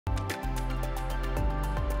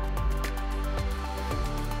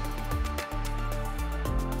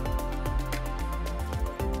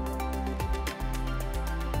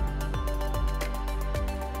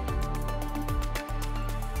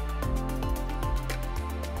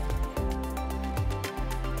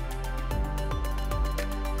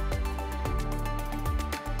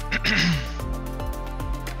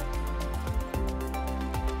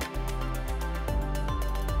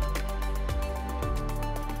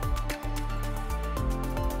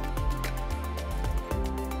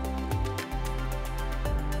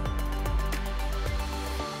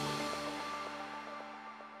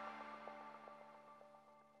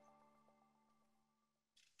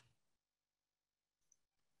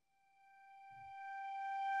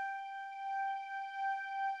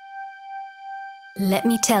Let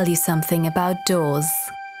me tell you something about doors.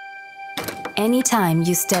 Anytime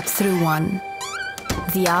you step through one,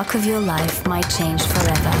 the arc of your life might change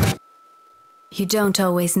forever. You don't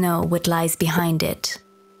always know what lies behind it,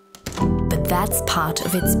 but that's part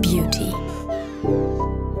of its beauty.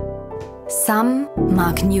 Some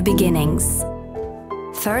mark new beginnings,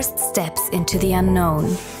 first steps into the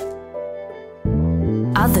unknown.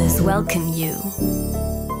 Others welcome you,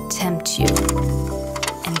 tempt you,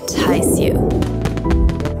 entice you.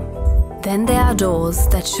 Then there are doors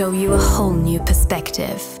that show you a whole new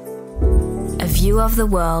perspective, a view of the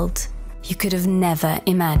world you could have never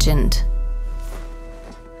imagined.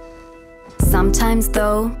 Sometimes,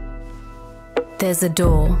 though, there's a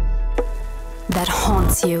door that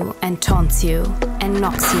haunts you and taunts you and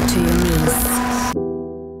knocks you to your knees.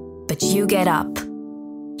 But you get up,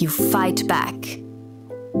 you fight back,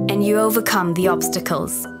 and you overcome the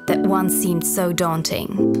obstacles that once seemed so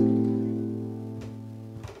daunting.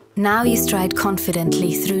 Now you stride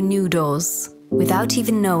confidently through new doors without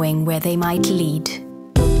even knowing where they might lead.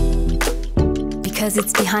 Because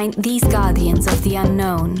it's behind these guardians of the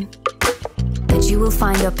unknown that you will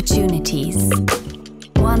find opportunities,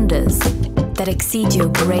 wonders that exceed your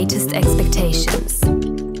greatest expectations.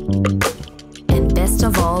 And best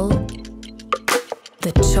of all,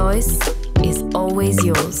 the choice is always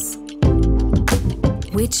yours.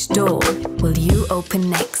 Which door will you open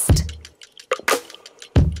next?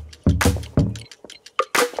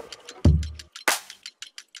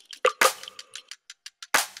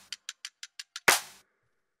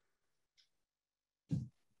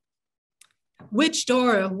 Which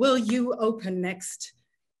door will you open next?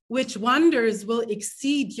 Which wonders will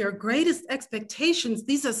exceed your greatest expectations?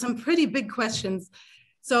 These are some pretty big questions.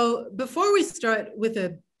 So before we start with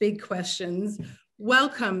the big questions,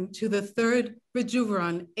 welcome to the third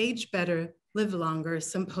Rejuveron Age Better, Live Longer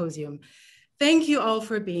Symposium. Thank you all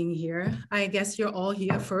for being here. I guess you're all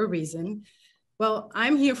here for a reason. Well,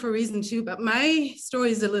 I'm here for a reason too, but my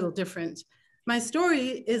story is a little different. My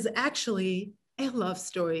story is actually a love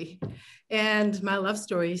story. And my love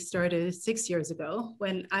story started 6 years ago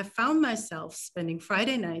when I found myself spending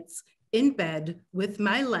Friday nights in bed with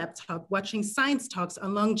my laptop watching science talks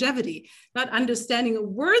on longevity, not understanding a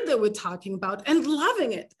word that we're talking about and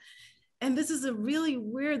loving it. And this is a really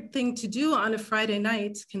weird thing to do on a Friday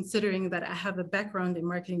night, considering that I have a background in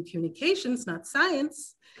marketing communications, not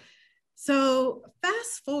science. So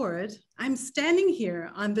fast forward, I'm standing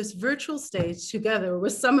here on this virtual stage together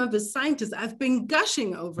with some of the scientists I've been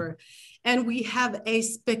gushing over. And we have a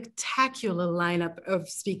spectacular lineup of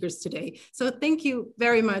speakers today. So thank you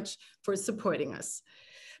very much for supporting us.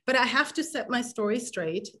 But I have to set my story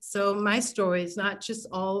straight. So my story is not just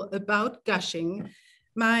all about gushing.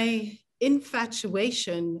 My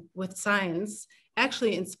infatuation with science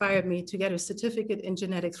actually inspired me to get a certificate in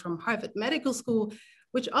genetics from Harvard Medical School,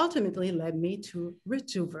 which ultimately led me to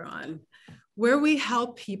Rejuveron, where we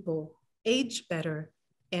help people age better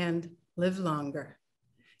and live longer.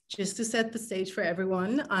 Just to set the stage for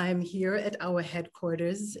everyone, I'm here at our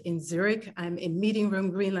headquarters in Zurich. I'm in meeting room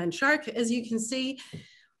Greenland Shark. As you can see,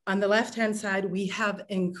 on the left-hand side, we have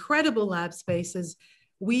incredible lab spaces.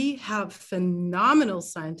 We have phenomenal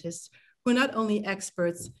scientists who are not only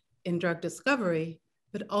experts in drug discovery,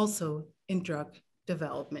 but also in drug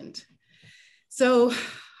development. So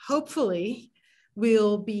hopefully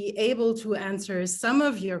we'll be able to answer some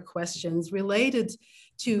of your questions related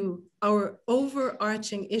to our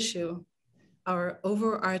overarching issue, our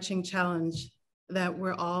overarching challenge that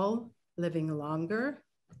we're all living longer.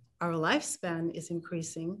 Our lifespan is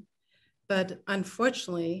increasing, but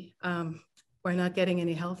unfortunately, we're not getting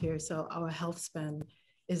any healthier. So our health span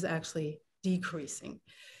is actually decreasing.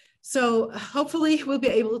 So hopefully we'll be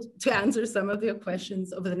able to answer some of your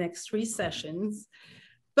questions over the next 3 sessions.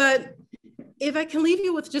 But if I can leave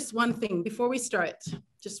you with just one thing before we start,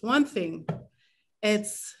 just one thing,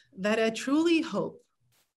 it's that I truly hope,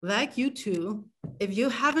 like you too, if you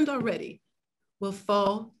haven't already, will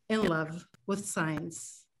fall in love with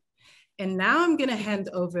science. And now I'm gonna hand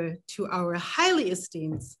over to our highly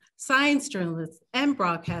esteemed science journalist and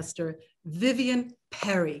broadcaster, Vivienne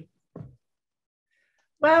Parry.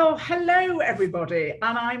 Well, hello everybody,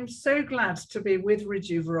 and I'm so glad to be with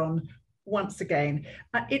Rejuveron once again.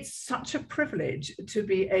 It's such a privilege to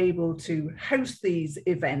be able to host these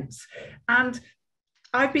events, and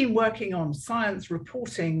I've been working on science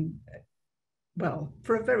reporting, well,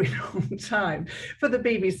 for a very long time, for the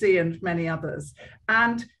BBC and many others.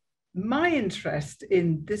 And my interest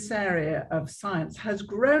in this area of science has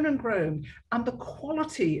grown and grown, and the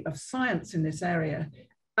quality of science in this area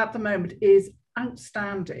at the moment is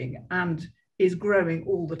outstanding and is growing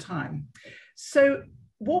all the time. So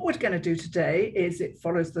what we're going to do today is it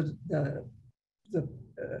follows the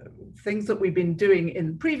things that we've been doing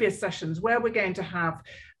in previous sessions, where we're going to have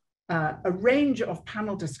a range of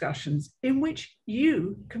panel discussions in which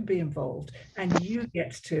you can be involved and you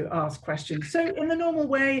get to ask questions. So in the normal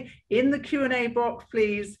way, in the Q&A box,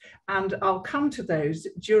 please, and I'll come to those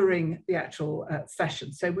during the actual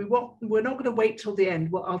session. So we're not going to wait till the end.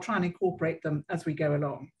 I'll try and incorporate them as we go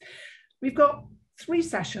along. We've got 3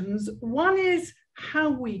 sessions. One is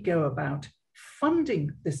how we go about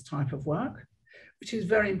funding this type of work, which is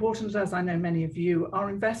very important, as I know many of you are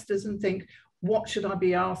investors and think, what should I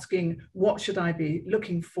be asking? What should I be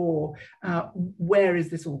looking for? Where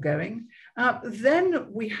is this all going? Then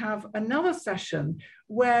we have another session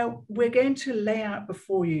where we're going to lay out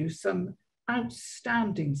before you some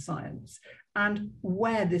outstanding science and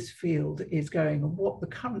where this field is going and what the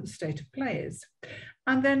current state of play is.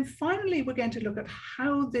 And then finally, we're going to look at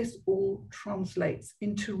how this all translates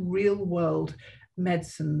into real-world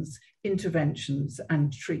medicines, interventions,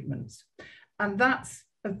 and treatments. And that's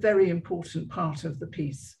a very important part of the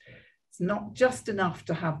piece. It's not just enough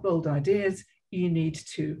to have bold ideas, you need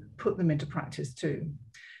to put them into practice too.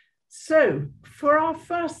 So for our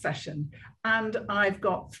first session, and I've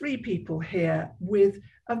got 3 people here with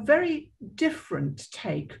a very different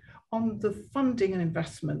take on the funding and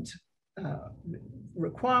investment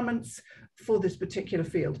requirements for this particular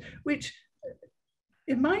field, which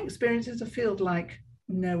in my experience is a field like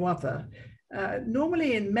no other.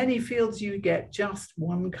 Normally in many fields you get just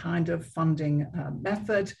one kind of funding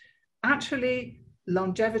method. Actually,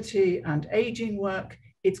 longevity and aging work,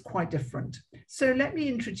 it's quite different. So let me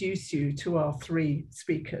introduce you to our 3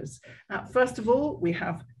 speakers. First of all, we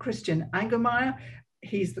have Christian Angermayer.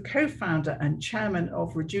 He's the co-founder and chairman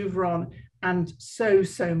of Rejuveron and so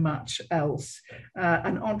much else.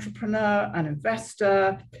 An entrepreneur, an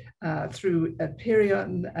investor through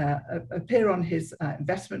Perrot, his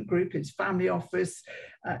investment group, his family office.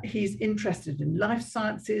 He's interested in life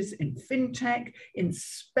sciences, in fintech, in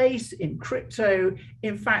space, in crypto.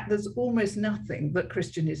 In fact, there's almost nothing that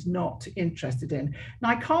Christian is not interested in. Now,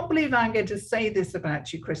 I can't believe I'm going to say this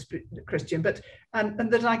about you, Christian, but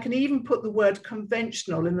and that I can even put the word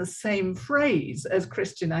conventional in the same phrase as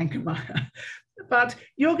Christian Angermayer. But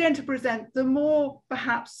you're going to present the more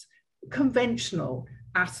perhaps conventional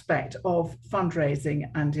aspect of fundraising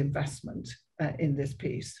and investment in this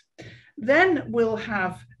piece. Then we'll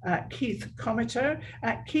have Keith Comito.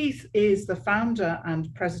 Keith is the founder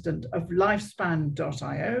and president of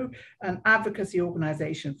Lifespan.io, an advocacy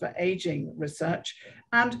organization for aging research.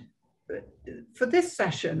 And for this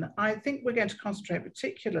session, I think we're going to concentrate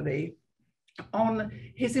particularly on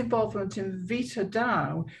his involvement in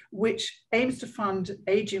VitaDAO, which aims to fund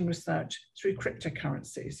aging research through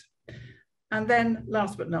cryptocurrencies. And then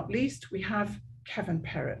last but not least, we have Kevin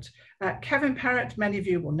Perrot. Kevin Perrot, many of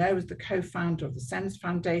you will know, is the co-founder of the SENS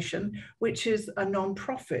Foundation, which is a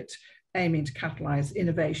non-profit aiming to catalyze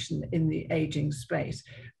innovation in the aging space.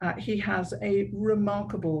 He has a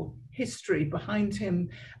remarkable history behind him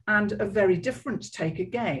and a very different take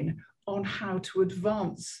again on how to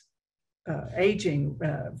advance aging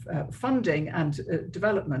funding and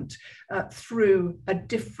development through a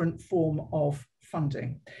different form of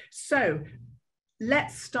funding. So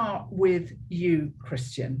let's start with you,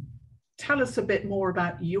 Christian. Tell us a bit more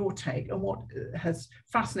about your take and what has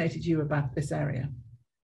fascinated you about this area.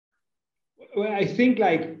 Well, I think,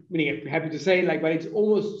 like, I'm happy to say, like, but it's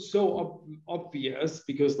almost so obvious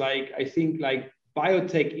because, like, I think, like,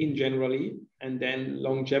 biotech in generally, and then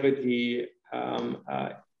longevity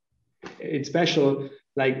it's special,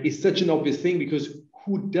 like, is such an obvious thing because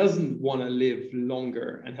who doesn't want to live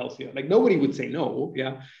longer and healthier? Like, nobody would say no.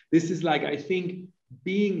 Yeah, this is like, I think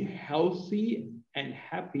being healthy and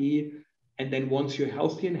happy, and then once you're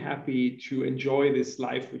healthy and happy to enjoy this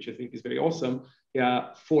life, which I think is very awesome,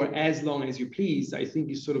 yeah, for as long as you please, I think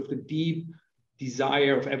is sort of the deep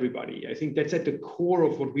desire of everybody. I think that's at the core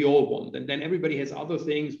of what we all want. And then everybody has other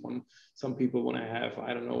things. Some people want to have,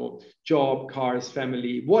 I don't know, job, cars,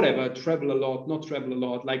 family, whatever, travel a lot, not travel a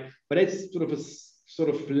lot, like, but it's sort of a sort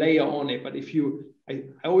of layer on it. But if you, I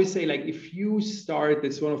always say, like, if you start,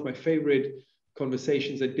 that's one of my favorite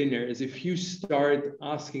conversations at dinner, is if you start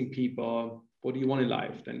asking people, what do you want in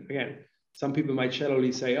life? Then again, some people might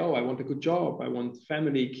shallowly say, oh, I want a good job, I want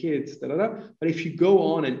family, kids, da, da, da. But if you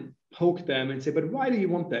go on and poke them and say, but why do you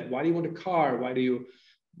want that? Why do you want a car? Why do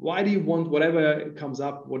you want whatever comes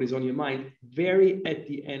up, what is on your mind? Very at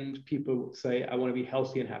the end, people say, I want to be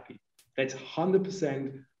healthy and happy. That's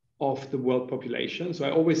 100% of the world population. So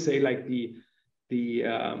I always say, like, the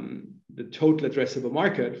total addressable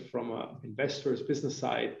market from an investor's business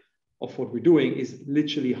side of what we're doing is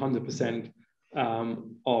literally 100%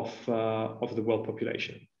 of the world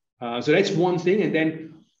population. So that's one thing. And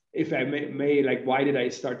then if I may, like, why did I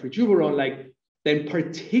start Rejuveron? Like, then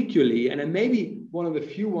particularly, and then maybe one of the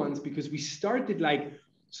few ones, because we started like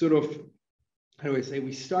sort of, how do I say,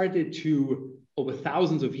 we started to, over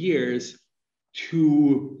thousands of years,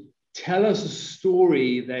 to tell us a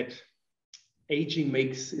story that aging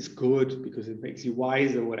is good because it makes you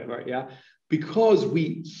wise or whatever, yeah? Because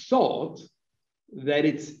we thought that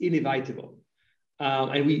it's inevitable.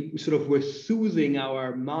 And we sort of were soothing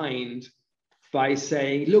our mind by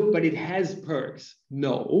saying, look, but it has perks.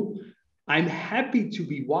 No, I'm happy to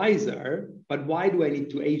be wiser, but why do I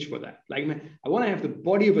need to age for that? Like, I want to have the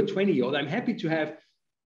body of a 20-year-old. I'm happy to have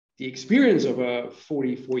the experience of a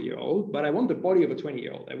 44-year-old, but I want the body of a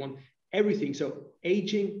 20-year-old. I want everything. So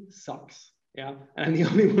aging sucks. Yeah. And I'm the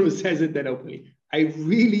only one who says it that openly. It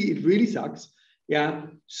really sucks. Yeah.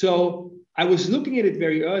 So I was looking at it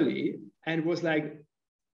very early and was like,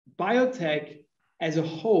 biotech as a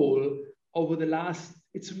whole over the last,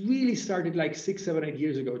 it's really started like 6, 7, 8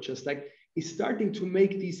 years ago, just like is starting to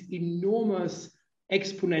make these enormous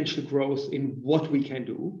exponential growth in what we can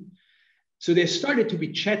do. So there started to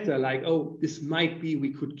be chatter like, oh, this might be,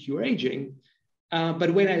 we could cure aging.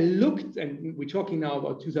 But when I looked, and we're talking now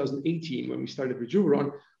about 2018, when we started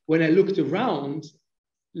Rejuveron, when I looked around,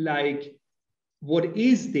 like what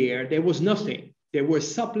is there, there was nothing. There were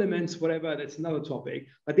supplements, whatever, that's another topic,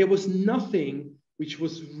 but there was nothing which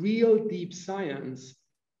was real deep science,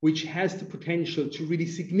 which has the potential to really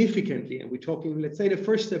significantly, and we're talking, let's say the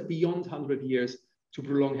first step beyond 100 years to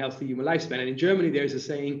prolong healthy human lifespan. And in Germany, there's a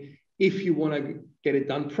saying, if you want to get it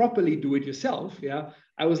done properly, do it yourself. Yeah.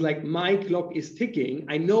 I was like, my clock is ticking.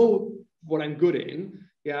 I know what I'm good in.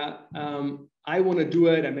 Yeah. I want to do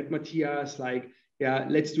it. I met Matthias, like, yeah,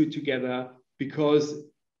 let's do it together. Because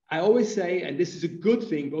I always say, and this is a good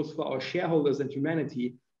thing, both for our shareholders and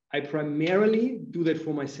humanity, I primarily do that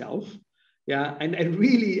for myself. Yeah. And I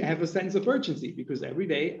really have a sense of urgency because every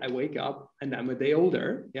day I wake up and I'm a day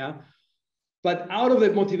older. Yeah. But out of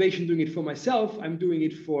that motivation, doing it for myself, I'm doing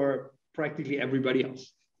it for practically everybody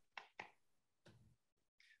else.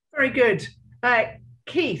 Very good.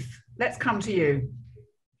 Keith, let's come to you.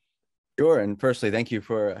 Sure. And firstly, thank you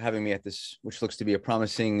for having me at this, which looks to be a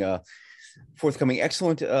promising, forthcoming,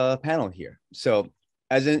 excellent panel here. So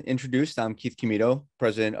as introduced, I'm Keith Comito,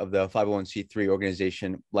 president of the 501c3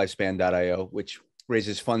 organization Lifespan.io, which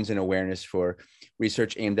raises funds and awareness for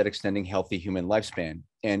research aimed at extending healthy human lifespan.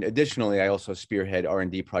 And additionally, I also spearhead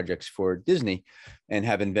R&D projects for Disney and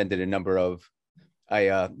have invented a number of,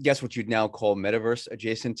 I guess what you'd now call metaverse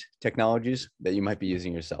adjacent technologies that you might be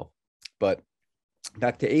using yourself. But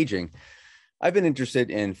back to aging, I've been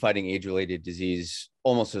interested in fighting age-related disease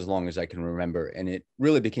almost as long as I can remember. And it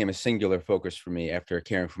really became a singular focus for me after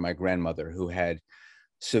caring for my grandmother who had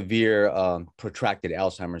severe protracted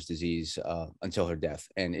Alzheimer's disease until her death.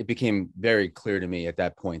 And it became very clear to me at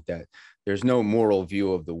that point that there's no moral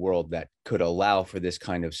view of the world that could allow for this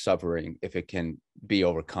kind of suffering if it can be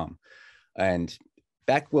overcome. And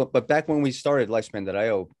back when we started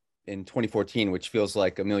Lifespan.io in 2014, which feels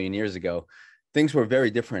like a million years ago, things were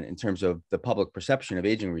very different in terms of the public perception of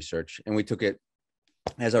aging research. And we took it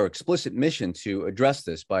as our explicit mission to address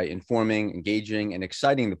this by informing, engaging, and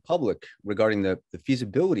exciting the public regarding the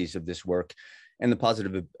feasibilities of this work and the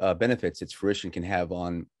positive benefits its fruition can have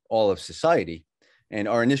on all of society. And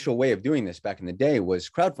our initial way of doing this back in the day was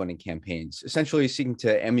crowdfunding campaigns, essentially seeking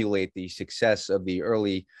to emulate the success of the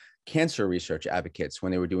early cancer research advocates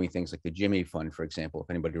when they were doing things like the Jimmy Fund, for example, if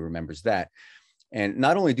anybody remembers that. And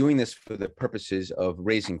not only doing this for the purposes of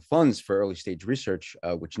raising funds for early stage research,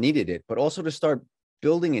 which needed it, but also to start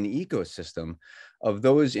building an ecosystem of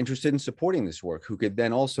those interested in supporting this work who could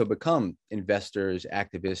then also become investors,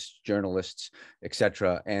 activists, journalists,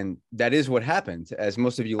 etc. And that is what happened. As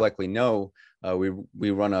most of you likely know,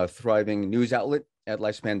 we run a thriving news outlet at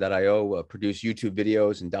Lifespan.io, produce YouTube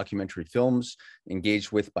videos and documentary films,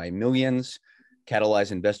 engaged with by millions,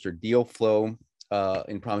 catalyze investor deal flow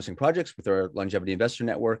in promising projects with our Longevity Investor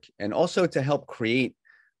Network, and also to help create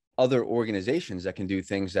other organizations that can do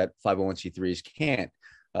things that 501c3s can't,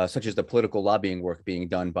 such as the political lobbying work being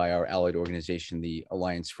done by our allied organization, the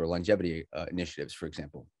Alliance for Longevity Initiatives, for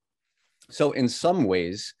example. So in some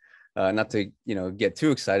ways, not to get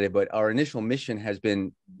too excited, but our initial mission has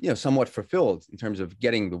been somewhat fulfilled in terms of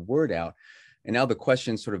getting the word out. And now the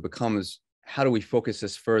question sort of becomes, how do we focus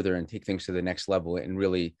this further and take things to the next level and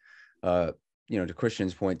really to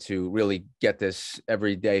Christian's point, to really get this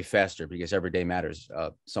every day faster, because every day matters.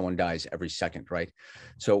 Someone dies every second, right?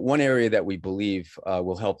 So one area that we believe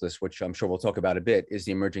will help this, which I'm sure we'll talk about a bit, is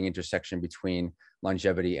the emerging intersection between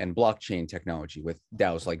longevity and blockchain technology with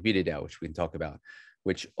DAOs like VitaDAO, which we can talk about,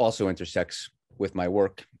 which also intersects with my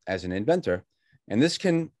work as an inventor. And this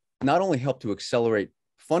can not only help to accelerate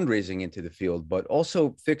fundraising into the field, but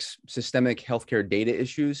also fix systemic healthcare data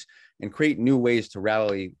issues and create new ways to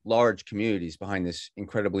rally large communities behind this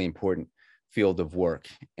incredibly important field of work.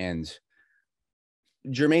 And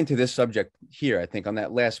germane to this subject here, I think on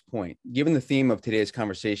that last point, given the theme of today's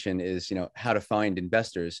conversation is, how to find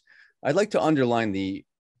investors, I'd like to underline the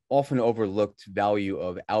often overlooked value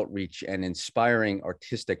of outreach and inspiring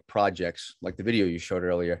artistic projects like the video you showed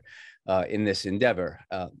earlier in this endeavor.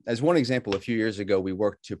 As one example, a few years ago, we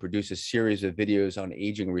worked to produce a series of videos on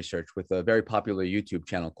aging research with a very popular YouTube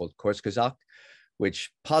channel called Kurzgesagt,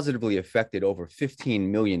 which positively affected over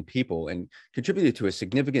 15 million people and contributed to a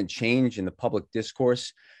significant change in the public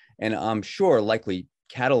discourse. And I'm sure likely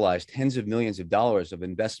catalyzed tens of millions of dollars of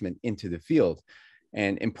investment into the field.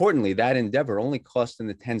 And importantly, that endeavor only cost in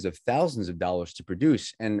the tens of thousands of dollars to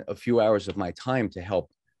produce and a few hours of my time to help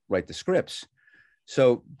write the scripts.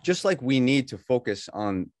 So just like we need to focus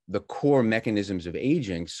on the core mechanisms of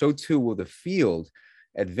aging, so too will the field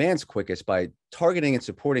advance quickest by targeting and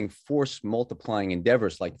supporting force multiplying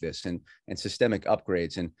endeavors like this and systemic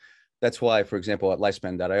upgrades. And that's why, for example, at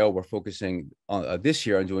Lifespan.io, we're focusing on, this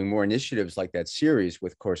year on doing more initiatives like that series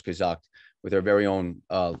with Kurzgesagt, with our very own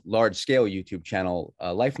large-scale YouTube channel,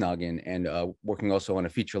 Life Noggin, and working also on a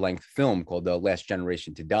feature-length film called The Last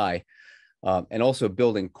Generation to Die, and also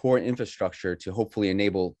building core infrastructure to hopefully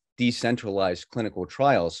enable decentralized clinical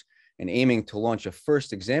trials and aiming to launch a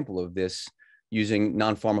first example of this using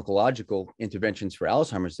non-pharmacological interventions for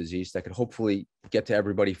Alzheimer's disease that could hopefully get to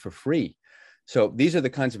everybody for free. So these are the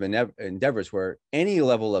kinds of endeavors where any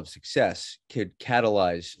level of success could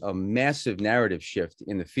catalyze a massive narrative shift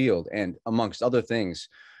in the field and, amongst other things,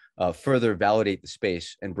 further validate the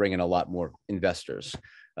space and bring in a lot more investors.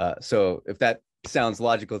 So if that sounds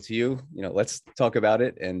logical to you, let's talk about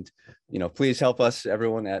it. And, please help us,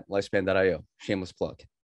 everyone at Lifespan.io. Shameless plug.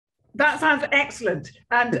 That sounds excellent.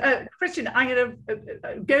 And Christian, I'm going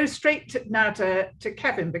to go straight now to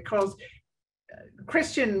Kevin, because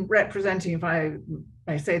Christian representing, if I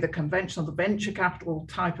may say, the conventional, the venture capital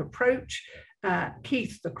type approach,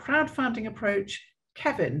 Keith, the crowdfunding approach,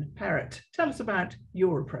 Kevin, Perrot, tell us about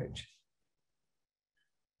your approach.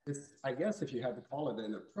 I guess if you had to call it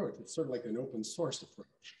an approach, it's sort of like an open source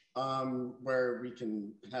approach, where we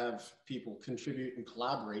can have people contribute and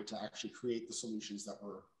collaborate to actually create the solutions that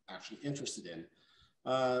we're actually interested in.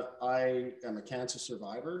 I am a cancer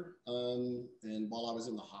survivor, and while I was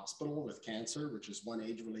in the hospital with cancer, which is one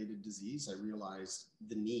age-related disease, I realized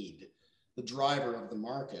the need, the driver of the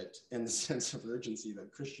market, and the sense of urgency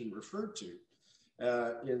that Christian referred to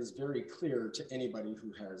is very clear to anybody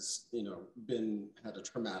who has, had a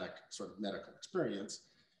traumatic sort of medical experience.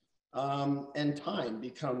 And time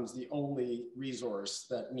becomes the only resource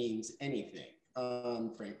that means anything,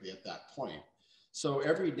 frankly, at that point. So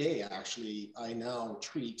every day, actually, I now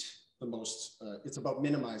treat the most, it's about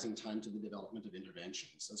minimizing time to the development of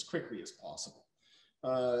interventions as quickly as possible.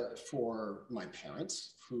 For my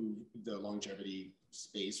parents, who the longevity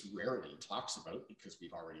space rarely talks about because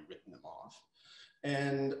we've already written them off.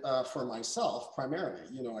 And for myself, primarily,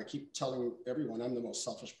 I keep telling everyone I'm the most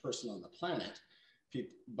selfish person on the planet,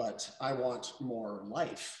 but I want more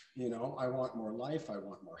life, I want more life, I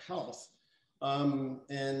want more health.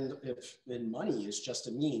 And money is just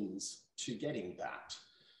a means to getting that.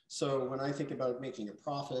 So when I think about making a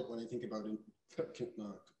profit, when I think about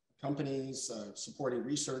companies supporting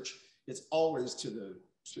research, it's always to the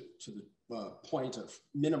point of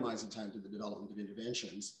minimizing time to the development of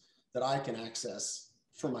interventions that I can access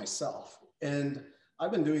for myself. And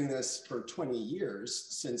I've been doing this for 20 years,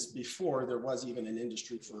 since before there was even an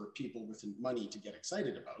industry for people with money to get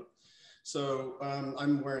excited about. So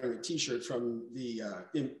I'm wearing a t-shirt from the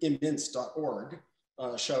immints.org.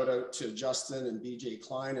 Shout out to Justin and BJ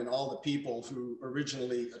Klein and all the people who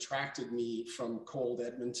originally attracted me from cold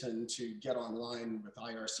Edmonton to get online with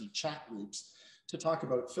IRC chat groups to talk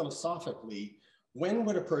about philosophically, when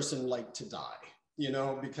would a person like to die?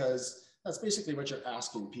 Because that's basically what you're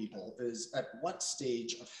asking people is, at what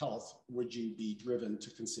stage of health would you be driven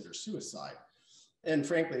to consider suicide? And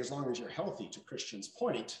frankly, as long as you're healthy, to Christian's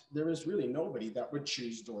point, there is really nobody that would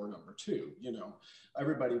choose door number 2.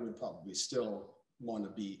 Everybody would probably still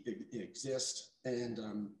want to exist.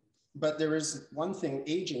 And, but there is one thing,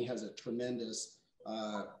 aging has a tremendous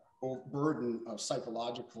burden of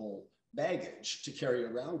psychological baggage to carry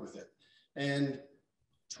around with it. And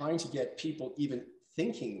trying to get people even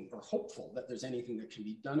thinking or hopeful that there's anything that can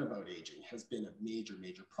be done about aging has been a major,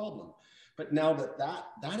 major problem. But now that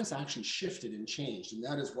has actually shifted and changed, and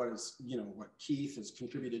that is what is, what Keith has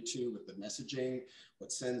contributed to with the messaging,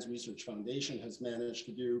 what SENS Research Foundation has managed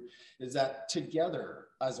to do, is that together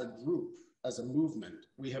as a group, as a movement,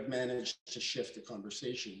 we have managed to shift the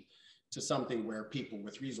conversation to something where people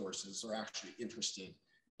with resources are actually interested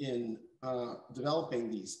in developing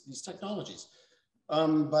these technologies.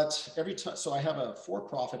 But every time, so I have a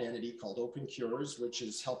for-profit entity called Open Cures, which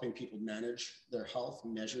is helping people manage their health,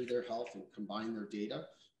 measure their health, and combine their data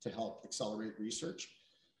to help accelerate research.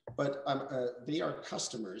 But they are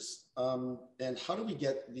customers. And how do we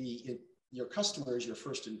get your customer is your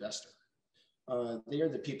first investor? They are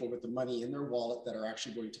the people with the money in their wallet that are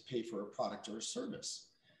actually going to pay for a product or a service.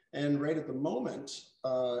 And right at the moment,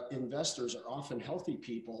 investors are often healthy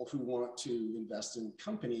people who want to invest in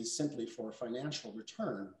companies simply for financial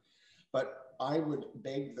return. But I would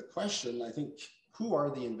beg the question, I think, who are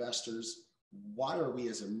the investors? Why are we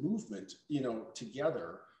as a movement,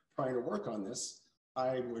 together trying to work on this?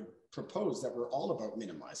 I would propose that we're all about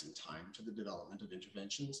minimizing time to the development of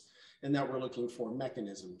interventions, and that we're looking for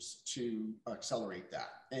mechanisms to accelerate that.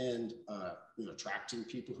 And attracting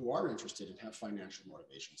people who are interested and have financial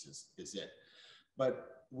motivations is it.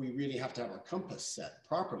 But we really have to have our compass set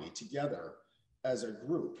properly together as a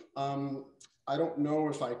group. I don't know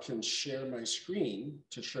if I can share my screen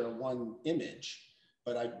to share one image,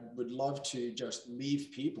 but I would love to just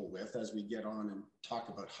leave people with, as we get on and talk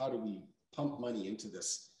about how do we pump money into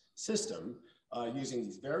this system using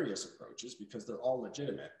these various approaches, because they're all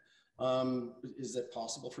legitimate. Is it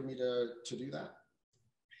possible for me to do that?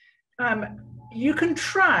 You can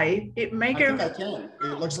try. It may go. I think I can.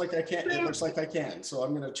 It looks like I can. It looks like I can. So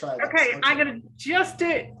I'm going to try that. Okay, I'm going to just do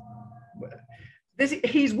it.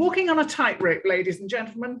 He's walking on a tightrope, ladies and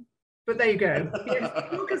gentlemen. But there you go. Yes,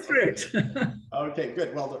 walk us through it. Okay,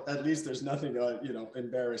 good. Well, at least there's nothing,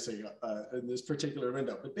 embarrassing in this particular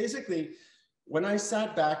window. But basically, when I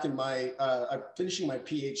sat back in I'm finishing my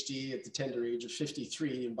PhD at the tender age of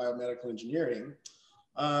 53 in biomedical engineering,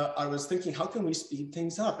 I was thinking, how can we speed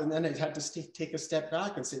things up? And then I had to take a step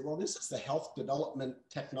back and say, well, this is the health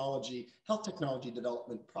technology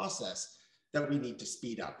development process that we need to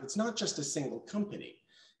speed up. It's not just a single company.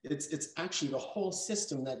 It's actually the whole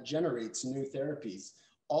system that generates new therapies.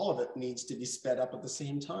 All of it needs to be sped up at the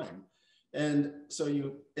same time. And so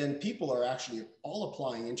people are actually all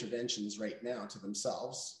applying interventions right now to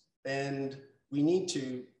themselves. And we need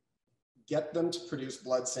to get them to produce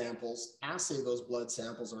blood samples, assay those blood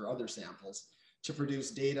samples or other samples to produce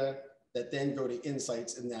data that then go to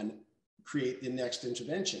insights and then create the next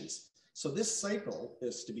interventions. So this cycle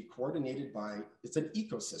is to be coordinated by, it's an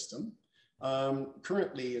ecosystem.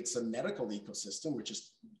 Currently, it's a medical ecosystem, which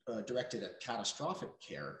is directed at catastrophic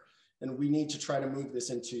care. And we need to try to move this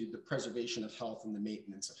into the preservation of health and the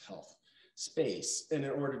maintenance of health space. And in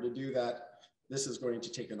order to do that, this is going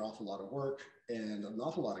to take an awful lot of work, and an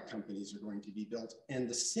awful lot of companies are going to be built. And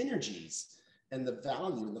the synergies and the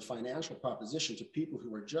value and the financial proposition to people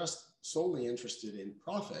who are just solely interested in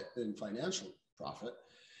profit and financial profit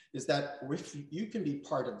is that if you can be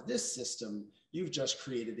part of this system, you've just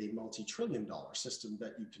created a multi-trillion-dollar system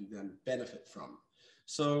that you can then benefit from.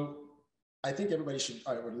 So I think I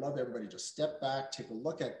would love everybody to step back, take a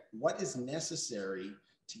look at what is necessary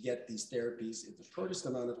to get these therapies in the shortest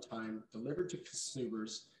amount of time delivered to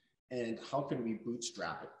consumers, and how can we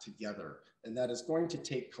bootstrap it together? And that is going to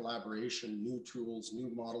take collaboration, new tools, new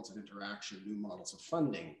models of interaction, new models of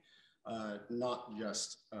funding, not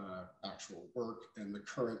just actual work. And the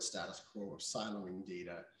current status quo of siloing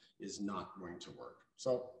data is not going to work.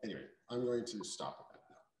 So anyway, I'm going to stop at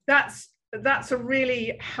that now. That's a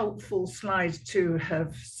really helpful slide to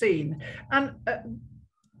have seen. And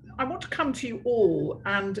I want to come to you all,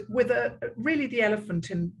 and with really the elephant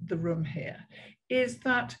in the room here, is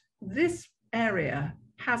that this area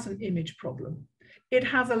has an image problem. It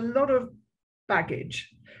has a lot of baggage,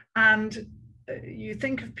 and you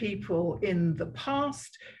think of people in the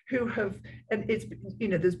past who have, and it's,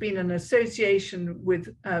 there's been an association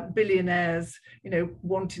with billionaires,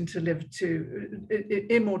 wanting to live to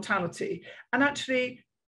immortality. And actually,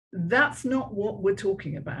 that's not what we're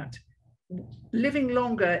talking about. Living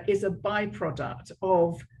longer is a byproduct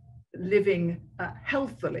of living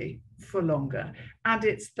healthily for longer. And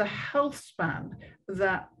it's the health span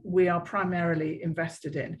that we are primarily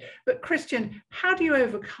invested in. But Christian, how do you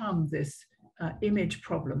overcome this image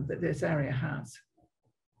problem that this area has?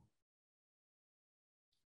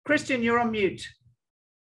 Christian, you're on mute.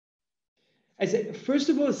 First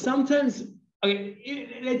of all, sometimes,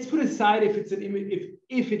 okay, let's put aside if it's an image,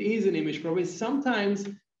 if it is an image problem, sometimes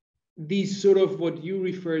these sort of what you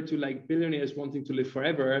refer to like billionaires wanting to live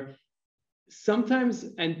forever, sometimes,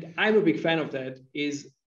 and I'm a big fan of that,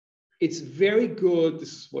 is it's very good.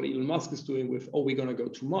 This is what Elon Musk is doing with, oh, we're going to go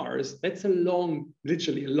to Mars. That's a long,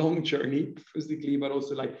 literally a long journey physically, but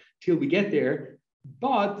also like till we get there.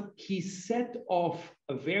 But he set off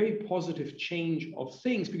a very positive change of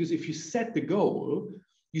things, because if you set the goal,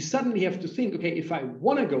 you suddenly have to think, okay, if I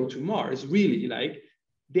want to go to Mars, really, like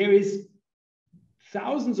there is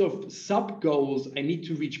thousands of sub goals I need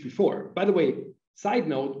to reach before. By the way, side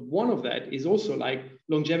note, one of that is also like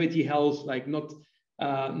longevity, health, like not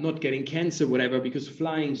getting cancer, whatever, because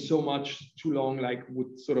flying so much too long, like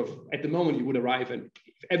would sort of, at the moment you would arrive and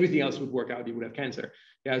if everything else would work out, you would have cancer.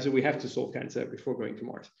 Yeah, so we have to solve cancer before going to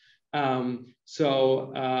Mars.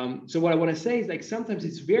 So what I want to say is like, sometimes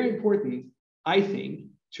it's very important, I think,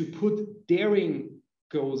 to put daring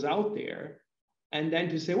goals out there and then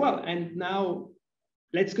to say, well, and now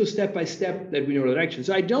let's go step by step that we know the direction.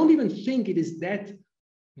 So I don't even think it is that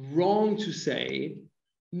wrong to say,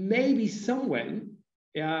 maybe somewhere,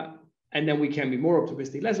 yeah, and then we can be more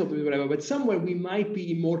optimistic, less optimistic, whatever, but somewhere we might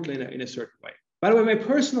be immortal in a certain way. By the way, my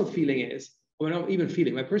personal feeling is, or not even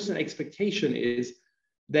feeling, my personal expectation is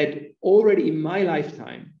that already in my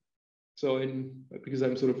lifetime, so because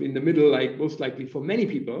I'm sort of in the middle, like most likely for many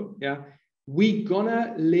people, yeah, we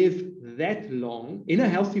gonna live that long in a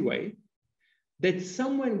healthy way, that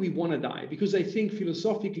somewhere we want to die. Because I think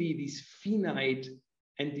philosophically, this finite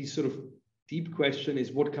and this sort of deep question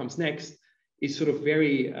is what comes next is sort of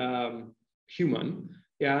very human.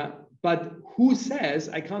 Yeah. But who says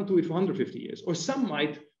I can't do it for 150 years? Or some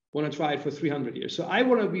might want to try it for 300 years. So I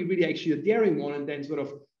want to be really actually a daring one and then sort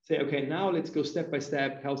of say, okay, now let's go step by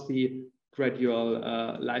step, healthy, gradual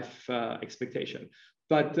life expectation.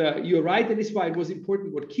 But you're right. And this is why it was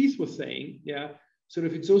important what Keith was saying. Yeah. Sort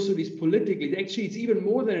of, it's also this politically, actually, it's even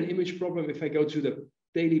more than an image problem if I go to the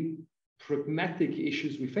daily pragmatic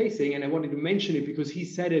issues we're facing. And I wanted to mention it because he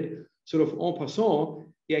said it sort of en passant.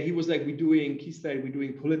 Yeah, he was like, we're doing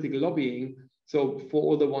political lobbying. So for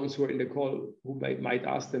all the ones who are in the call who might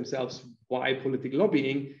ask themselves why political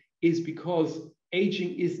lobbying, is because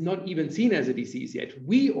aging is not even seen as a disease yet.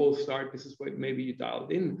 We all start, this is what maybe you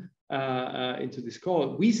dialed in into this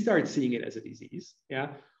call, we start seeing it as a disease,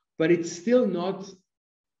 yeah, but it's still not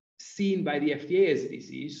seen by the FDA as a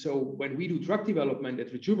disease. So when we do drug development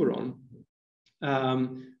at Rejuveron,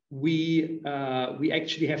 we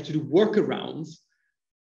actually have to do workarounds,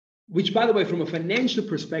 which, by the way, from a financial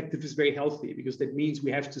perspective is very healthy, because that means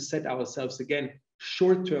we have to set ourselves, again,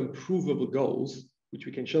 short-term provable goals, which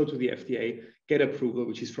we can show to the FDA, get approval,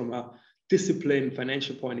 which is from a discipline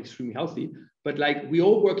financial point extremely healthy. But like, we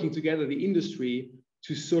all working together, the industry,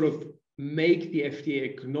 to sort of make the FDA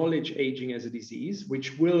acknowledge aging as a disease,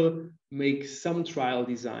 which will make some trial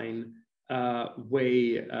design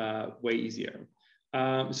way easier.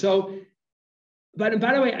 But by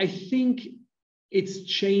the way, I think it's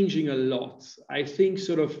changing a lot. I think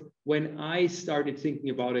sort of when I started thinking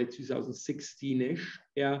about it, 2016-ish,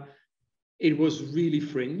 yeah, it was really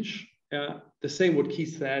fringe. The same what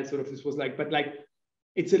Keith said, sort of this was like, but like,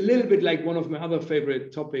 it's a little bit like one of my other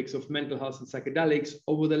favorite topics of mental health and psychedelics.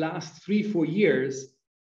 Over the last 3-4 years,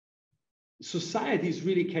 society is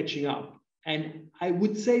really catching up. And I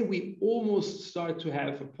would say we almost start to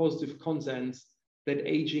have a positive consensus that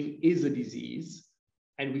aging is a disease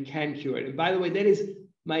and we can cure it. And by the way, that is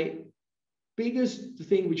my biggest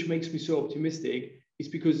thing which makes me so optimistic, is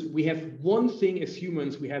because we have one thing as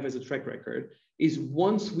humans we have as a track record, is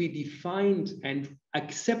once we defined and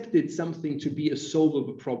accepted something to be a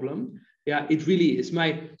solvable problem, yeah, it really is.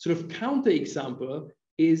 My sort of counter example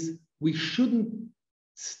is we shouldn't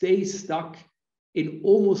stay stuck in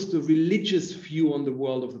almost a religious view on the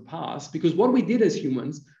world of the past, because what we did as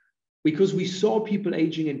humans, because we saw people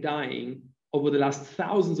aging and dying over the last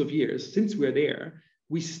thousands of years since we're there,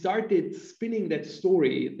 we started spinning that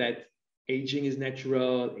story that aging is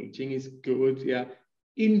natural, aging is good, yeah,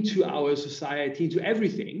 into our society, into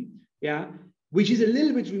everything, yeah, which is a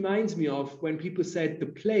little bit reminds me of when people said the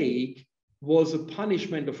plague was a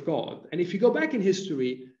punishment of God. And if you go back in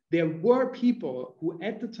history, there were people who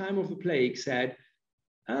at the time of the plague said,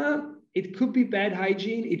 it could be bad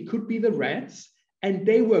hygiene, it could be the rats, and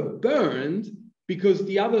they were burned because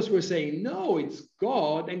the others were saying, no, it's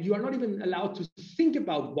God, and you are not even allowed to think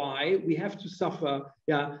about why we have to suffer,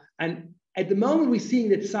 yeah. And at the moment we're seeing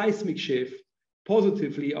that seismic shift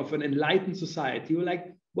positively of an enlightened society, we're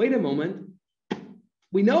like, wait a moment,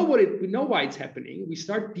 we know why it's happening. We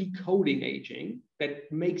start decoding aging.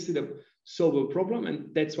 That makes it solve a problem,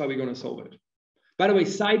 and that's why we're going to solve it. By the way,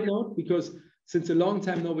 side note, because since a long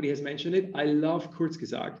time nobody has mentioned it, I love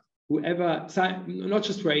Kurzgesagt. Whoever, not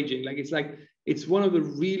just for aging, it's one of the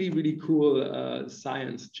really, really cool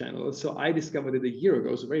science channels. So I discovered it a year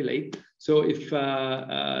ago, so very late. So if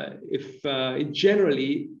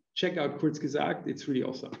generally check out Kurzgesagt, it's really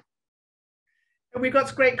awesome. We've got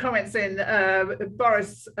some great comments in.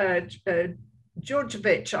 Boris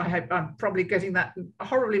Georgievich, I hope I'm probably getting that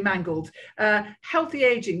horribly mangled. Healthy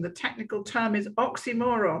aging, the technical term is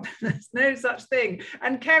oxymoron. There's no such thing.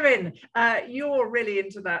 And Kevin, you're really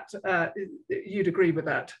into that. You'd agree with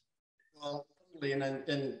that. Well,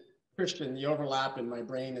 and Christian, the overlap in my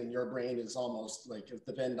brain and your brain is almost like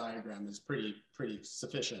the Venn diagram is pretty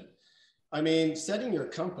sufficient. I mean, setting your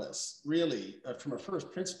compass, really, from a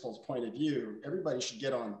first principles point of view, everybody should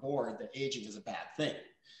get on board that aging is a bad thing.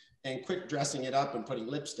 And quit dressing it up and putting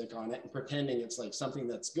lipstick on it and pretending it's like something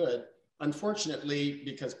that's good. Unfortunately,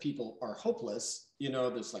 because people are hopeless, you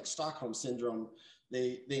know, there's like Stockholm syndrome,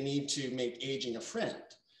 they need to make aging a friend.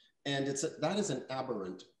 And that is an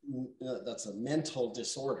aberrant, that's a mental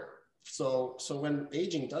disorder. So when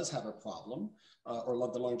aging does have a problem, or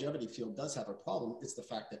the longevity field does have a problem, it's the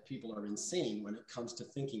fact that people are insane when it comes to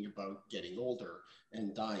thinking about getting older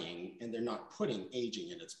and dying, and they're not putting aging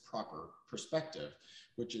in its proper perspective,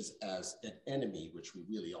 which is as an enemy, which we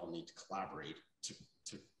really all need to collaborate to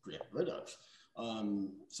get rid of.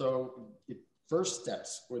 So the first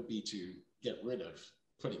steps would be to get rid of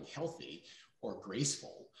putting healthy or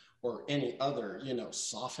graceful or any other, you know,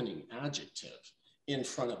 softening adjective in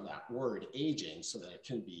front of that word aging, so that it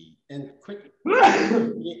can be, and quit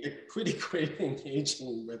equating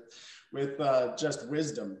aging with just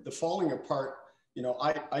wisdom. The falling apart, you know,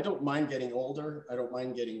 I don't mind getting older, I don't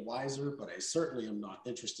mind getting wiser, but I certainly am not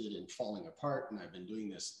interested in falling apart, and I've been doing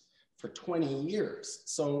this for 20 years.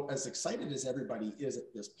 So as excited as everybody is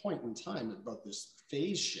at this point in time about this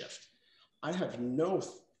phase shift, I have no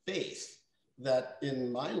faith that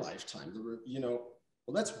in my lifetime, you know,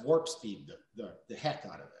 well, let's warp speed the heck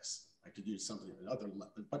out of this. I could use something other,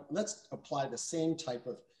 but let's apply the same type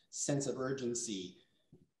of sense of urgency,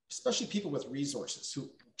 especially people with resources who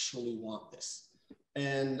actually want this.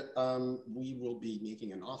 And we will be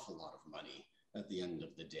making an awful lot of money at the end of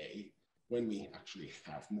the day when we actually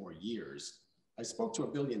have more years. I spoke to a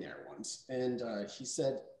billionaire once, and he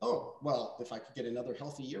said, oh, well, if I could get another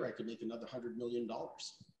healthy year, I could make another $100 million.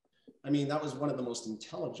 I mean, that was one of the most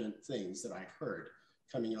intelligent things that I heard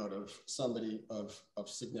coming out of somebody of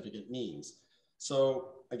significant means. So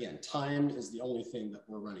again, time is the only thing that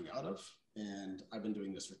we're running out of. And I've been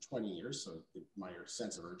doing this for 20 years. So my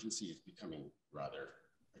sense of urgency is becoming rather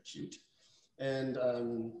acute. And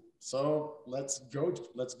so let's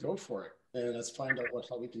go for it. And let's find out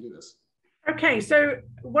how we can do this. Okay, so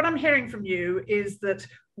what I'm hearing from you is that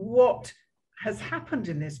what has happened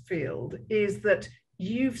in this field is that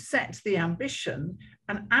you've set the ambition,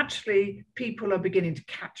 and actually people are beginning to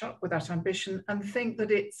catch up with that ambition and think that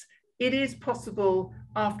it is possible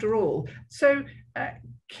after all. So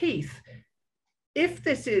Keith, if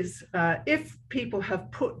this is, if people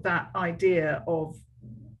have put that idea of,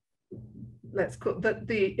 let's call that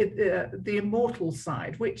the immortal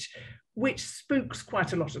side, which spooks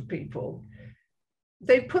quite a lot of people,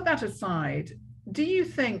 they've put that aside. Do you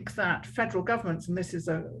think that federal governments, and this is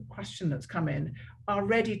a question that's come in, are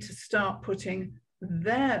ready to start putting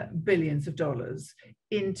their billions of dollars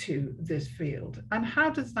into this field? And how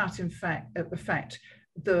does that affect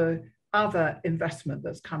the other investment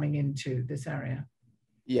that's coming into this area?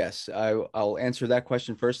 Yes, I'll answer that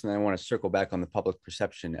question first, and then I want to circle back on the public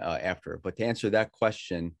perception after. But to answer that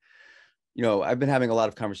question, you know, I've been having a lot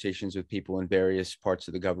of conversations with people in various parts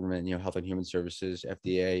of the government, you know, Health and Human Services,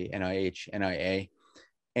 FDA, NIH, NIA.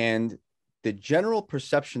 And the general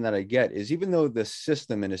perception that I get is, even though the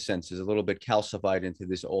system, in a sense, is a little bit calcified into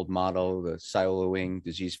this old model, the siloing,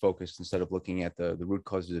 disease focused, instead of looking at the root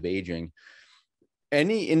causes of aging,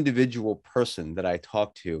 any individual person that I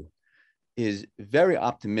talk to is very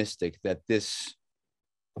optimistic that this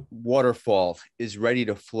waterfall is ready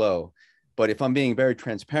to flow. But if I'm being very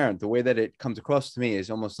transparent, the way that it comes across to me is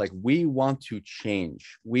almost like we want to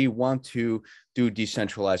change. We want to do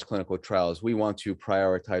decentralized clinical trials. We want to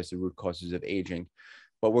prioritize the root causes of aging,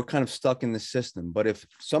 but we're kind of stuck in the system. But if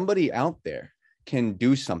somebody out there can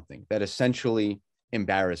do something that essentially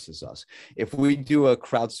embarrasses us, if we do a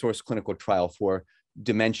crowdsourced clinical trial for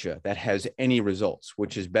dementia that has any results,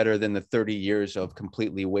 which is better than the 30 years of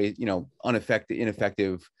completely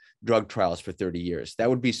ineffective drug trials for 30 years. That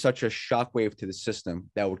would be such a shockwave to the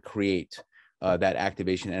system that would create that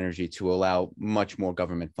activation energy to allow much more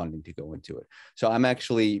government funding to go into it. So I'm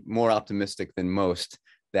actually more optimistic than most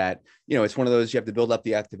that, you know, it's one of those, you have to build up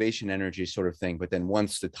the activation energy sort of thing. But then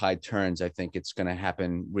once the tide turns, I think it's going to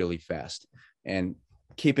happen really fast. And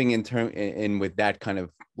keeping in with that kind of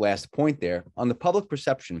last point there on the public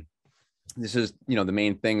perception, this is, you know, the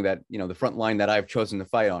main thing that, you know, the front line that I've chosen to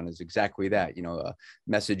fight on is exactly that, you know,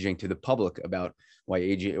 messaging to the public about why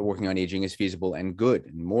working on aging is feasible and good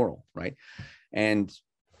and moral, right? And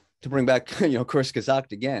to bring back, you know, Kurs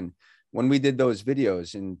gesagt again, when we did those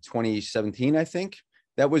videos in 2017, I think,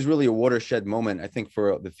 that was really a watershed moment, I think,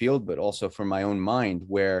 for the field, but also for my own mind,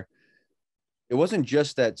 where it wasn't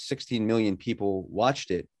just that 16 million people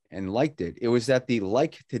watched it and liked it. It was that the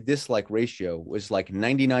like to dislike ratio was like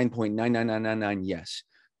 99.99999 yes,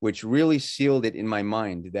 which really sealed it in my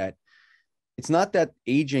mind that it's not that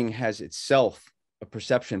aging has itself a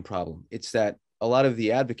perception problem. It's that a lot of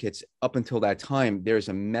the advocates up until that time, there's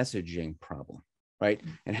a messaging problem. Right?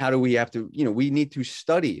 And how do we have to, you know, we need to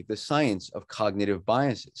study the science of cognitive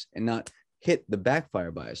biases and not hit the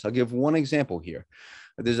backfire bias. I'll give one example here.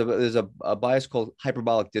 There's a bias called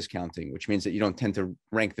hyperbolic discounting, which means that you don't tend to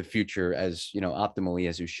rank the future as, you know, optimally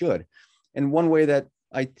as you should. And one way that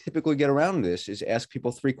I typically get around this is ask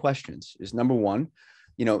people 3 questions. Is number one,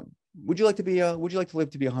 you know, would you like to live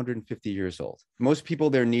to be 150 years old? Most people,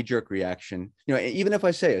 their knee-jerk reaction, you know, even if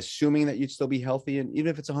I say, assuming that you'd still be healthy, and even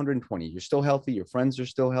if it's 120, you're still healthy, your friends are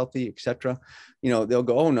still healthy, etc. You know, they'll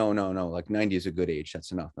go, oh, no, like 90 is a good age.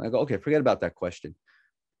 That's enough. And I go, okay, forget about that question.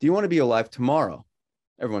 Do you want to be alive tomorrow?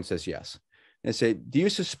 Everyone says yes. And I say, do you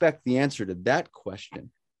suspect the answer to that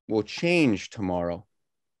question will change tomorrow,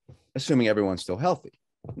 assuming everyone's still healthy?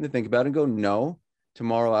 And they think about it and go, no.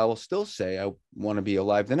 Tomorrow, I will still say I want to be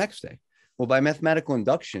alive the next day. Well, by mathematical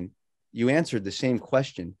induction, you answered the same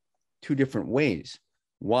question 2 different ways.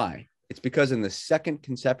 Why? It's because in the second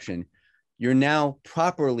conception, you're now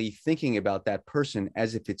properly thinking about that person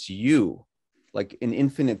as if it's you, like an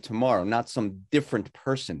infinite tomorrow, not some different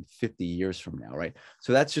person 50 years from now, right?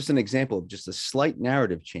 So that's just an example of just a slight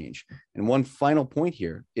narrative change. And one final point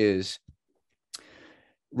here is,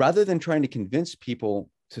 rather than trying to convince people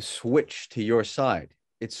to switch to your side,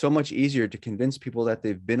 it's so much easier to convince people that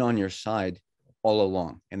they've been on your side all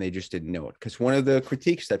along and they just didn't know it. Because one of the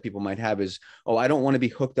critiques that people might have is, oh, I don't want to be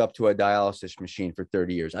hooked up to a dialysis machine for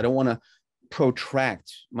 30 years. I don't want to protract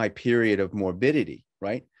my period of morbidity,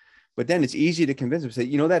 right? But then it's easy to convince them, say,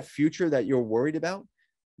 you know, that future that you're worried about,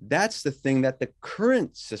 that's the thing that the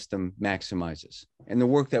current system maximizes. And the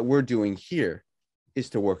work that we're doing here is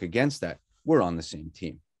to work against that. We're on the same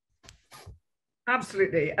team.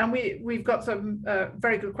 Absolutely, and we've got some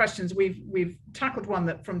very good questions. We've tackled one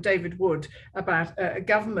that from David Wood about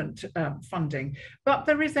government funding, but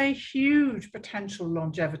there is a huge potential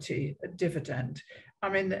longevity dividend. I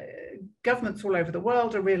mean, governments all over the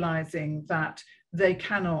world are realizing that they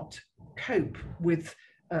cannot cope with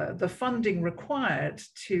the funding required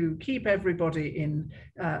to keep everybody in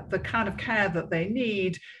the kind of care that they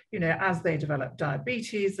need, you know, as they develop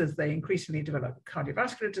diabetes, as they increasingly develop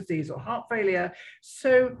cardiovascular disease or heart failure.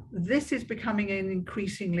 So this is becoming an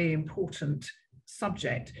increasingly important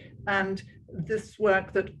subject. And this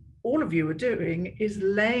work that all of you are doing is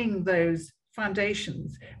laying those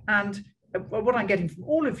foundations. And what I'm getting from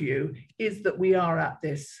all of you is that we are at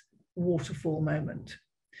this waterfall moment.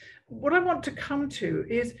 What I want to come to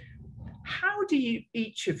is, how do you,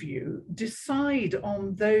 each of you, decide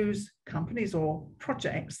on those companies or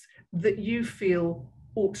projects that you feel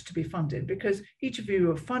ought to be funded? Because each of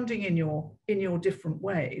you are funding in your different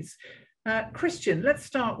ways. Christian, let's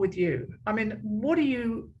start with you. I mean, what do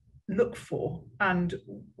you look for, and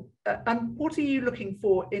what are you looking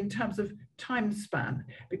for in terms of time span?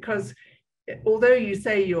 Because although you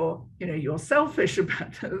say you're selfish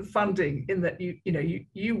about funding, in that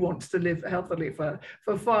you want to live healthily for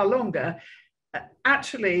far longer,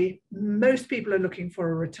 actually most people are looking for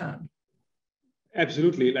a return.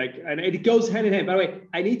 Absolutely, and it goes hand in hand. By the way,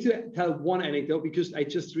 I need to tell one anecdote because I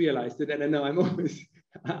just realized it, and I know I'm always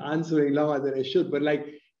answering longer than I should, but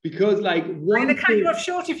because one I'm gonna cut you off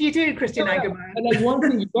short if you do, Christian Angermayer. And one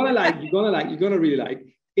thing you're gonna really like.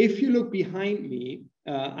 If you look behind me,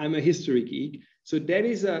 I'm a history geek. So that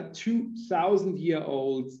is a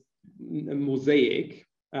 2,000-year-old mosaic,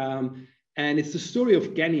 and it's the story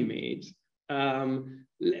of Ganymede.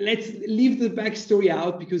 Let's leave the backstory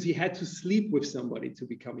out because he had to sleep with somebody to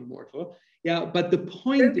become immortal. Yeah, but the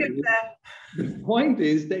point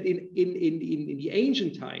is that in the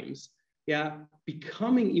ancient times, yeah,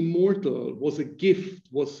 becoming immortal was a gift,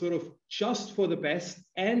 was sort of just for the best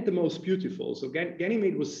and the most beautiful. So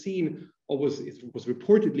Ganymede was seen or it was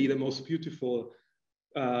reportedly the most beautiful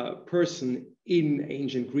person in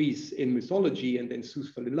ancient Greece in mythology, and then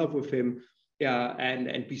Zeus fell in love with him,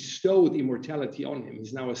 and bestowed immortality on him.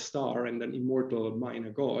 He's now a star and an immortal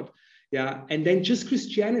minor god. And then just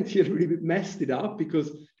Christianity a little bit messed it up, because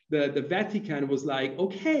the Vatican was like,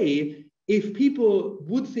 okay, if people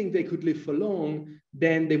would think they could live for long,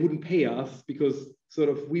 then they wouldn't pay us, because sort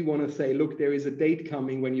of we want to say, look, there is a date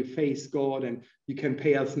coming when you face God and you can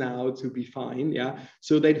pay us now to be fine.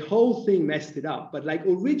 So that whole thing messed it up. But like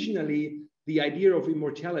originally, the idea of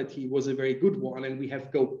immortality was a very good one, and we have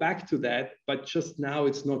to go back to that. But just now,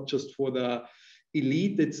 it's not just for the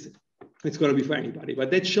elite; it's going to be for anybody.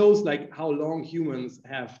 But that shows like how long humans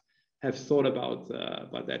have thought about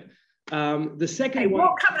that. The second one.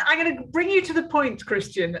 I'm going to bring you to the point,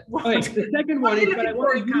 Christian. The second one is, but I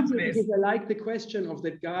want to use it because I like the question of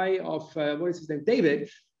that guy of what is his name, David.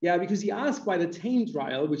 Because he asked why the TAME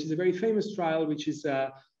trial, which is a very famous trial, which is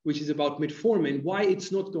about metformin, why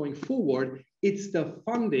it's not going forward. It's the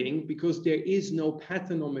funding, because there is no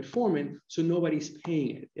patent on metformin, so nobody's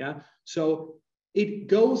paying it. So it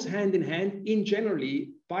goes hand in hand. In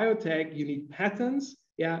generally, biotech, you need patents.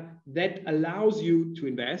 That allows you to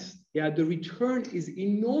invest. The return is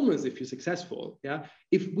enormous if you're successful.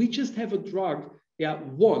 If we just have a drug,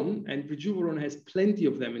 one, and Rejuveron has plenty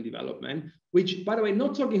of them in development, which, by the way,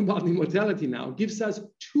 not talking about immortality now, gives us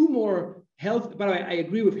 2 more health. By the way, I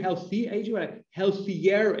agree with healthy aging, but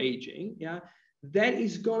healthier aging. That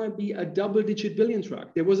is going to be a double-digit billion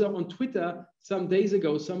drug. There was on Twitter some days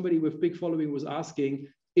ago, somebody with big following was asking,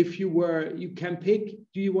 if you can pick,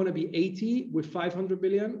 do you want to be 80 with 500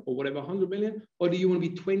 billion or whatever, 100 billion, or do you want to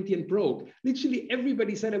be 20 and broke? Literally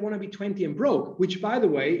everybody said, I want to be 20 and broke, which, by the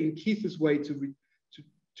way, in Keith's way to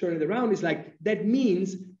turn it around, is like, that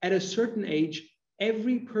means at a certain age,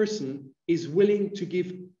 every person is willing to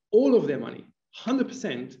give all of their money,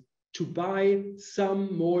 100%, to buy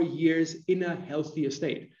some more years in a healthier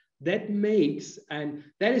state. That makes, and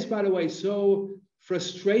that is, by the way, so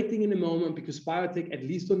frustrating in the moment, because biotech, at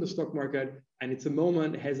least on the stock market, and it's a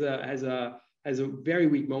moment, has a very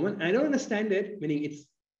weak moment. And I don't understand it, meaning it's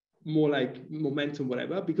more like momentum,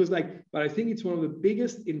 whatever, because but I think it's one of the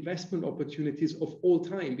biggest investment opportunities of all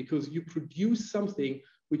time, because you produce something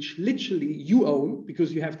which literally you own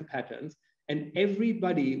because you have the patents, and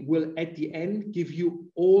everybody will at the end give you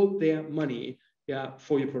all their money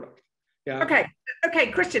for your product.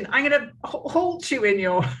 Okay, Christian, I'm going to halt you in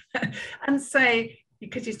your and say,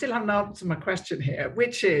 because you still haven't answered my question here,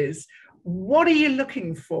 which is, what are you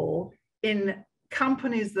looking for in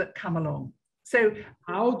companies that come along? So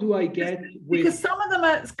how do I get with, because some of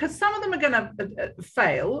them are going to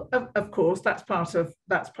fail, of course, that's part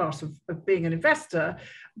of being an investor,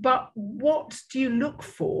 but what do you look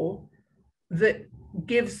for that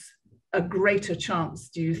gives a great chance,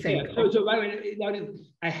 do you think? So by the way,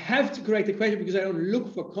 I have to correct the question, because I don't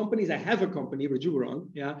look for companies. I have a company, Rejuveron.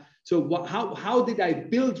 So how did I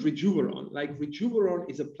build Rejuveron? Like, Rejuveron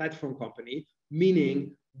is a platform company,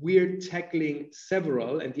 meaning we're tackling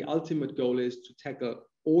several, and the ultimate goal is to tackle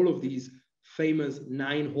all of these famous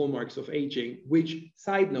 9 hallmarks of aging, which,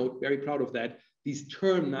 side note, very proud of that. This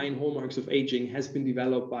term 9 hallmarks of aging has been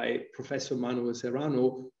developed by Professor Manuel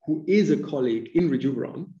Serrano, who is a colleague in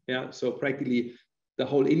Rejuveron. So practically the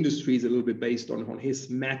whole industry is a little bit based on his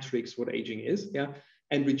matrix, what aging is.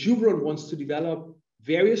 And Rejuveron wants to develop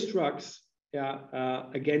various drugs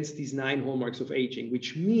against these 9 hallmarks of aging,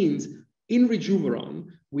 which means in Rejuveron,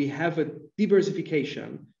 we have a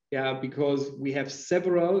diversification, because we have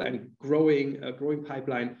several and growing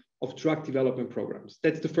pipeline of drug development programs.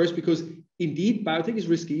 That's the first, because indeed, biotech is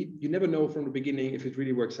risky. You never know from the beginning if it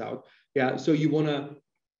really works out. So you want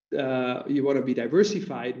to be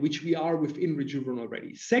diversified, which we are within Rejuveron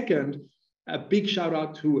already. Second, a big shout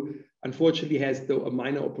out to, unfortunately, has a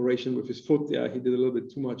minor operation with his foot. He did a little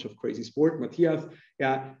bit too much of crazy sport, Matthias.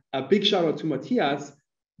 A big shout out to Matthias.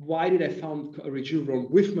 Why did I found Rejuveron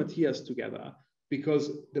with Matthias together?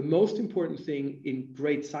 Because the most important thing in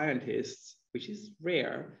great scientists, which is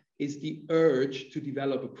rare, is the urge to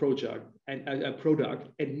develop a product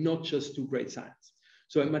and not just do great science.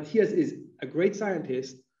 So Matthias is a great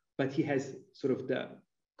scientist, but he has sort of the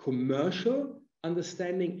commercial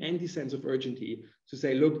understanding and the sense of urgency to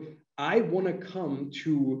say, look, I want to come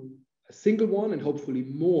to a single one and hopefully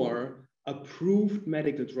more approved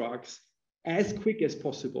medical drugs as quick as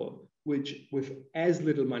possible, which with as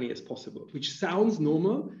little money as possible, which sounds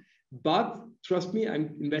normal, but trust me,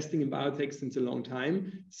 I'm investing in biotech since a long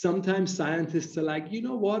time. Sometimes scientists are like, you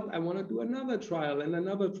know what, I want to do another trial and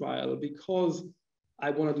another trial because I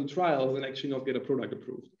want to do trials and actually not get a product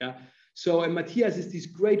approved. So, and Matthias is this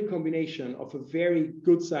great combination of a very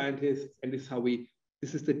good scientist, and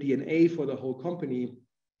this is the DNA for the whole company.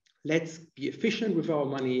 Let's be efficient with our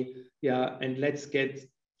money, yeah, and let's get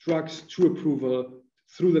drugs to approval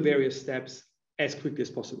through the various steps as quickly as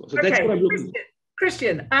possible. So that's what I'm looking for.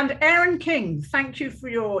 Christian and Aaron King, thank you for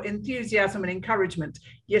your enthusiasm and encouragement.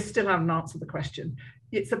 You still haven't answered the question.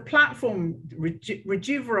 It's a platform,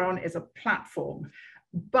 Rejuveron is a platform,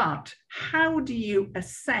 but how do you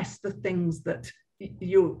assess the things that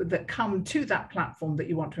come to that platform that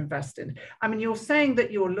you want to invest in? I mean, you're saying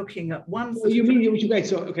that you're looking at one. Well, you mean, okay,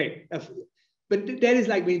 so, okay. But that is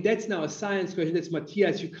like, I mean, that's now a science question. That's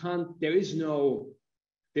Matthias, you can't, there is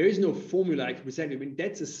no formula I can present. I mean,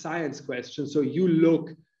 that's a science question. So you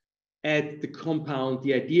look at the compound,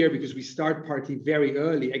 the idea, because we start partly very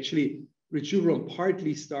early. Actually, Rejuveron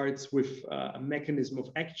partly starts with a mechanism of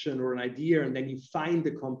action or an idea, and then you find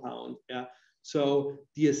the compound. Yeah. So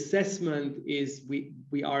the assessment is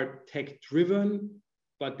we are tech driven,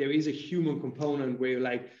 but there is a human component where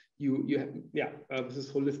like you have this is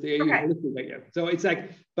holistic. Okay. Holistic, like, yeah. So it's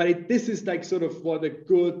like, but this is like sort of what a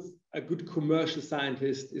good commercial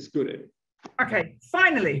scientist is good at. Okay,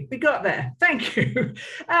 finally, we got there. Thank you.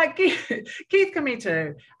 Keith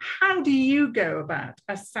Comito, how do you go about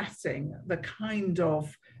assessing the kind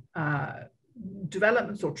of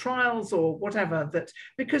developments or trials or whatever that,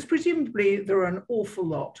 because presumably there are an awful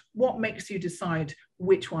lot. What makes you decide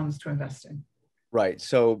which ones to invest in? Right.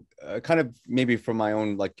 So kind of maybe from my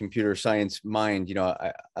own like computer science mind, you know,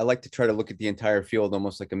 I like to try to look at the entire field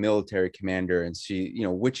almost like a military commander and see, you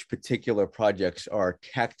know, which particular projects are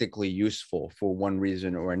tactically useful for one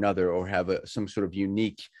reason or another, or have some sort of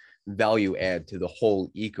unique value add to the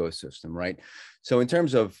whole ecosystem. Right. So in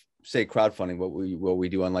terms of, say, crowdfunding, what we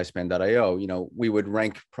do on lifespan.io, you know, we would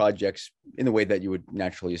rank projects in the way that you would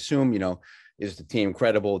naturally assume, you know, is the team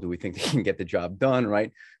credible? Do we think they can get the job done?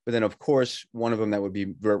 Right. But then, of course, one of them that would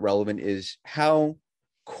be very relevant is how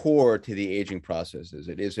core to the aging process is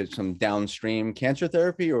it? Is it some downstream cancer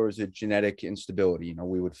therapy, or is it genetic instability? You know,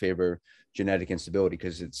 we would favor genetic instability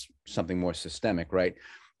because it's something more systemic, right?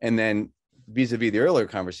 And then vis-a-vis the earlier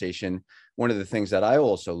conversation, one of the things that I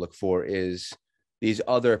also look for is these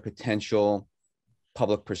other potential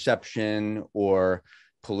public perception or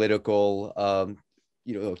political,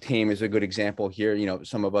 you know, TAME is a good example here. You know,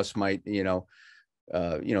 some of us might,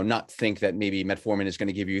 not think that maybe metformin is going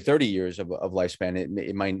to give you 30 years of lifespan.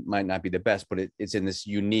 It might not be the best, but it's in this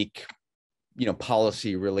unique, you know,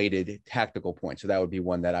 policy related tactical point. So that would be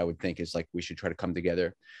one that I would think is like, we should try to come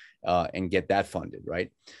together and get that funded.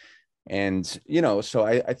 Right. And, you know, so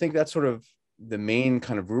I think that's sort of the main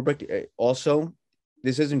kind of rubric. Also,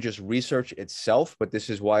 this isn't just research itself, but this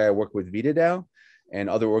is why I work with VitaDAO and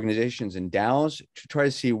other organizations and DAOs to try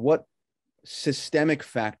to see what systemic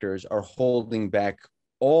factors are holding back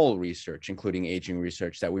all research, including aging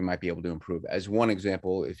research, that we might be able to improve. As one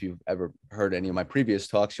example, if you've ever heard any of my previous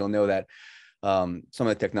talks, you'll know that some of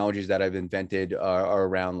the technologies that I've invented are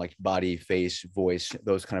around like body, face, voice,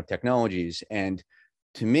 those kind of technologies. And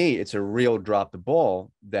to me, it's a real drop the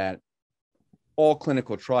ball that all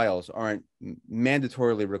clinical trials aren't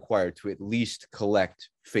mandatorily required to at least collect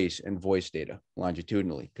face and voice data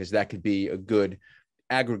longitudinally, because that could be a good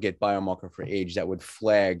aggregate biomarker for age that would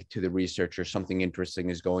flag to the researcher something interesting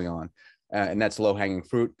is going on. And that's low-hanging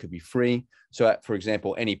fruit, could be free. So for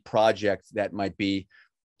example, any project that might be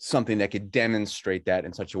something that could demonstrate that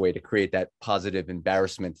in such a way to create that positive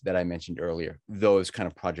embarrassment that I mentioned earlier, those kind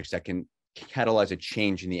of projects that can catalyze a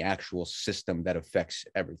change in the actual system that affects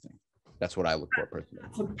everything. That's what I look for personally.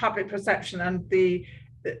 For public perception and the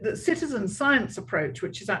citizen science approach,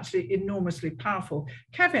 which is actually enormously powerful.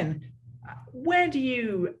 Kevin, where do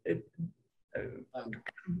you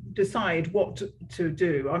decide what to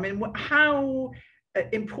do? I mean, how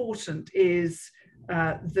important is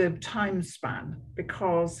the time span?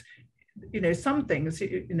 Because, you know, some things,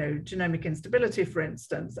 you know, genomic instability, for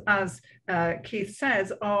instance, as Keith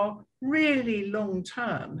says, are really long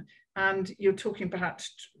term. And you're talking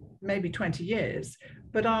perhaps maybe 20 years,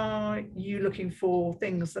 but are you looking for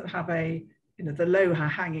things that have a, you know, the low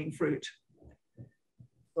hanging fruit?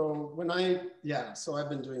 So so I've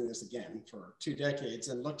been doing this again for 2 decades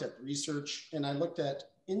and looked at research, and I looked at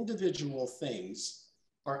individual things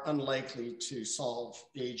are unlikely to solve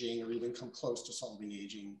aging or even come close to solving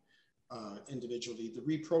aging individually. The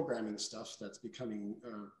reprogramming stuff that's becoming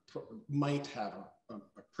might have a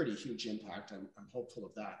pretty huge impact. I'm hopeful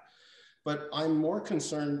of that. But I'm more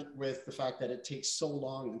concerned with the fact that it takes so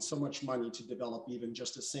long and so much money to develop even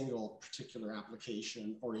just a single particular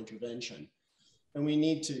application or intervention. And we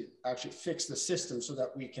need to actually fix the system so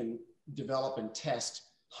that we can develop and test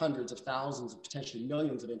hundreds of thousands, potentially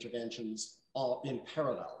millions of interventions all in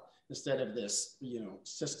parallel instead of this,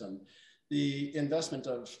 system. The investment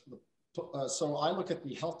of, so I look at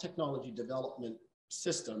the health technology development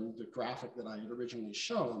system, the graphic that I had originally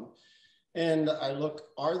shown, and I look,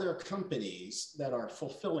 are there companies that are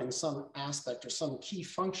fulfilling some aspect or some key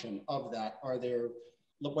function of that? Are there,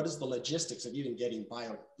 what is the logistics of even getting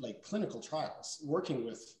clinical trials? Working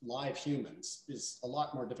with live humans is a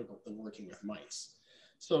lot more difficult than working with mice.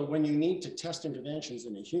 So when you need to test interventions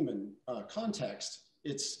in a human context,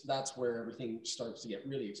 that's where everything starts to get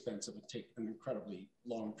really expensive and take an incredibly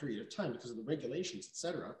long period of time because of the regulations, et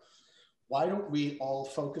cetera. Why don't we all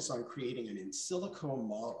focus on creating an in silico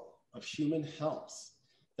model of human health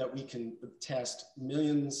that we can test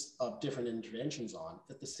millions of different interventions on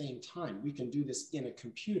at the same time? We can do this in a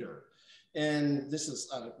computer. And this is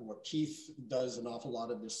what Keith does, an awful lot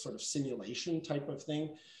of this sort of simulation type of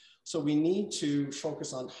thing. So we need to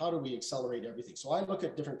focus on how do we accelerate everything. So I look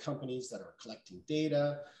at different companies that are collecting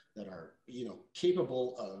data, that are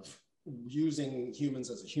capable of using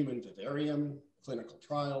humans as a human vivarium, clinical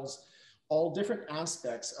trials, all different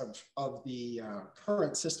aspects of the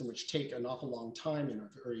current system, which take an awful long time and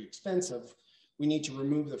are very expensive. We need to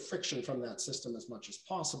remove the friction from that system as much as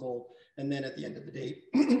possible. And then at the end of the day,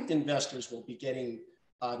 investors will be getting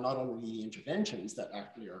not only the interventions that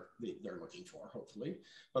actually they're looking for, hopefully,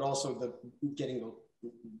 but also getting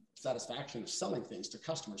the satisfaction of selling things to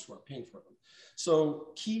customers who are paying for them. So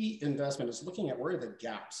key investment is looking at where are the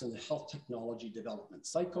gaps in the health technology development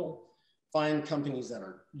cycle, find companies that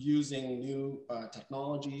are using new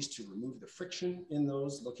technologies to remove the friction in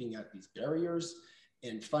those, looking at these barriers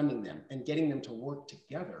and funding them and getting them to work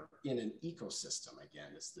together in an ecosystem. Again,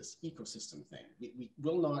 it's this ecosystem thing. We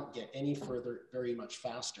will not get any further very much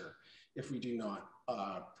faster if we do not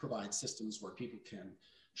provide systems where people can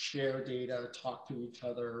share data, talk to each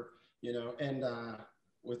other, and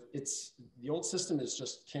the old system is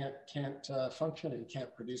just can't function and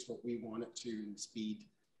can't produce what we want it to in the speed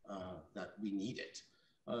that we need it.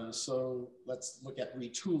 So let's look at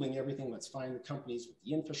retooling everything. Let's find the companies with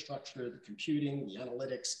the infrastructure, the computing, the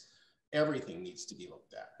analytics. Everything needs to be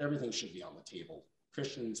looked at. Everything should be on the table.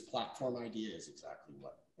 Christian's platform idea is exactly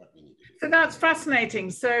what we need to do. So that's fascinating.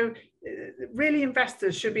 So really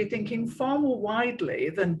investors should be thinking far more widely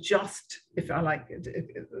than just, if I like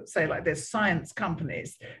say like this, science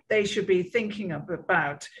companies. They should be thinking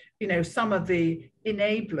about, some of the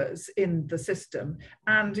enablers in the system.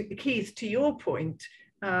 And Keith, to your point,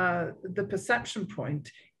 the perception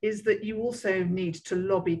point is that you also need to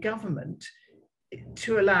lobby government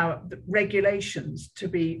to allow the regulations to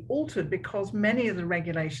be altered, because many of the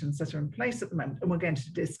regulations that are in place at the moment, and we're going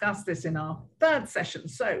to discuss this in our third session,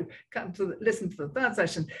 so come to listen to the third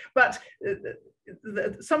session, but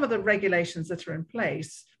some of the regulations that are in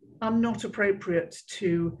place are not appropriate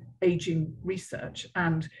to aging research.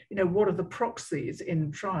 And what are the proxies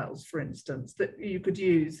in trials, for instance, that you could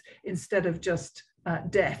use instead of just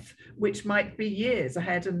death, which might be years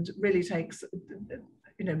ahead and really takes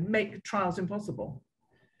make trials impossible.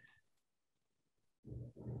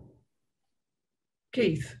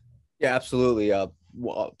 Keith. Yeah, absolutely.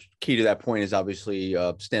 Well, key to that point is obviously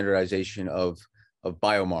standardization of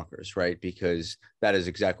biomarkers, right? Because that is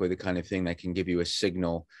exactly the kind of thing that can give you a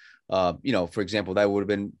signal. For example, that would have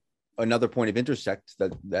been another point of intersect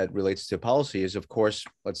that relates to policy is, of course,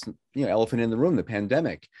 elephant in the room, the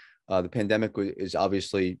pandemic. The pandemic is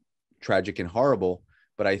obviously tragic and horrible,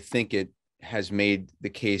 but I think it has made the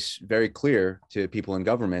case very clear to people in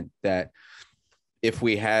government that if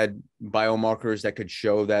we had biomarkers that could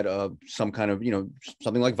show that some kind of,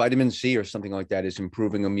 something like vitamin C or something like that is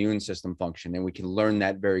improving immune system function, and we can learn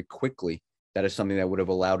that very quickly, that is something that would have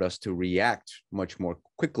allowed us to react much more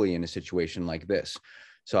quickly in a situation like this.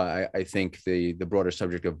 So I think the broader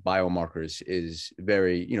subject of biomarkers is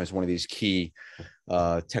very, it's one of these key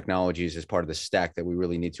technologies as part of the stack that we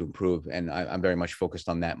really need to improve. And I'm very much focused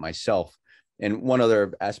on that myself. And one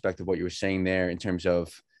other aspect of what you were saying there in terms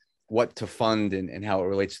of what to fund and how it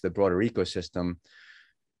relates to the broader ecosystem,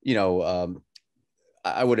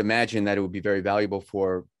 I would imagine that it would be very valuable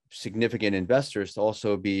for significant investors to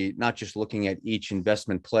also be not just looking at each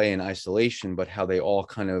investment play in isolation, but how they all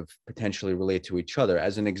kind of potentially relate to each other.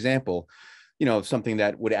 As an example, something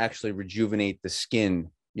that would actually rejuvenate the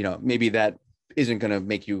skin, maybe that isn't going to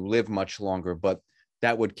make you live much longer, but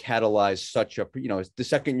that would catalyze such a, the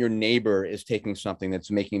second your neighbor is taking something that's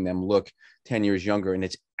making them look 10 years younger and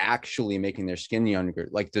it's actually making their skin younger.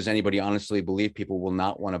 Like, does anybody honestly believe people will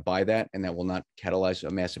not want to buy that, and that will not catalyze a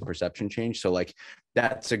massive perception change? So like,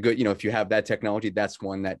 that's a good, you know, if you have that technology, that's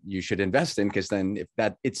one that you should invest in, because then if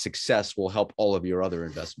that its success will help all of your other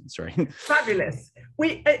investments, right? Fabulous.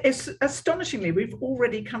 Astonishingly, we've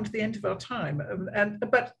already come to the end of our time.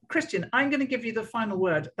 But Christian, I'm going to give you the final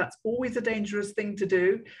word. That's always a dangerous thing to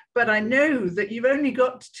do, but I know that you've only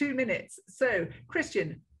got 2 minutes. So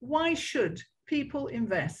Christian, why should people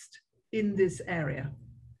invest in this area?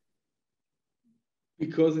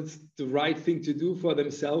 Because it's the right thing to do for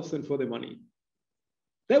themselves and for their money.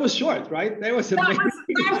 That was short, right? That was amazing.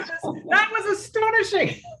 That was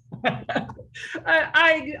astonishing.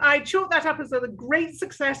 I chalk that up as a great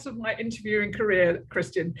success of my interviewing career,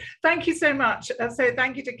 Christian. Thank you so much. So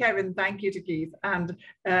thank you to Kevin, thank you to Keith, and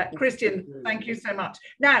Christian, thank you so much.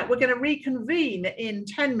 Now we're going to reconvene in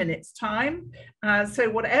 10 minutes time. So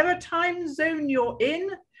whatever time zone you're in,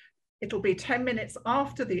 it'll be 10 minutes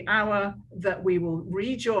after the hour that we will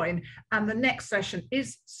rejoin. And the next session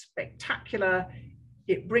is spectacular.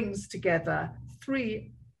 It brings together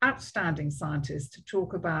 3 outstanding scientists to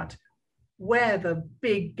talk about where the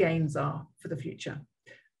big gains are for the future.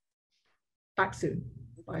 Back soon.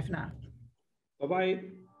 Bye for now. Bye-bye.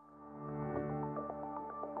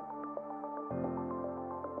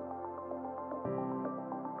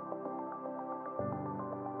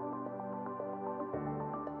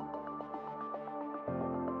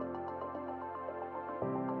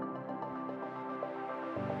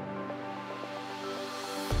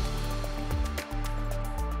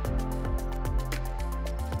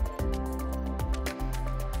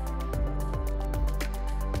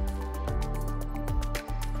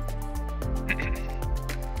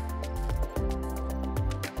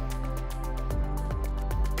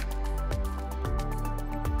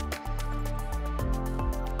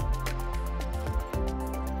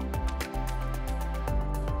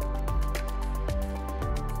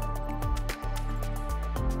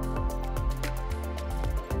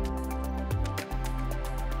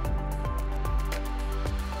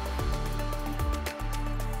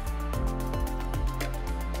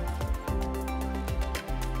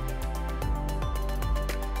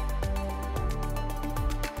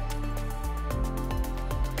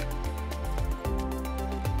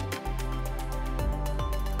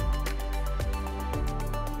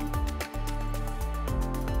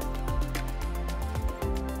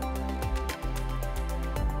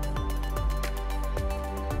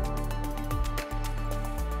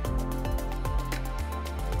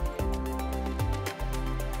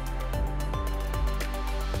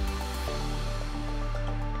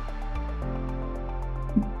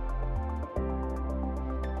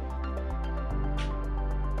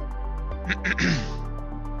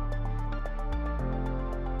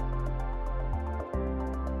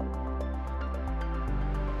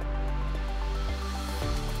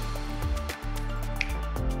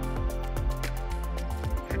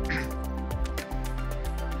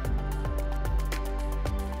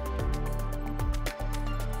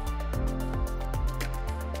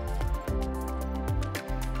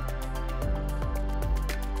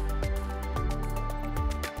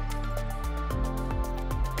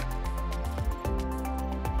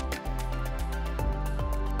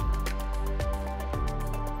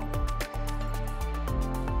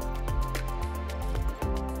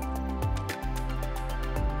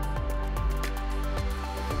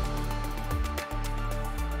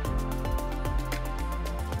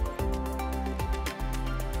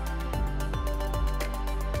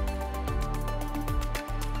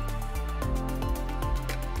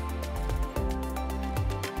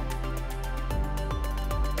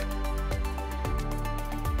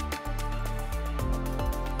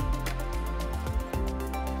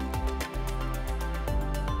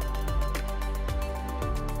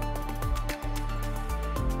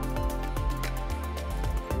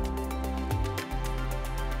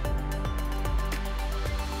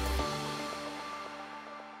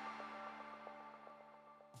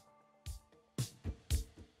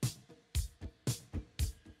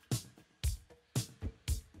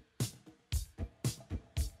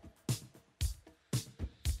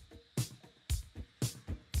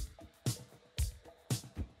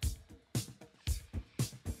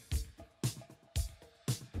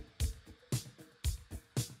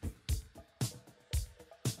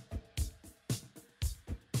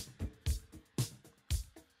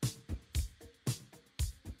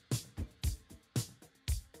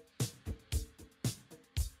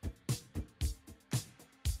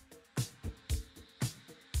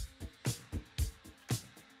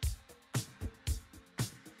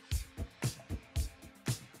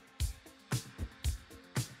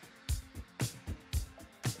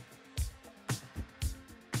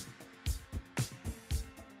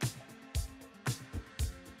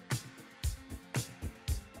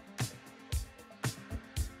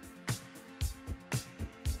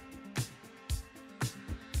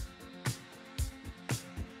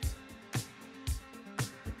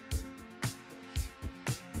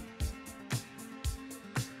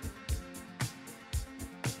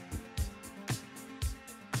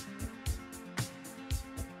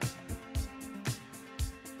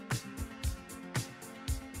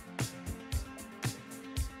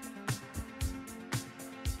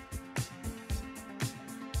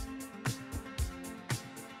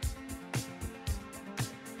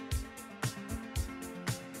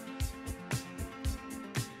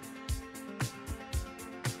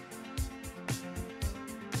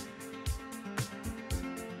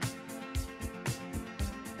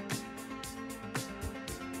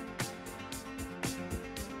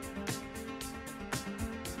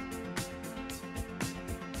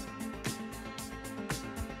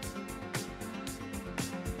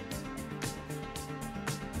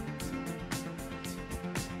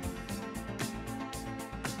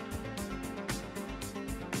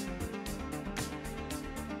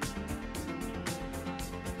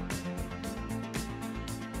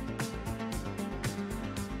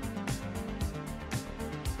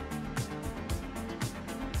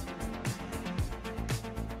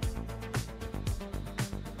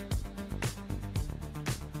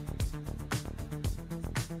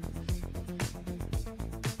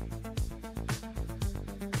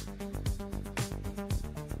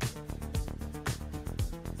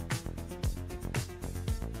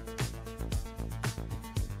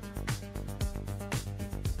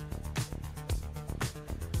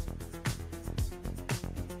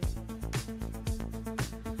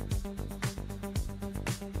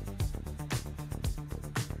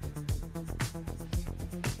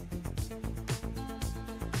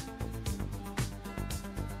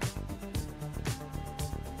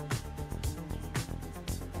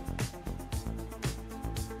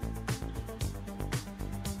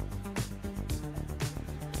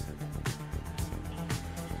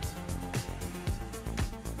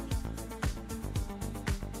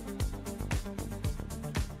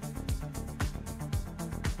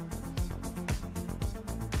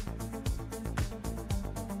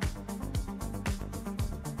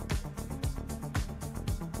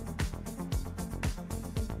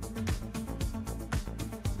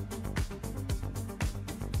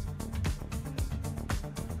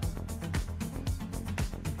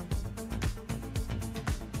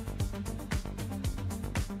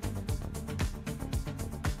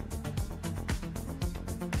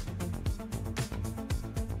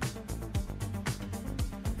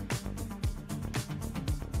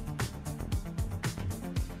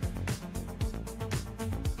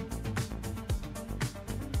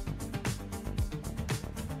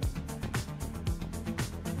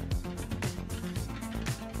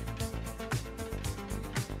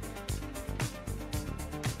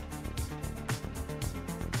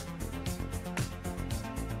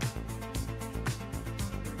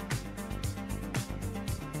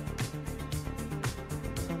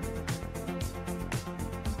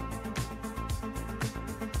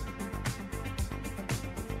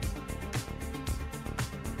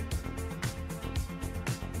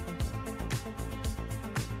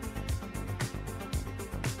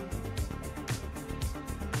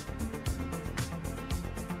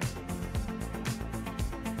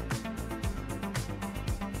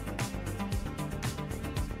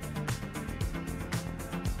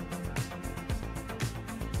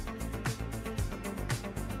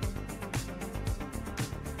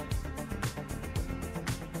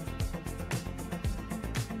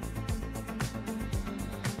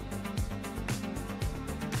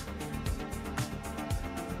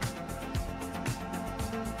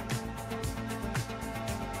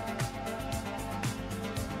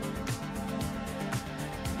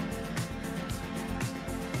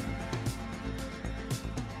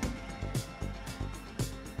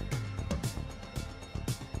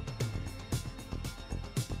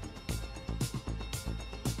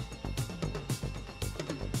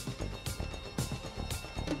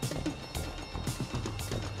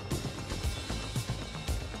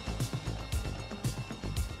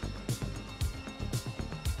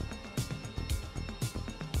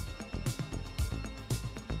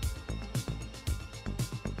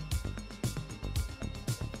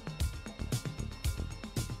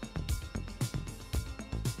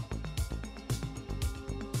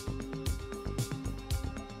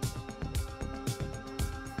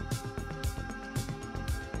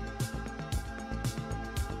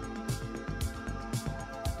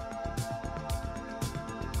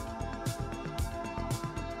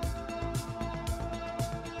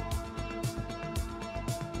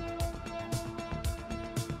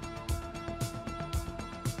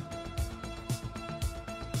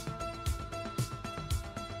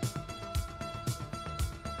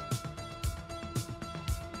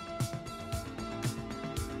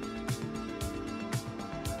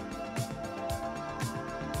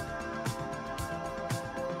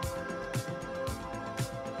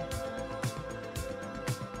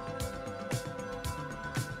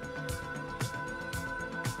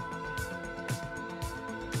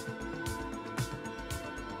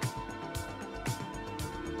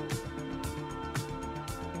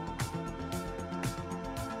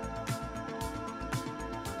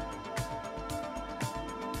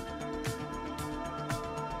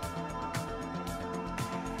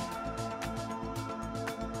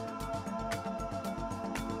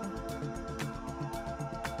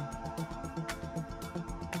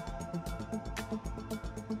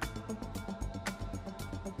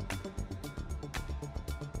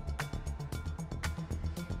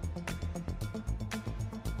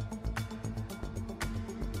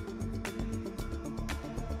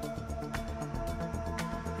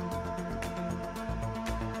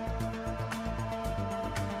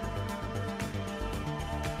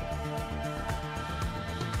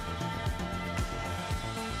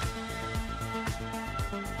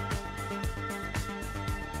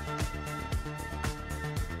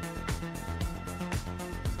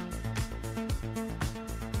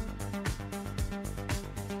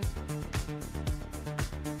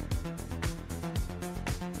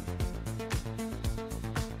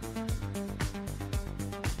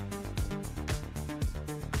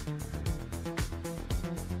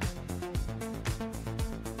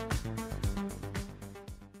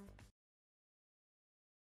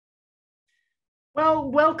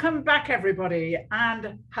 Well, welcome back, everybody.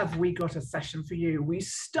 And have we got a session for you? We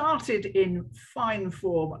started in fine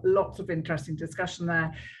form, lots of interesting discussion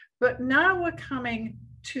there. But now we're coming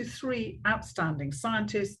to three outstanding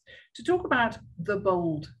scientists to talk about the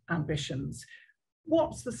bold ambitions.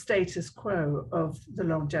 What's the status quo of the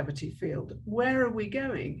longevity field? Where are we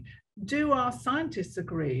going? Do our scientists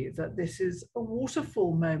agree that this is a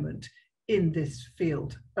waterfall moment in this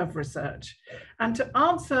field of research? And to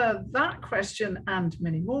answer that question and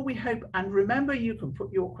many more, we hope, and remember, you can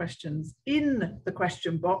put your questions in the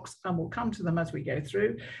question box and we'll come to them as we go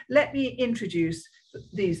through. Let me introduce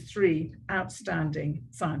these three outstanding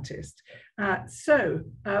scientists.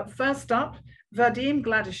 First up, Vadim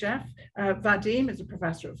Gladyshev. Vadim is a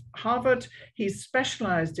professor of Harvard. He's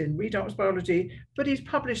specialized in redox biology, but he's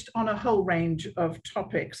published on a whole range of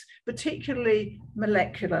topics, particularly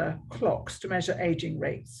molecular clocks to measure aging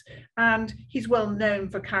rates. And he's well known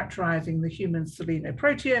for characterizing the human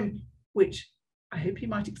selenoproteome, which I hope he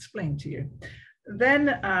might explain to you.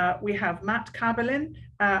 Then we have Matt Kaeberlein.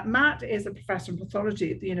 Matt is a professor in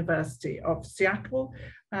pathology at the University of Seattle.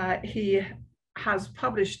 He has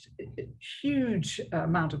published a huge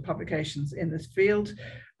amount of publications in this field,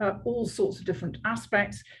 all sorts of different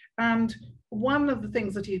aspects. And one of the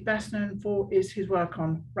things that he's best known for is his work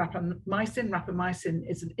on rapamycin. Rapamycin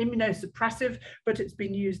is an immunosuppressive, but it's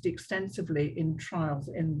been used extensively in trials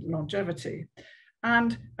in longevity.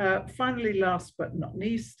 And finally, last but not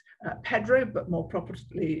least, Pedro, but more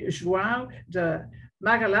properly Joao de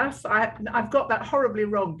Magalhaes. I've got that horribly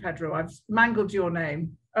wrong, Pedro. I've mangled your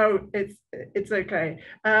name. Oh, it's okay.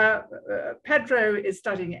 Pedro is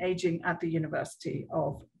studying aging at the University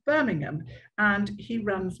of Birmingham, and he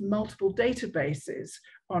runs multiple databases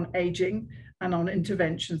on aging and on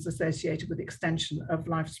interventions associated with extension of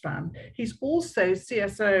lifespan. He's also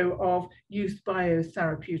CSO of Youth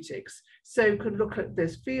Biotherapeutics, so could look at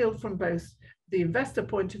this field from both the investor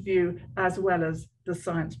point of view as well as the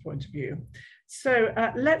science point of view. So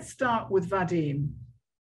let's start with Vadim.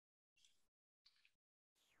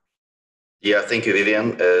 Yeah, thank you,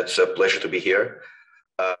 Vivienne. It's a pleasure to be here.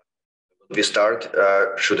 We start.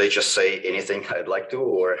 Should I just say anything I'd like to,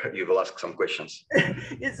 or you will ask some questions?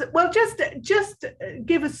 Well, just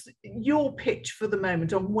give us your pitch for the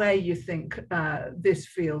moment on where you think this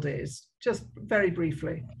field is, just very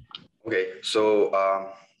briefly. Okay, so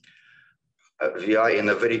we are in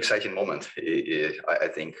a very exciting moment, I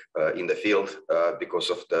think, in the field because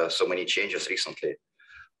of so many changes recently.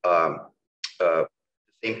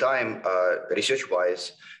 Same time,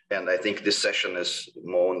 research-wise, and I think this session is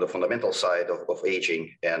more on the fundamental side of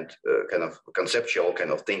aging and kind of conceptual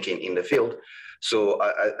kind of thinking in the field. So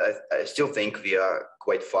I still think we are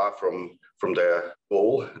quite far from the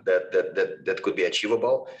goal that could be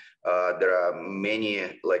achievable. There are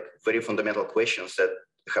many like very fundamental questions that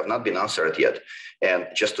have not been answered yet. And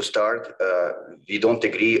just to start, we don't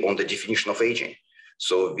agree on the definition of aging.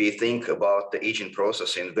 So we think about the aging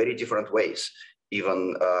process in very different ways.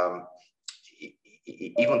 Even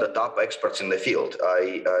the top experts in the field,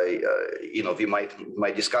 we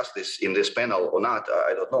might discuss this in this panel or not.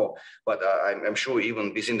 I don't know, but I'm sure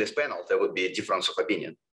even within this panel there would be a difference of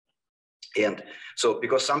opinion. And so,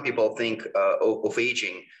 because some people think of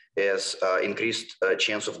aging as increased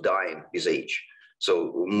chance of dying with age.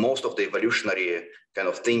 So most of the evolutionary kind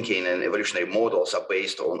of thinking and evolutionary models are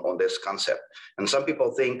based on this concept. And some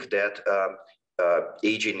people think that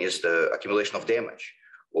aging is the accumulation of damage,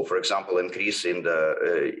 or for example, increase in the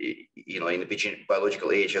in the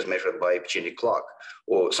biological age as measured by epigenetic clock.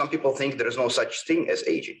 Or some people think there is no such thing as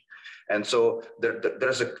aging, and so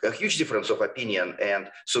there's a huge difference of opinion. And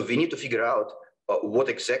so we need to figure out what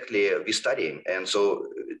exactly we're studying. And so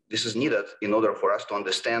this is needed in order for us to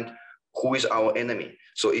understand who is our enemy.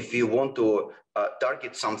 So if we want to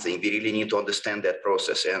target something, we really need to understand that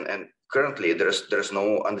process. And currently there's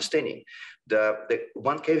no understanding. The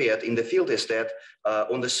one caveat in the field is that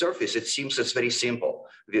on the surface, it seems it's very simple.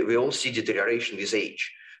 We all see deterioration with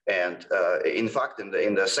age. And in fact,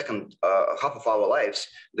 in the second half of our lives,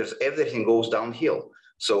 everything goes downhill.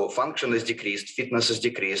 So function is decreased, fitness is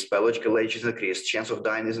decreased, biological age is increased, chance of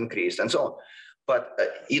dying is increased, and so on. But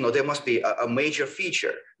there must be a major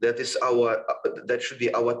feature that is that should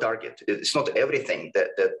be our target. It's not everything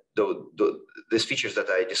these features that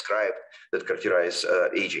I described that characterize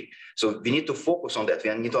aging. So we need to focus on that.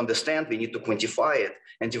 We need to understand. We need to quantify it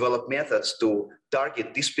and develop methods to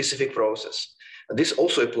target this specific process. This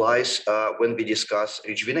also applies when we discuss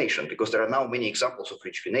rejuvenation, because there are now many examples of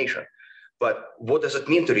rejuvenation. But what does it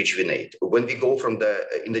mean to rejuvenate? When we go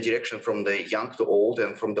in the direction from the young to old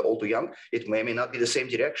and from the old to young, it may or may not be the same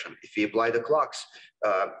direction. If we apply the clocks,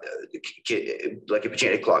 like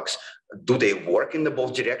epigenetic clocks, do they work in the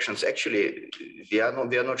both directions? Actually, we are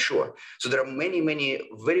not sure. So there are many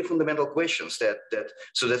very fundamental questions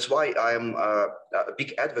so that's why I'm a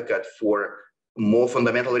big advocate for more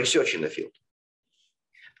fundamental research in the field.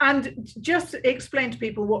 And just explain to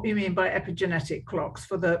people what you mean by epigenetic clocks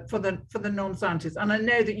for the non-scientists. And I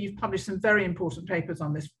know that you've published some very important papers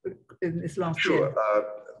on this in this last year.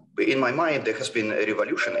 Sure. In my mind, there has been a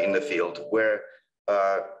revolution in the field where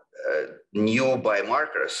new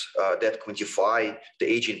biomarkers that quantify the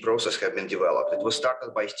aging process have been developed. It was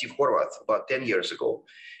started by Steve Horvath about 10 years ago,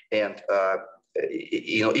 and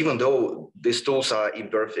even though these tools are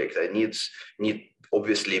imperfect, they need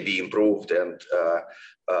obviously be improved and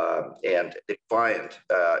refined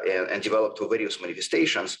and developed to various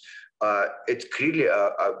manifestations. It's clearly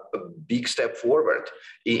a big step forward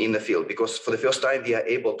in the field, because for the first time we are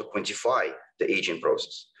able to quantify the aging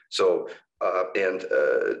process. So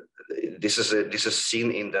this is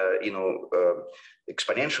seen in the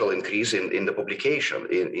exponential increase in the publication,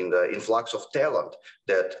 in the influx of talent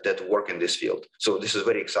that work in this field. So this is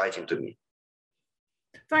very exciting to me.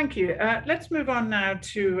 Thank you. Let's move on now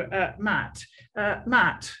to Matt.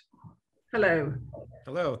 Matt, hello.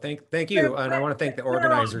 Hello. Thank you. And I want to thank the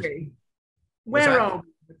organizers. Where are we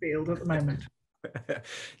in the field at the moment?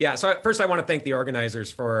 Yeah. So first, I want to thank the organizers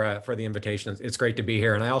for the invitation. It's great to be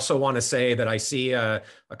here, and I also want to say that I see a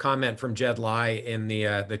comment from Jed Lai in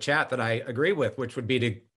the chat that I agree with, which would be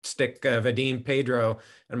to stick Vadim, Pedro,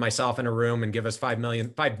 and myself in a room and give us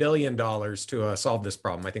 $5 billion to solve this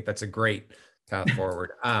problem. I think that's a great path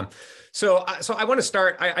forward. So I want to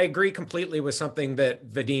start. I agree completely with something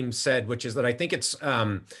that Vadim said, which is that I think it's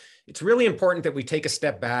really important that we take a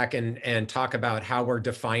step back and talk about how we're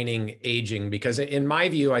defining aging, because in my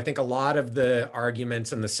view, I think a lot of the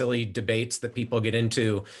arguments and the silly debates that people get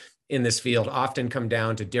into in this field often come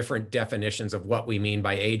down to different definitions of what we mean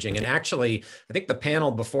by aging. And actually, I think the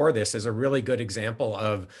panel before this is a really good example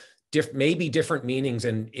of maybe different meanings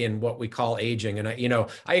in what we call aging. And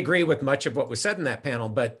I agree with much of what was said in that panel,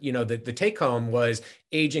 but the take home was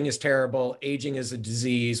aging is terrible, aging is a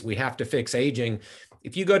disease, we have to fix aging.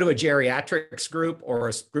 If you go to a geriatrics group or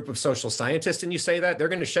a group of social scientists and you say that, they're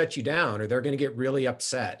going to shut you down or they're going to get really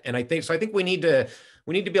upset. And I think we need to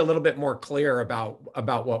be a little bit more clear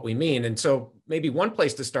about what we mean. And so maybe one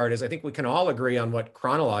place to start is I think we can all agree on what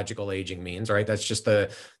chronological aging means, right? That's just the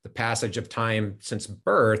passage of time since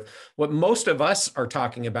birth. What most of us are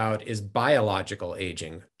talking about is biological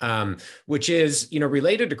aging, which is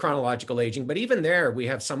related to chronological aging. But even there, we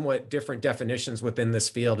have somewhat different definitions within this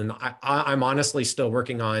field. And I'm honestly still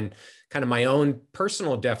working on kind of my own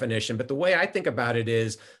personal definition. But the way I think about it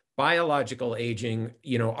is biological aging,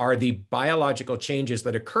 are the biological changes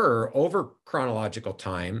that occur over chronological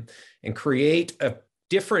time and create a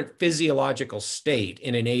different physiological state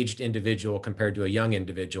in an aged individual compared to a young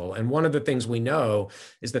individual. And one of the things we know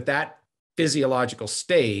is that physiological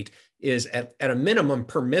state is at a minimum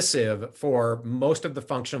permissive for most of the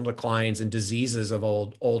functional declines and diseases of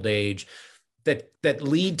old age that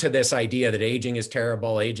lead to this idea that aging is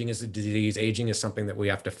terrible, aging is a disease, aging is something that we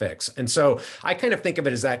have to fix. And so I kind of think of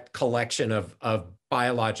it as that collection of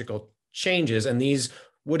biological changes, and these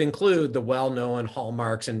would include the well-known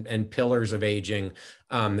hallmarks and pillars of aging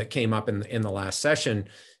that came up in the last session.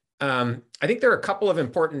 I think there are a couple of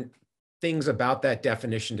important things about that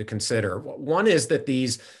definition to consider. One is that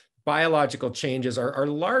these biological changes are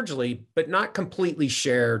largely, but not completely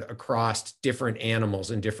shared across different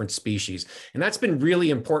animals and different species. And that's been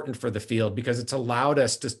really important for the field because it's allowed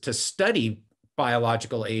us to study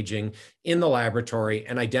biological aging in the laboratory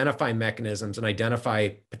and identify mechanisms and identify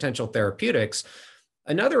potential therapeutics.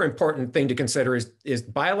 Another important thing to consider is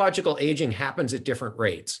biological aging happens at different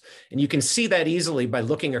rates. And you can see that easily by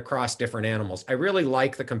looking across different animals. I really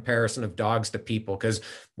like the comparison of dogs to people because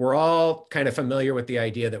we're all kind of familiar with the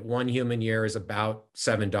idea that 1 human year is about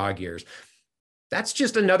 7 dog years. That's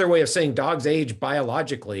just another way of saying dogs age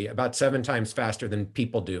biologically about 7 times faster than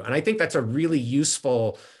people do. And I think that's a really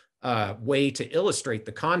useful way to illustrate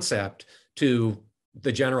the concept to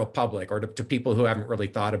the general public or to people who haven't really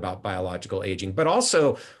thought about biological aging. But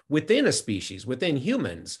also within a species, within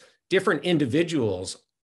humans, different individuals,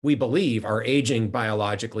 we believe, are aging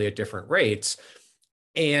biologically at different rates.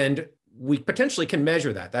 And we potentially can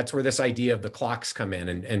measure that. That's where this idea of the clocks come in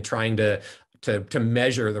and trying to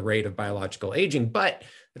measure the rate of biological aging. But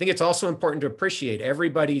I think it's also important to appreciate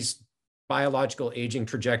everybody's biological aging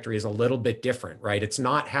trajectory is a little bit different, right? It's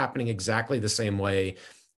not happening exactly the same way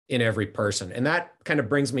in every person. And that kind of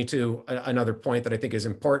brings me to another point that I think is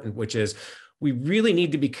important, which is we really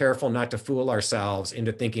need to be careful not to fool ourselves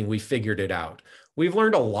into thinking we figured it out. We've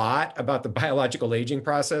learned a lot about the biological aging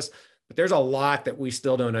process, but there's a lot that we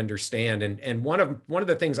still don't understand. And one of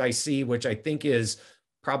the things I see, which I think is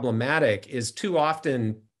problematic, is too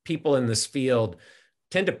often people in this field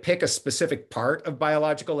tend to pick a specific part of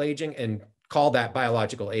biological aging and call that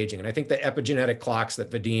biological aging. And I think the epigenetic clocks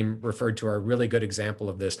that Vadim referred to are a really good example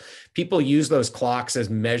of this. People use those clocks as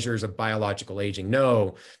measures of biological aging.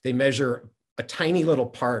 No, they measure a tiny little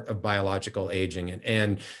part of biological aging.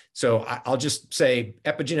 And so I'll just say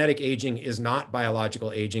epigenetic aging is not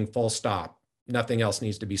biological aging, full stop. Nothing else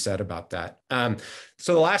needs to be said about that.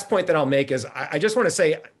 So the last point that I'll make is I just want to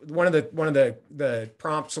say one of the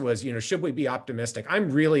prompts was, should we be optimistic?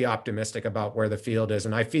 I'm really optimistic about where the field is.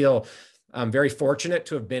 And I feel very fortunate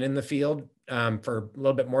to have been in the field for a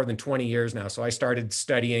little bit more than 20 years now. So I started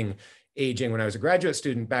studying aging when I was a graduate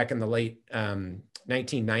student back in the late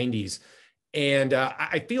 1990s. And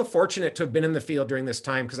I feel fortunate to have been in the field during this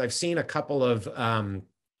time because I've seen a couple of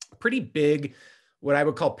pretty big, what I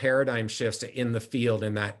would call paradigm shifts in the field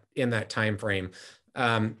in that time frame.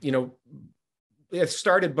 It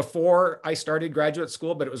started before I started graduate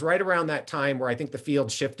school, but it was right around that time where I think the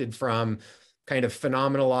field shifted from kind of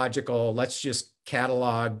phenomenological, let's just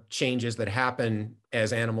catalog changes that happen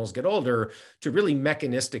as animals get older, to really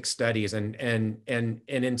mechanistic studies. And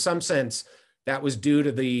in some sense, that was due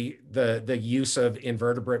to the use of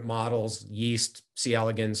invertebrate models, yeast, C.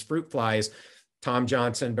 elegans, fruit flies, Tom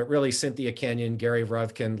Johnson, but really Cynthia Kenyon, Gary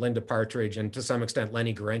Ruvkin, Linda Partridge, and to some extent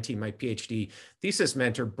Lenny Guarenti, my PhD thesis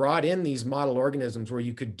mentor, brought in these model organisms where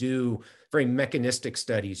you could do very mechanistic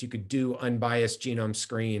studies. You could do unbiased genome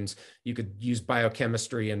screens. You could use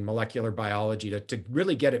biochemistry and molecular biology to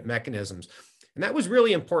really get at mechanisms. And that was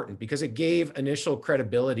really important because it gave initial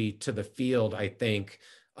credibility to the field, I think,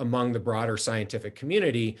 among the broader scientific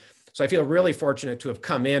community. So I feel really fortunate to have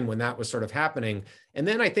come in when that was sort of happening. And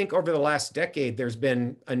then I think over the last decade, there's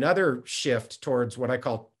been another shift towards what I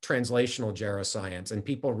call translational geroscience, and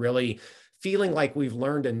people really feeling like we've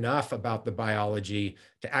learned enough about the biology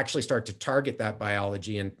to actually start to target that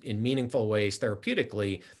biology in meaningful ways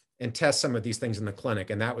therapeutically and test some of these things in the clinic.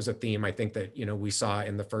 And that was a theme I think that, we saw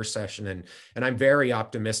in the first session. And I'm very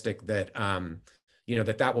optimistic that,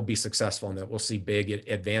 that will be successful and that we'll see big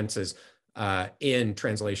advances in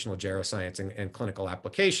translational geroscience and clinical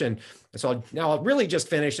application. And so I'll really just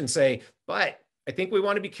finish and say, but I think we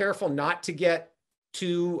want to be careful not to get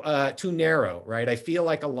too narrow, right? I feel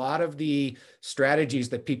like a lot of the strategies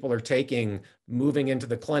that people are taking moving into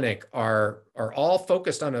the clinic are all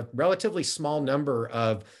focused on a relatively small number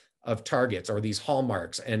of targets or these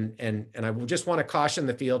hallmarks. And I just want to caution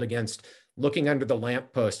the field against looking under the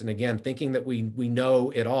lamppost and again, thinking that we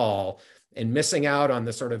know it all and missing out on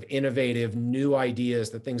the sort of innovative new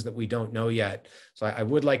ideas, the things that we don't know yet. So I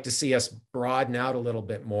would like to see us broaden out a little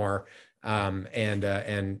bit more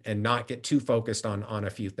and not get too focused on a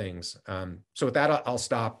few things. So with that, I'll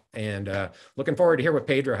stop and looking forward to hear what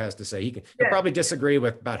Pedro has to say. He'll probably disagree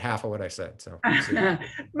with about half of what I said. So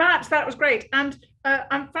Matt, that was great. And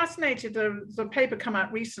I'm fascinated, there's a paper come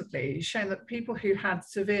out recently showing that people who had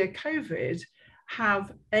severe COVID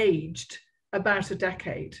have aged about a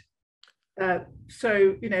decade.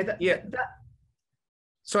 So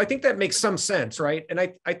I think that makes some sense, right? And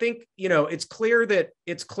I think, it's clear.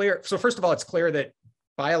 So first of all, it's clear that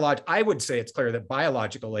I would say it's clear that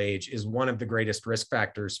biological age is one of the greatest risk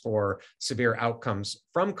factors for severe outcomes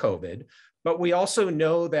from COVID. But we also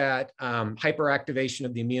know that hyperactivation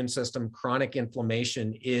of the immune system, chronic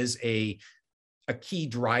inflammation is a key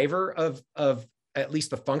driver of at least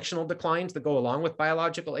the functional declines that go along with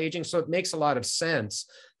biological aging. So it makes a lot of sense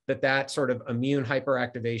that sort of immune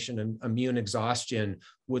hyperactivation and immune exhaustion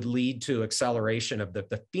would lead to acceleration of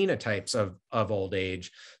the phenotypes of old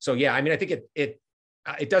age. So yeah, I mean, I think it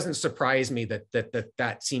doesn't surprise me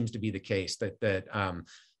that seems to be the case.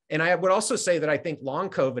 And I would also say that I think long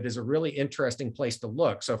COVID is a really interesting place to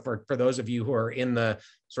look. So for those of you who are in the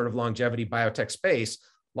sort of longevity biotech space,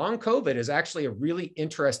 long COVID is actually a really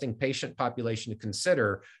interesting patient population to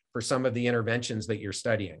consider for some of the interventions that you're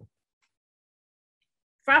studying.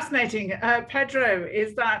 Fascinating. Pedro,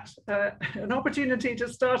 is that an opportunity to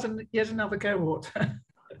start yet another cohort?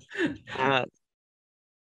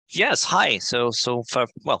 Yes, hi.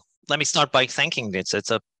 Well, let me start by thanking this.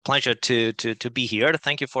 It's a pleasure to be here.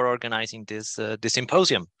 Thank you for organizing this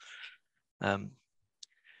symposium.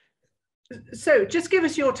 So just give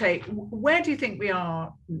us your take. Where do you think we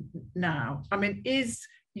are now? I mean, is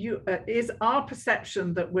is our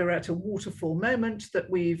perception that we're at a waterfall moment, that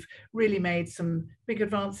we've really made some big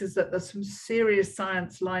advances, that there's some serious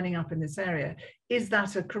science lining up in this area? Is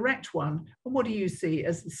that a correct one? And what do you see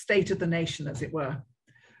as the state of the nation, as it were?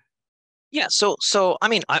 Yeah, so I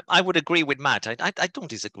mean, I would agree with Matt. I don't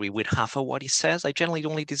disagree with half of what he says. I generally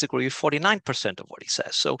only disagree with 49% of what he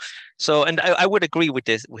says. And I would agree with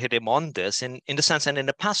him on this in the sense, and in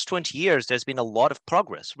the past 20 years, there's been a lot of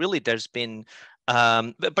progress. Really, there's been,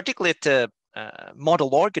 particularly at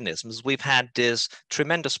model organisms, we've had this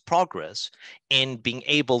tremendous progress in being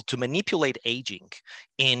able to manipulate aging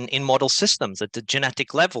in model systems at the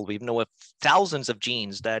genetic level. We know of thousands of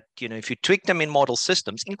genes that, if you tweak them in model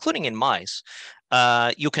systems, including in mice,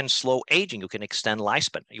 you can slow aging, you can extend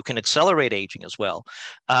lifespan, you can accelerate aging as well.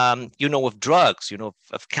 Of drugs,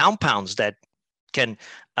 of compounds that can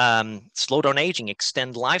slow down aging,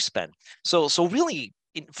 extend lifespan. So really,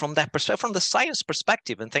 from that perspective, from the science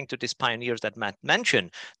perspective, and thanks to these pioneers that Matt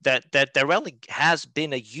mentioned, that there really has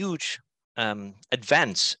been a huge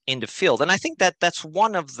advance in the field, and I think that's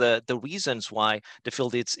one of the reasons why the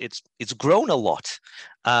field it's grown a lot.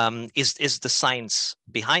 Is the science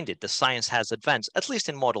behind it? The science has advanced, at least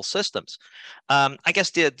in model systems. I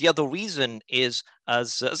guess the other reason is,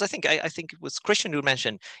 as I think it was Christian who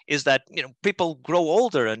mentioned, is that people grow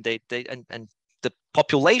older and they the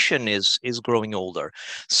population is growing older,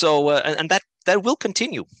 so and that will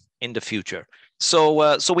continue in the future.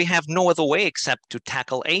 So we have no other way except to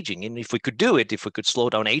tackle aging. And if we could do it, if we could slow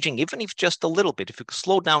down aging, even if just a little bit, if we could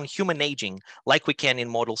slow down human aging like we can in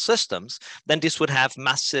model systems, then this would have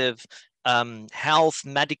massive health,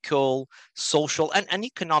 medical, social, and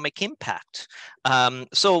economic impact.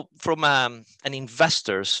 So from an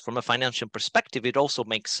investor's, from a financial perspective, it also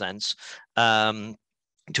makes sense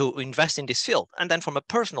to invest in this field. And then from a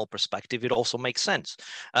personal perspective, it also makes sense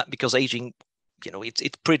because aging,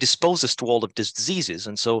 it predisposes to all of these diseases.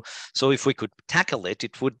 And so if we could tackle it,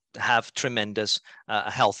 it would have tremendous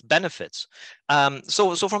health benefits.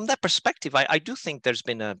 So from that perspective, I do think there's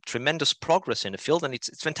been a tremendous progress in the field, and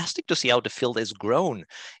it's fantastic to see how the field has grown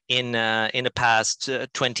in the past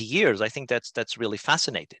 20 years. I think that's really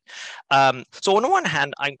fascinating. So on the one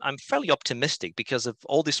hand, I'm fairly optimistic because of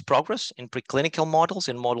all this progress in preclinical models,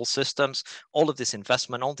 in model systems, all of this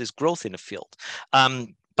investment, all this growth in the field.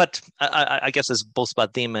 But I guess, as both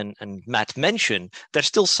Vadim and Matt mentioned, there's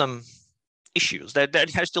still some issues. There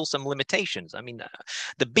are still some limitations. I mean,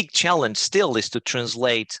 the big challenge still is to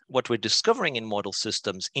translate what we're discovering in model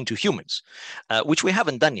systems into humans, which we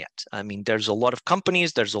haven't done yet. I mean, there's a lot of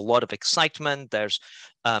companies, there's a lot of excitement, there's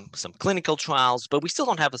some clinical trials, but we still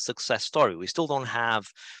don't have a success story. We still don't have,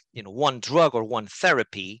 one drug or one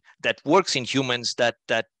therapy that works in humans that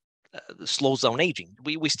slows down aging.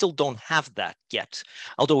 We still don't have that yet,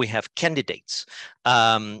 although we have candidates.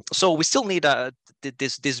 So we still need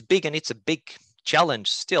this big, and it's a big challenge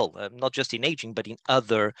still, not just in aging, but in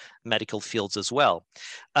other medical fields as well.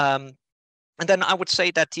 And then I would say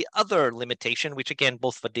that the other limitation, which again,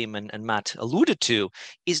 both Vadim and Matt alluded to,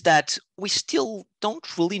 is that we still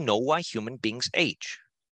don't really know why human beings age.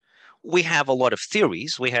 We have a lot of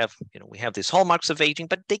theories. We have these hallmarks of aging,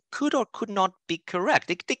 but they could or could not be correct.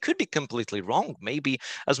 They could be completely wrong. Maybe,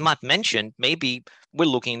 as Matt mentioned, maybe we're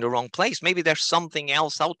looking in the wrong place. Maybe there's something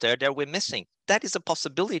else out there that we're missing. That is a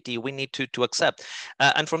possibility we need to accept.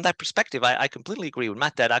 And from that perspective, I completely agree with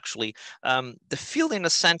Matt that actually the field, in a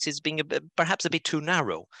sense, is being perhaps a bit too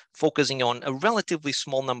narrow, focusing on a relatively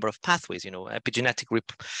small number of pathways, epigenetic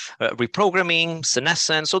reprogramming,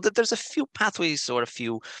 senescence, so that there's a few pathways or a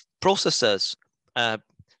few processes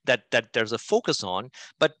that there's a focus on,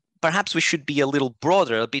 but perhaps we should be a little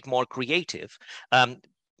broader, a bit more creative.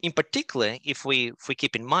 In particular, if we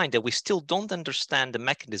keep in mind that we still don't understand the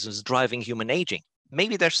mechanisms driving human aging.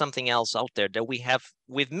 Maybe there's something else out there that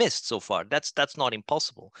we've missed so far. That's not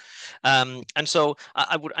impossible. And so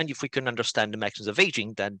and if we can understand the mechanisms of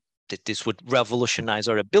aging, then this would revolutionize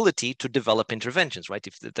our ability to develop interventions, right?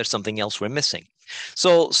 If there's something else we're missing.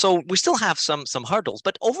 So we still have some hurdles,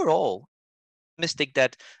 but overall, I'm optimistic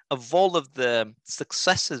that of all of the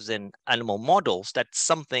successes in animal models, that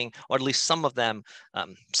something, or at least some of them,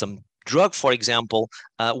 some drug, for example,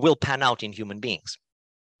 will pan out in human beings.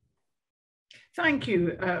 Thank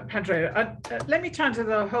you, Pedro. Let me turn to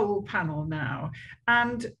the whole panel now.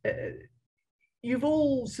 And you've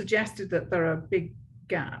all suggested that there are big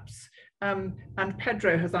gaps, and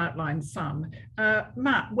Pedro has outlined some.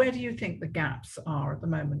 Matt, where do you think the gaps are at the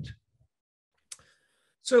moment?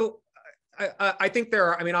 So I think there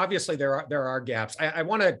are, I mean, obviously there are gaps. I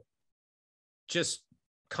want to just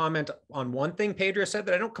comment on one thing Pedro said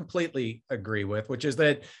that I don't completely agree with, which is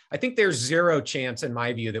that I think there's zero chance in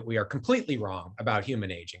my view that we are completely wrong about human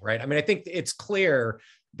aging, right? I mean, I think it's clear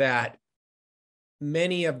that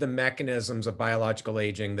many of the mechanisms of biological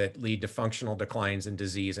aging that lead to functional declines in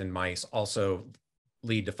disease in mice also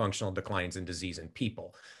lead to functional declines in disease in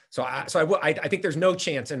people. So I think there's no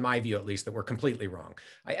chance, in my view at least, that we're completely wrong.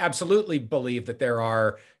 I absolutely believe that there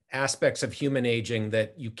are aspects of human aging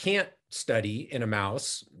that you can't study in a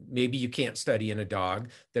mouse, maybe you can't study in a dog,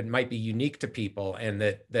 that might be unique to people, and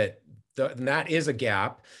that is a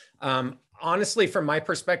gap. Honestly, from my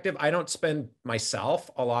perspective, I don't spend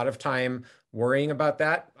myself a lot of time worrying about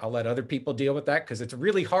that. I'll let other people deal with that because it's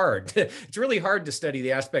really hard. It's really hard to study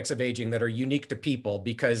the aspects of aging that are unique to people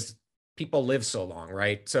because people live so long,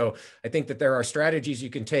 right? So I think that there are strategies you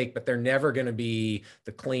can take, but they're never going to be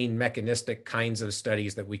the clean mechanistic kinds of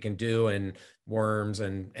studies that we can do in worms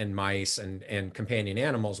and mice and companion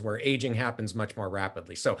animals where aging happens much more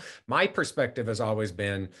rapidly. So my perspective has always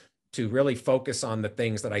been to really focus on the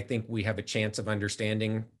things that I think we have a chance of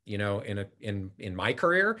understanding, you know, in my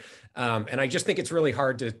career. And I just think it's really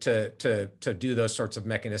hard to do those sorts of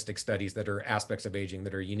mechanistic studies that are aspects of aging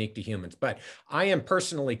that are unique to humans. But I am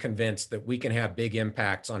personally convinced that we can have big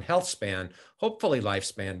impacts on health span, hopefully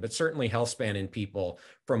lifespan, but certainly health span in people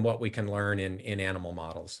from what we can learn in animal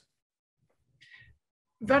models.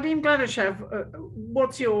 Vadim, Gladyshev,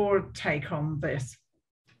 what's your take on this?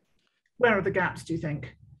 Where are the gaps, do you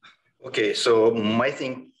think? Okay, so my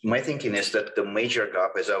thinking is that the major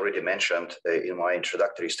gap, as I already mentioned in my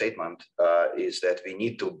introductory statement, is that we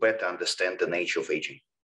need to better understand the nature of aging.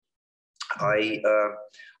 I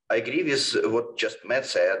agree with what just Matt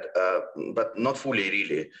said, but not fully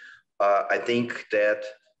really. I think that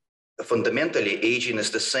fundamentally aging is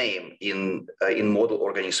the same in model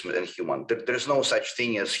organism and human. There's no such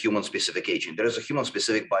thing as human-specific aging. There is a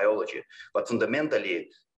human-specific biology, but fundamentally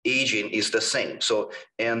aging is the same. So,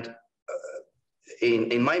 and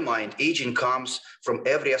in my mind, aging comes from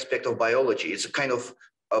every aspect of biology. It's a kind of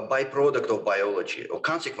a byproduct of biology or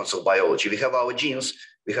consequence of biology. We have our genes,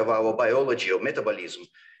 we have our biology or metabolism.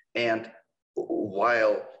 And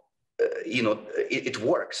while it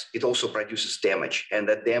works, it also produces damage. And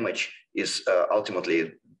that damage is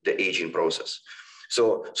ultimately the aging process.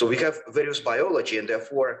 So we have various biology, and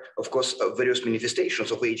therefore, of course, various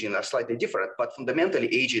manifestations of aging are slightly different, but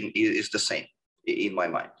fundamentally aging is the same in my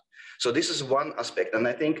mind. So this is one aspect, and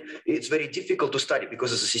I think it's very difficult to study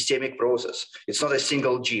because it's a systemic process. It's not a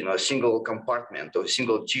single gene or a single compartment or a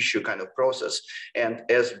single tissue kind of process. And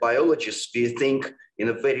as biologists, we think in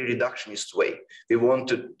a very reductionist way. We want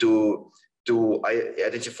to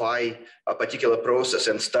identify a particular process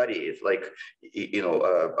and study it, like,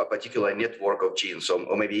 a particular network of genes,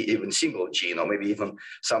 or maybe even single gene, or maybe even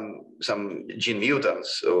some gene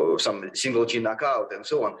mutants, or some single gene knockout, and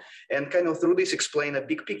so on. And kind of through this explain a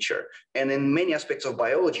big picture. And in many aspects of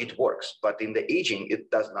biology, it works, but in the aging, it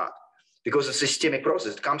does not. Because it's a systemic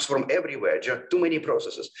process, it comes from everywhere, there are too many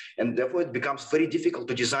processes. And therefore, it becomes very difficult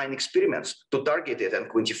to design experiments to target it and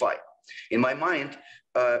quantify. In my mind,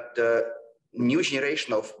 the new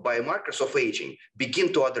generation of biomarkers of aging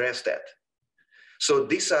begin to address that. So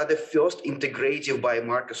these are the first integrative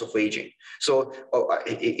biomarkers of aging. So,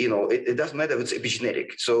 it doesn't matter if it's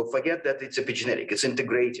epigenetic. So forget that it's epigenetic, it's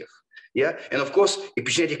integrative. Yeah, and of course,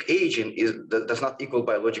 epigenetic aging does not equal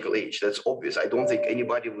biological age. That's obvious. I don't think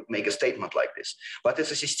anybody would make a statement like this. But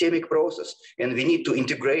it's a systemic process, and we need to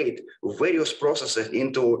integrate various processes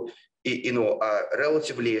into, a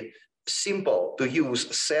relatively simple to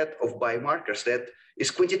use set of biomarkers that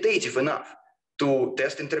is quantitative enough to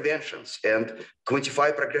test interventions and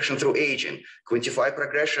quantify progression through aging, quantify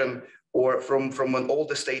progression or from an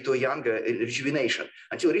older state to a younger rejuvenation.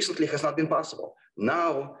 Until recently, it has not been possible.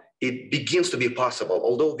 Now it begins to be possible,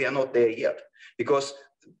 although we are not there yet, because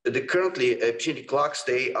the currently epigenetic clocks,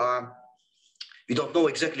 we don't know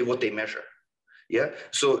exactly what they measure. Yeah,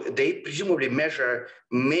 so they presumably measure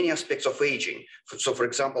many aspects of aging. So, for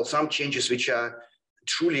example, some changes which are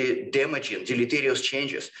truly damaging, deleterious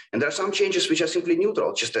changes, and there are some changes which are simply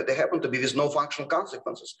neutral, just that they happen to be with no functional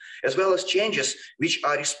consequences, as well as changes which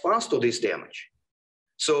are response to this damage.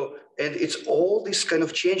 So, and it's all these kind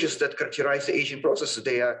of changes that characterize the aging process.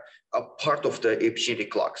 They are a part of the epigenetic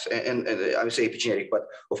clocks. And I would say epigenetic, but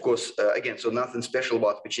of course, again, so nothing special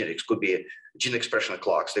about epigenetics. Could be gene expression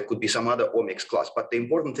clocks. There could be some other omics clocks, but the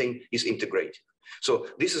important thing is integrated. So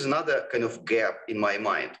this is another kind of gap in my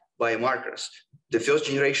mind, biomarkers. The first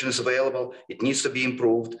generation is available. It needs to be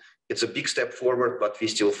improved. It's a big step forward, but we're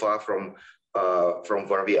still far from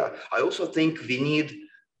where we are. I also think we need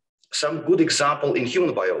some good example in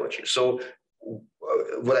human biology. So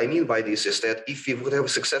what I mean by this is that if we would have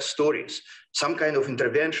success stories, some kind of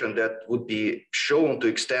intervention that would be shown to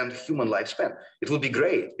extend human lifespan, it would be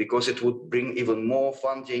great because it would bring even more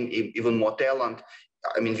funding, even more talent.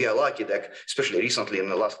 I mean, we are lucky that, especially recently in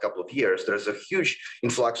the last couple of years, there's a huge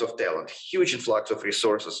influx of talent, huge influx of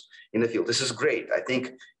resources in the field. This is great. I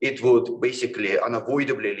think it would basically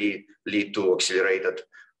unavoidably lead to accelerated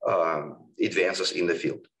advances in the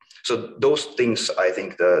field. So those things, I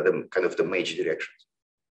think, the kind of the major directions.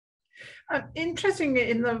 Interestingly,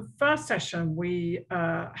 in the first session, we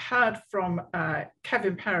heard from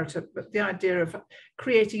Kevin Perrot the idea of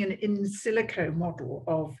creating an in silico model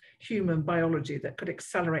of human biology that could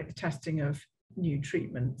accelerate the testing of new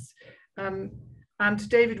treatments. And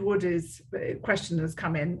David Wood's question has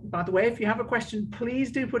come in. By the way, if you have a question,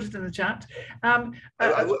 please do put it in the chat.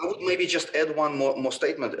 I would maybe just add one more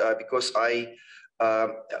statement because I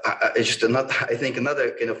think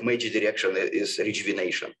another kind of major direction is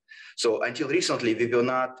rejuvenation. So until recently, we were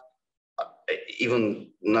not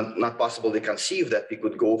possible to conceive that we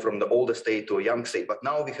could go from the older state to a young state. But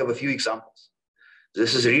now we have a few examples.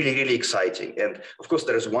 This is really, really exciting. And of course,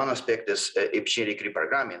 there is one aspect is epigenetic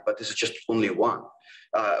reprogramming, but this is just only one.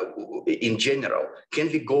 In general, can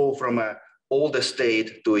we go from an older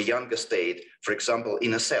state to a younger state, for example,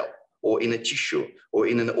 in a cell, or in a tissue, or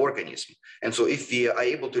in an organism? And so if we are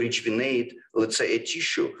able to rejuvenate, let's say, a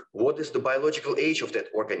tissue, what is the biological age of that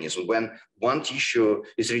organism when one tissue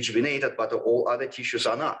is rejuvenated, but all other tissues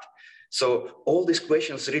are not? So all these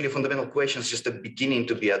questions, really fundamental questions, just are beginning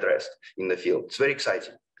to be addressed in the field. It's very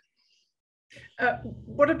exciting.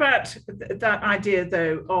 What about that idea,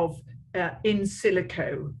 though, of in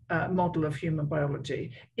silico model of human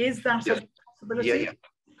biology? Is that a possibility? Yeah.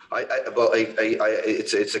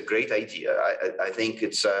 It's a great idea. I think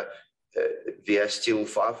it's we are still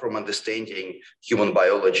far from understanding human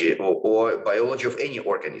biology or biology of any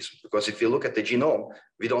organism, because if you look at the genome,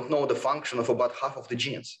 we don't know the function of about half of the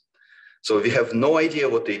genes. So we have no idea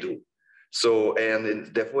what they do. So,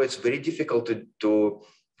 and therefore it's very difficult to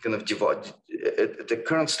kind of develop the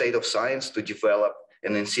current state of science to develop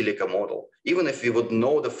an in silico model. Even if we would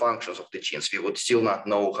know the functions of the genes, we would still not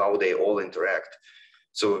know how they all interact.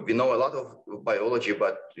 So we know a lot of biology,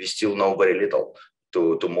 but we still know very little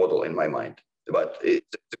to model, in my mind. But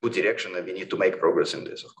it's a good direction, and we need to make progress in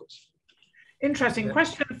this, of course. Interesting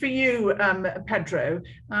question for you, Pedro.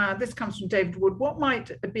 This comes from David Wood. What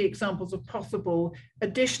might be examples of possible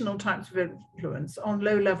additional types of influence on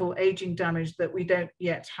low-level aging damage that we don't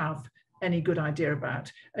yet have any good idea about?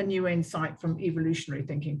 A new insight from evolutionary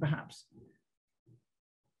thinking, perhaps?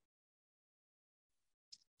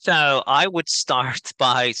 So I would start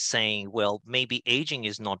by saying, well, maybe aging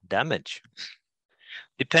is not damage,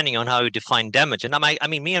 depending on how you define damage. And I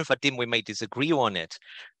mean, me and Vadim, we may disagree on it.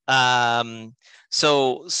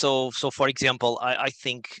 So for example, I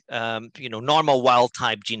think, normal wild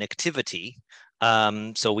type gene activity.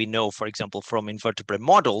 So we know, for example, from invertebrate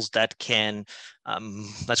models that can,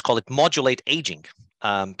 let's call it modulate aging.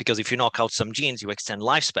 Because if you knock out some genes, you extend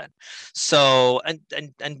lifespan. So,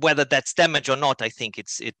 and whether that's damage or not, I think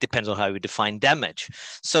it depends on how you define damage.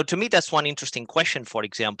 So to me, that's one interesting question, for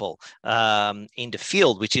example, in the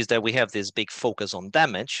field, which is that we have this big focus on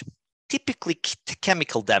damage, typically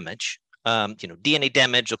chemical damage, DNA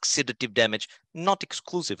damage, oxidative damage, not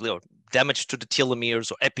exclusively, or damage to the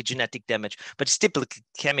telomeres or epigenetic damage, but it's typically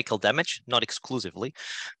chemical damage, not exclusively.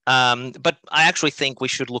 But I actually think we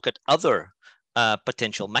should look at other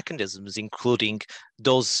potential mechanisms, including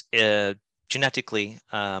those genetically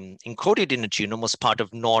encoded in the genome as part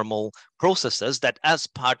of normal processes that, as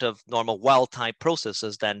part of normal wild-type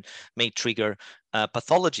processes, then may trigger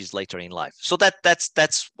pathologies later in life. So that's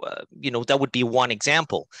that would be one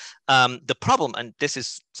example. The problem, and this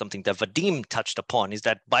is something that Vadim touched upon, is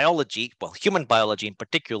that biology, well, human biology in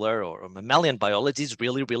particular, or mammalian biology, is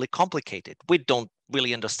really, really complicated. We don't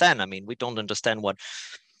really understand. I mean, we don't understand what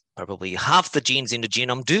probably half the genes in the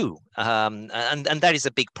genome do, and that is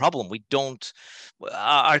a big problem. We don't,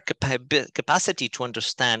 our capacity to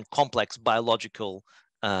understand complex biological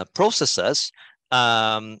processes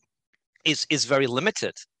is very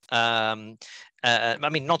limited. I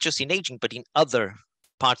mean, not just in aging, but in other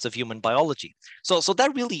parts of human biology. So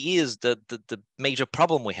that really is the major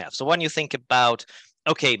problem we have. So when you think about,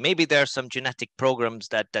 okay, maybe there are some genetic programs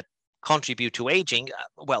that contribute to aging,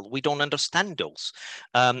 well, we don't understand those.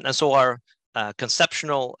 And so our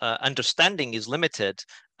conceptual understanding is limited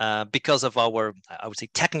because of our, I would say,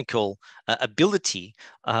 technical ability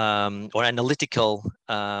or analytical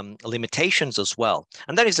limitations as well.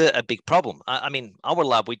 And that is a big problem. I mean, our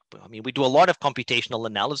lab, we do a lot of computational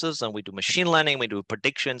analysis, and we do machine learning, we do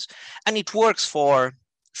predictions, and it works for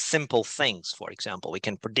simple things. For example, we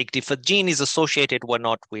can predict if a gene is associated or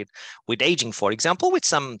not with aging, for example, with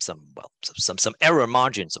some error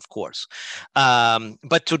margins, of course.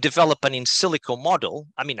 But to develop an in silico model,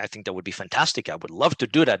 I mean, I think that would be fantastic. I would love to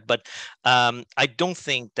do that, but I don't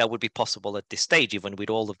think that would be possible at this stage, even with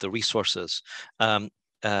all of the resources in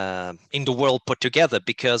the world put together,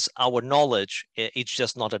 because our knowledge, it's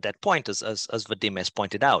just not at that point, as Vadim has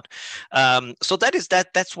pointed out. So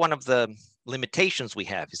that's one of the limitations we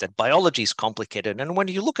have, is that biology is complicated. And when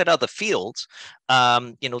you look at other fields,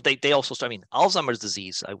 they also start, I mean, Alzheimer's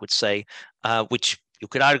disease, I would say, which you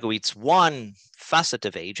could argue it's one facet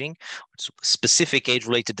of aging, specific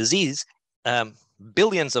age-related disease,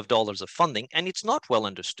 billions of dollars of funding, and it's not well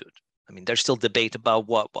understood. I mean, there's still debate about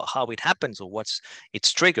how it happens or what's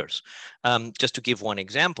its triggers. Just to give one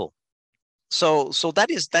example. So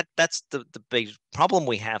that's the big problem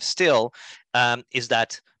we have still, is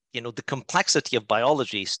that the complexity of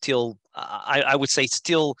biology is still, I would say,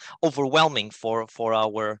 still overwhelming for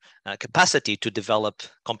our capacity to develop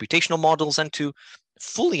computational models and to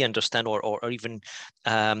fully understand or even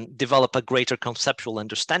develop a greater conceptual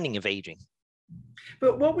understanding of aging.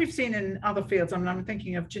 But what we've seen in other fields, I mean, I'm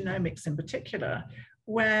thinking of genomics in particular,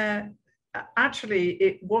 where actually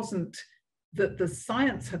it wasn't that the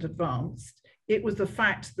science had advanced, it was the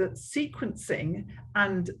fact that sequencing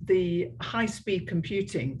and the high-speed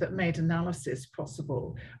computing that made analysis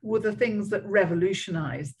possible were the things that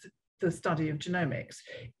revolutionized the study of genomics.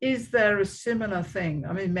 Is there a similar thing?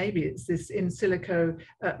 I mean, maybe it's this in silico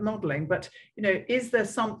modeling, but is there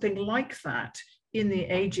something like that in the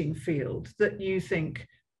aging field that you think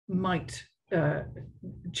might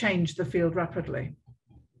change the field rapidly?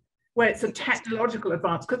 Where it's a technological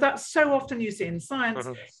advance, because that's so often you see in science,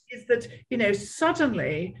 is that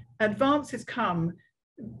suddenly advances come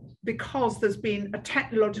because there's been a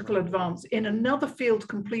technological advance in another field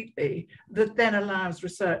completely that then allows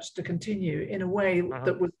research to continue in a way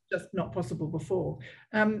that was just not possible before.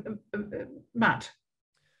 Matt.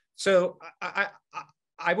 So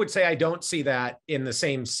I would say I don't see that in the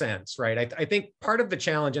same sense, right? I think part of the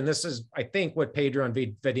challenge, and this is, I think, what Pedro and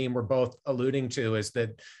Vadim were both alluding to, is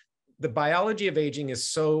that the biology of aging is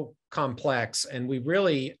so complex, and we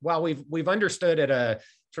really, while we've understood at a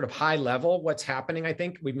sort of high level what's happening, I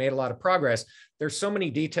think we've made a lot of progress. There's so many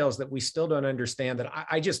details that we still don't understand that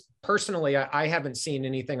I just personally, I haven't seen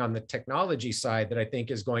anything on the technology side that I think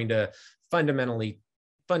is going to fundamentally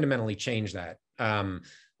change that. Proteomics,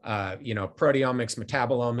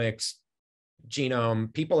 metabolomics,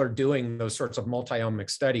 genome, people are doing those sorts of multi-omic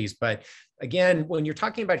studies. But again, when you're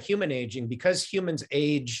talking about human aging, because humans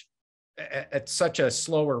age at such a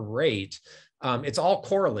slower rate, it's all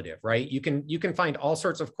correlative, right? You can find all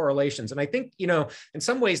sorts of correlations. And I think, in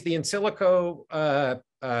some ways the in silico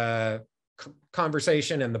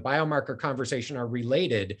conversation and the biomarker conversation are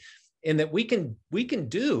related, in that we can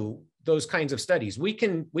do those kinds of studies. We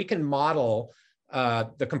can model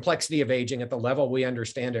the complexity of aging at the level we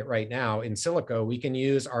understand it right now in silico. We can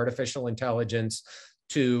use artificial intelligence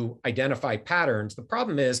to identify patterns. The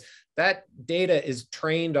problem is that data is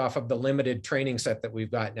trained off of the limited training set that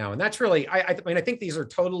we've got now. And that's really, I think these are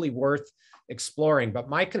totally worth exploring. But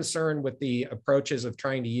my concern with the approaches of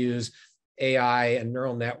trying to use AI and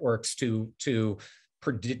neural networks to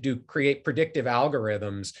create predictive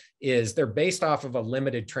algorithms is they're based off of a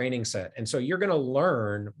limited training set. And so you're going to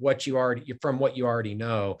learn from what you already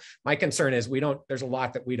know. My concern is there's a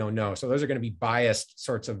lot that we don't know. So those are going to be biased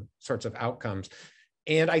sorts of outcomes.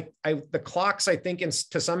 And the clocks, I think,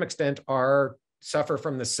 to some extent, suffer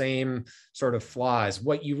from the same sort of flaws.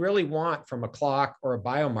 What you really want from a clock or a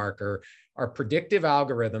biomarker are predictive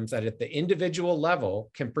algorithms that at the individual level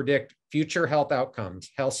can predict future health outcomes,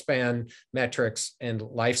 health span metrics, and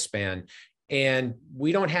lifespan. And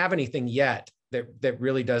we don't have anything yet that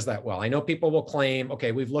really does that well. I know people will claim,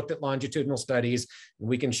 okay, we've looked at longitudinal studies, and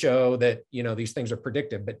we can show that these things are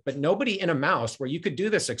predictive, but nobody in a mouse where you could do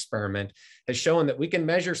this experiment has shown that we can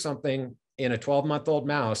measure something in a 12-month-old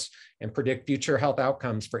mouse and predict future health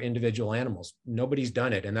outcomes for individual animals. Nobody's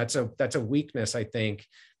done it, and that's a weakness, I think,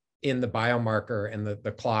 in the biomarker and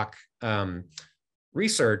the clock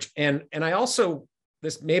research. And I also,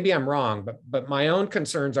 maybe I'm wrong, but my own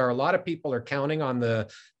concerns are a lot of people are counting on the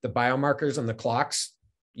biomarkers and the clocks.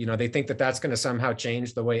 They think that that's going to somehow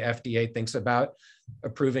change the way FDA thinks about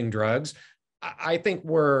approving drugs. I think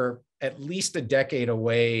we're at least a decade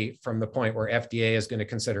away from the point where FDA is going to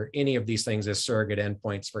consider any of these things as surrogate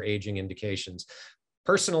endpoints for aging indications.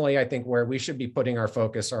 Personally, I think where we should be putting our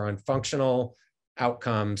focus are on functional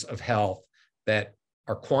outcomes of health that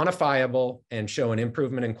are quantifiable and show an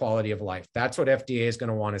improvement in quality of life. That's what FDA is going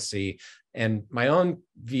to want to see. And my own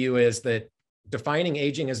view is that defining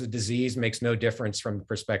aging as a disease makes no difference from the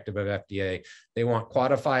perspective of FDA. They want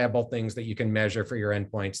quantifiable things that you can measure for your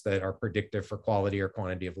endpoints that are predictive for quality or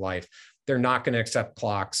quantity of life. They're not going to accept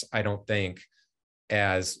clocks, I don't think,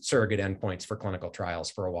 as surrogate endpoints for clinical trials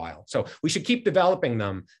for a while. So we should keep developing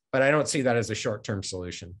them, but I don't see that as a short-term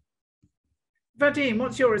solution. Vadim,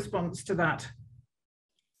 what's your response to that?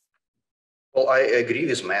 Well, I agree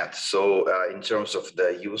with Matt. So in terms of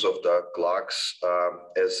the use of the clocks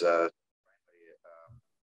as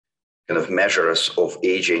kind of measures of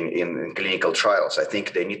aging in clinical trials, I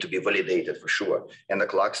think they need to be validated for sure. And the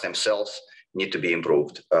clocks themselves need to be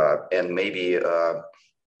improved and maybe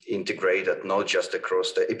integrated not just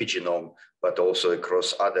across the epigenome, but also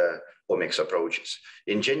across other omics approaches.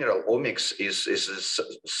 In general, omics is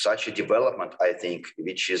such a development, I think,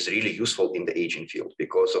 which is really useful in the aging field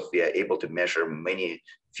because we are able to measure many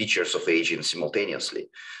features of aging simultaneously.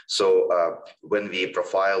 So when we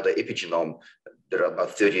profile the epigenome, there are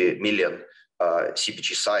about 30 million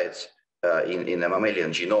CpG sites in a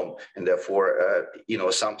mammalian genome, and therefore,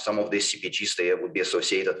 some of these CpGs there would be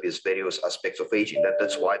associated with various aspects of aging.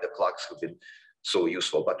 That's why the clocks have been so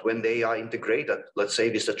useful. But when they are integrated, let's say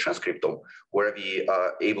with the transcriptome, where we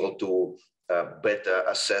are able to better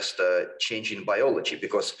assess the change in biology,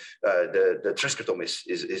 because the transcriptome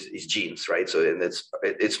is genes, right? So and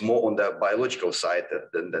it's more on the biological side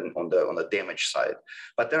than on the damage side.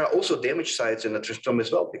 But there are also damage sites in the transcriptome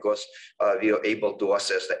as well, because we are able to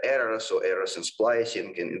assess the errors, so errors in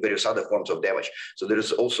splicing and various other forms of damage. So there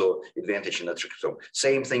is also advantage in the transcriptome.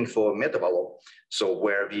 Same thing for metabolome. So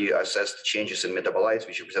where we assess the changes in metabolites,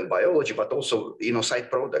 which represent biology, but also side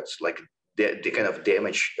products like the kind of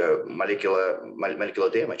damage, molecular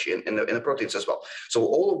damage in the proteins as well.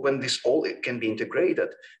 So when this all can be integrated,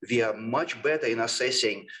 we are much better in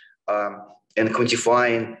assessing and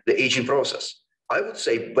quantifying the aging process. I would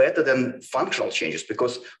say better than functional changes,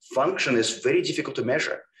 because function is very difficult to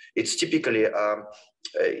measure. It's typically,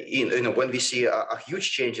 when we see a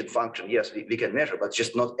huge change in function, yes, we can measure, but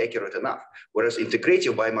just not accurate enough. Whereas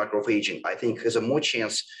integrative biomarker of aging, I think, has a more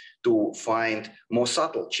chance to find more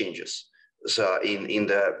subtle changes during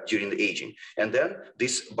the aging. And then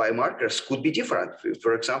these biomarkers could be different.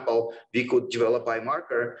 For example, we could develop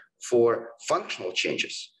biomarker for functional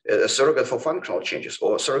changes, a surrogate for functional changes,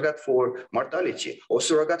 or surrogate for mortality, or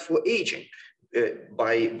surrogate for aging.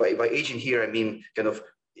 By aging here, I mean kind of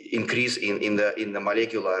increase in the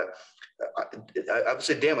molecular, I would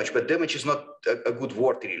say damage, but damage is not a good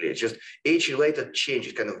word really. It's just age-related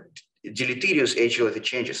changes, kind of deleterious age-related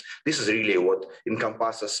changes. This is really what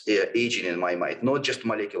encompasses aging in my mind, not just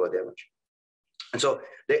molecular damage. And so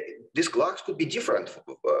these clocks could be different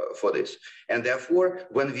for this. And therefore,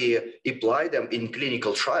 when we apply them in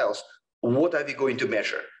clinical trials, what are we going to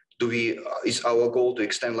measure? Is our goal to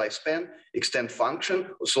extend lifespan, extend function,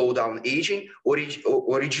 slow down aging, or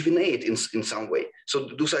rejuvenate in some way? So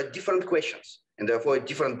those are different questions, and therefore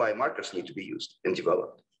different biomarkers need to be used and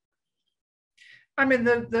developed. I mean,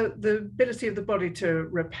 the ability of the body to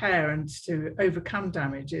repair and to overcome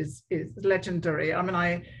damage is legendary. I mean,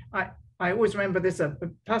 I always remember this, a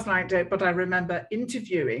personal anecdote, but I remember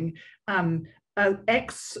interviewing an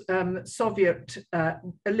ex-Soviet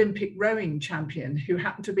Olympic rowing champion who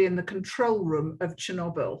happened to be in the control room of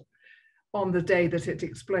Chernobyl on the day that it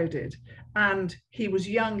exploded. And he was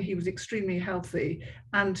young, he was extremely healthy.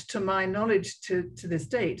 And to my knowledge to this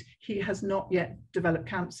date, he has not yet developed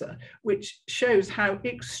cancer, which shows how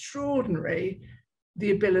extraordinary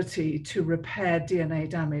the ability to repair DNA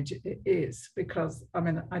damage is, because I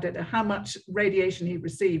mean, I don't know how much radiation he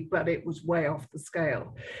received, but it was way off the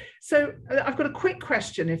scale. So I've got a quick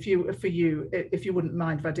question if you wouldn't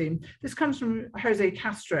mind, Vadim. This comes from Jose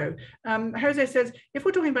Castro. Jose says, if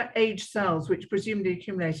we're talking about aged cells, which presumably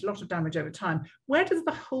accumulate a lot of damage over time, where does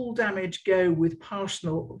the whole damage go with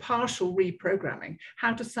partial reprogramming?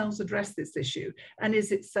 How do cells address this issue? And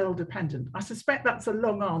is it cell dependent? I suspect that's a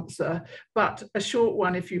long answer, but a short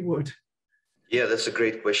one if you would. Yeah, that's a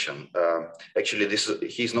great question. Actually,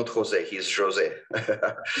 he's not Jose, he's Jose.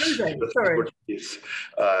 Jose, sorry.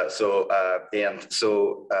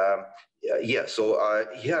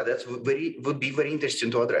 That would be very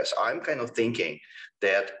interesting to address. I'm kind of thinking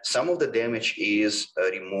that some of the damage is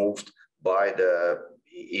removed by the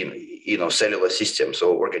cellular systems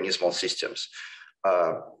or organismal systems.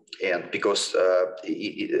 And because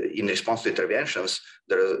in response to interventions,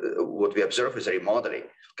 what we observe is a remodeling,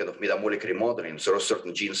 kind of metabolic remodeling. So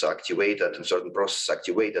certain genes are activated and certain processes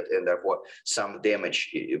activated, and therefore some damage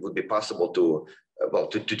it would be possible to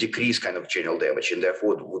decrease kind of general damage, and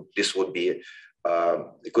therefore this would be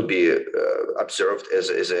it could be observed as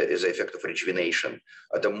an effect of rejuvenation.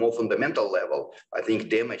 At a more fundamental level, I think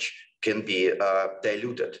damage can be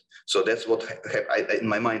diluted. So that's what, in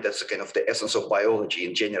my mind, that's kind of the essence of biology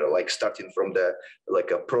in general, like starting from the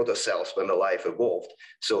proto cells when the life evolved.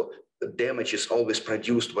 So damage is always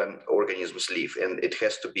produced when organisms live, and it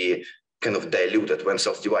has to be kind of diluted when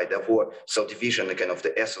cells divide. Therefore, cell division is kind of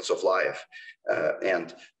the essence of life.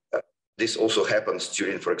 This also happens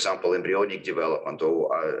during, for example, embryonic development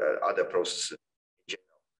or other processes in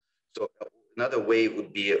general. So another way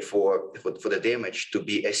would be for the damage to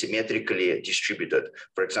be asymmetrically distributed.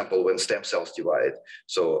 For example, when stem cells divide,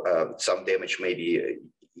 so some damage may be,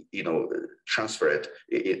 transferred,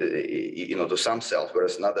 to some cells,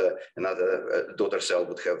 whereas another daughter cell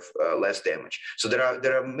would have less damage. So there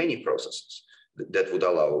are many processes that would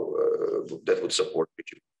allow that would support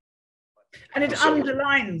rejuvenation. And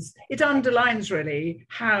it underlines really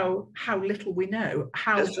how little we know.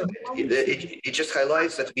 It just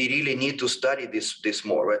highlights that we really need to study this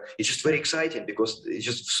more. It's just very exciting because it's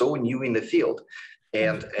just so new in the field.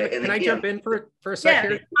 And can I jump in for a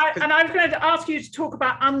second? Yeah, and I was going to ask you to talk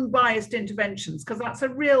about unbiased interventions, because that's a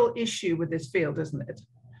real issue with this field, isn't it?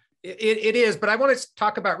 It is, but I want to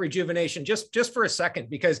talk about rejuvenation just for a second,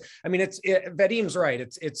 because I mean, Vadim's right.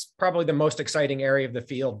 It's probably the most exciting area of the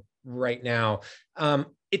field right now.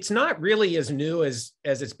 It's not really as new as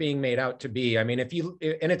it's being made out to be. I mean,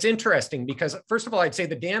 and it's interesting because, first of all, I'd say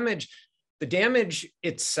the damage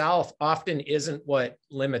itself often isn't what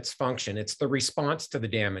limits function. It's the response to the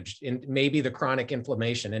damage and maybe the chronic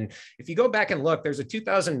inflammation. And if you go back and look, there's a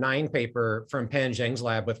 2009 paper from Pan Zheng's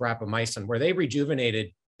lab with rapamycin where they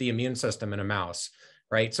rejuvenated the immune system in a mouse,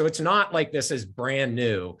 right? So it's not like this is brand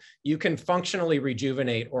new. You can functionally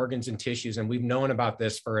rejuvenate organs and tissues, and we've known about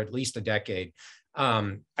this for at least a decade.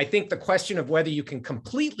 I think the question of whether you can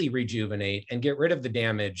completely rejuvenate and get rid of the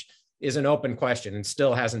damage is an open question and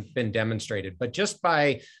still hasn't been demonstrated. But just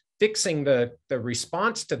by fixing the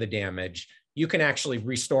response to the damage, you can actually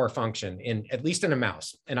restore function at least in a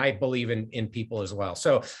mouse. And I believe in people as well.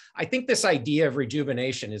 So I think this idea of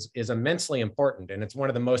rejuvenation is immensely important. And it's one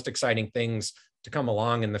of the most exciting things to come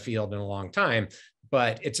along in the field in a long time,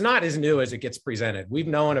 but it's not as new as it gets presented. We've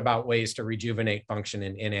known about ways to rejuvenate function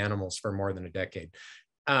in animals for more than a decade.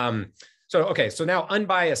 So now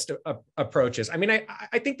unbiased approaches. I mean,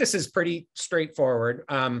 I think this is pretty straightforward.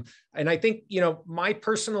 And I think, my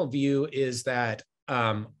personal view is that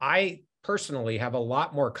I personally have a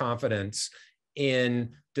lot more confidence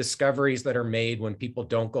in discoveries that are made when people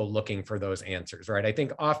don't go looking for those answers, right? I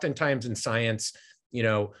think oftentimes in science,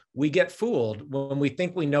 we get fooled when we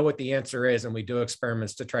think we know what the answer is, and we do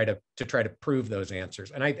experiments to try to prove those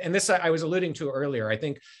answers. And this I was alluding to earlier. I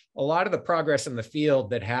think a lot of the progress in the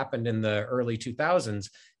field that happened in the early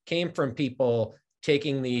 2000s came from people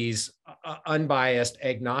taking these unbiased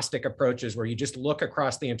agnostic approaches where you just look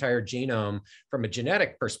across the entire genome from a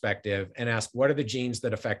genetic perspective and ask, what are the genes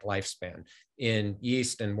that affect lifespan in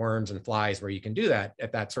yeast and worms and flies, where you can do that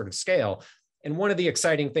at that sort of scale. And one of the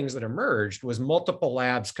exciting things that emerged was multiple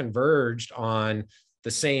labs converged on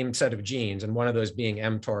the same set of genes, and one of those being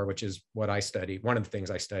mTOR, which is what I study, one of the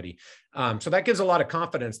things I study. So that gives a lot of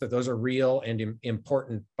confidence that those are real and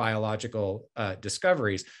important biological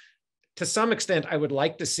discoveries. To some extent, I would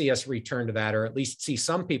like to see us return to that, or at least see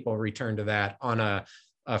some people return to that on a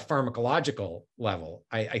pharmacological level.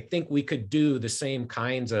 I think we could do the same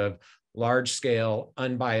kinds of large-scale,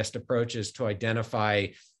 unbiased approaches to identify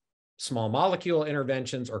small molecule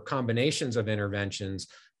interventions or combinations of interventions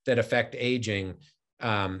that affect aging.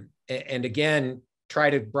 And again, try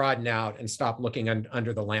to broaden out and stop looking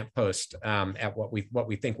under the lamppost at what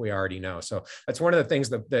we think we already know. So that's one of the things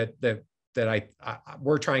that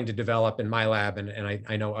we're trying to develop in my lab, and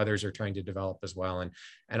I know others are trying to develop as well.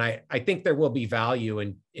 And I think there will be value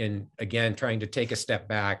in again, trying to take a step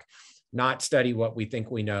back, not study what we think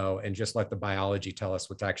we know, and just let the biology tell us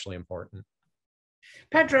what's actually important.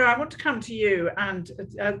 Pedro, I want to come to you, and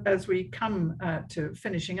as we come to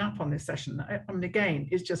finishing up on this session, again,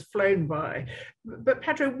 it's just flown by. But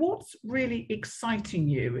Pedro, what's really exciting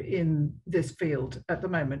you in this field at the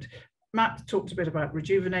moment? Matt talked a bit about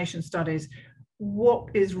rejuvenation studies. What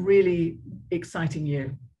is really exciting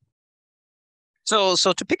you? So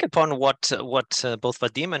to pick upon what both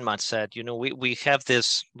Vadim and Matt said, you know, we have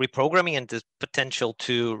this reprogramming and the potential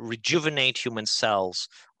to rejuvenate human cells,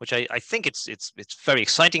 which I think it's very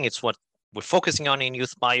exciting. It's what we're focusing on in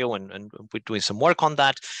youth bio, and we're doing some work on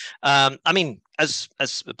that. I mean, as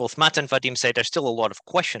both Matt and Vadim say, there's still a lot of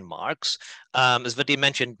question marks. As Vadim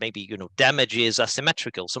mentioned, maybe, you know, damage is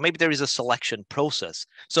asymmetrical, so maybe there is a selection process.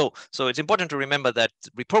 So it's important to remember that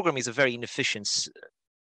reprogramming is a very inefficient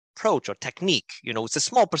approach or technique. You know, it's a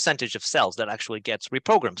small percentage of cells that actually gets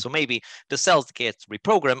reprogrammed. So maybe the cells that get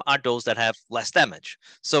reprogrammed are those that have less damage.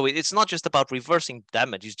 So it's not just about reversing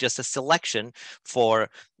damage, it's just a selection for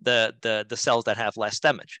the cells that have less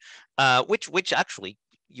damage, which actually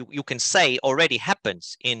you can say already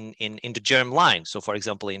happens in the germ line. So for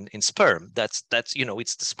example, in sperm, that's you know,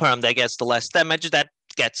 it's the sperm that gets the less damage that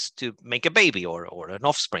gets to make a baby or an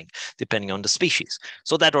offspring, depending on the species.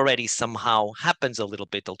 So that already somehow happens a little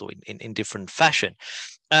bit, although in different fashion.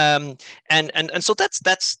 And so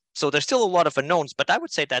that's so there's still a lot of unknowns, but I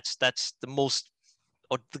would say that's the most,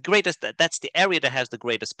 or the greatest, that's the area that has the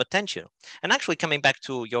greatest potential. And actually, coming back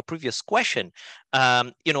to your previous question,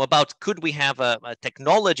 you know, about could we have a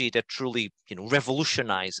technology that truly, you know,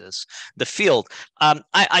 revolutionizes the field? I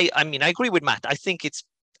mean, I agree with Matt. I think it's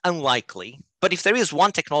unlikely. But if there is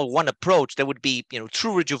one technology, one approach, that would be, you know,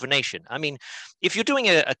 true rejuvenation. I mean, if you're doing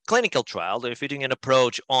a clinical trial, or if you're doing an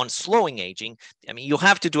approach on slowing aging, I mean, you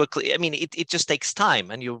have to do I mean, it just takes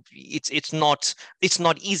time, and it's not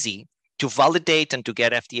easy to validate and to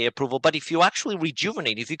get FDA approval. But if you actually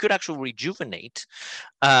rejuvenate, if you could actually rejuvenate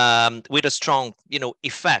with a strong, you know,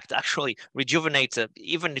 effect, actually rejuvenate,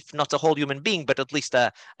 even if not a whole human being, but at least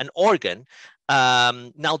an organ,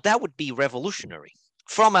 now that would be revolutionary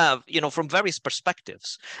from from various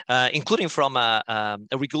perspectives, including from a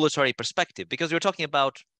regulatory perspective, because you're talking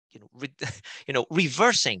about,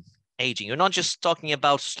 reversing aging. You're not just talking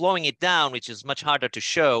about slowing it down, which is much harder to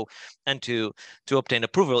show and to obtain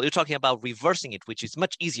approval. You're talking about reversing it, which is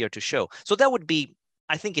much easier to show. So that would be,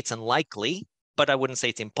 I think it's unlikely, but I wouldn't say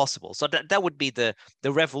it's impossible. So that would be the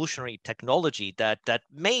revolutionary technology that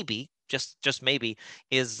maybe, just maybe,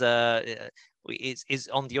 is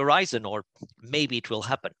on the horizon, or maybe it will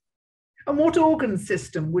happen. And what organ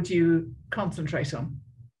system would you concentrate on?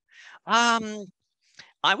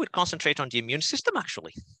 I would concentrate on the immune system,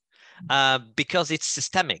 actually, because it's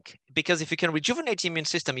systemic. Because if you can rejuvenate the immune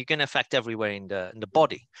system, you can affect everywhere in the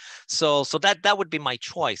body. So that would be my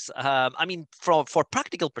choice. I mean, for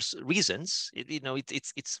practical reasons,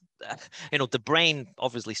 it's the brain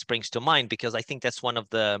obviously springs to mind, because I think that's one of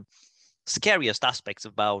the scariest aspects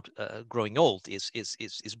about growing old is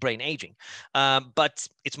brain aging, but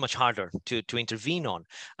it's much harder to intervene on.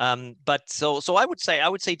 But so I would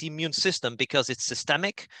say the immune system, because it's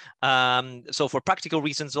systemic. So for practical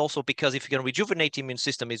reasons, also because if you can rejuvenate the immune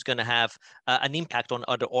system, it's going to have an impact on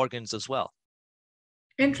other organs as well.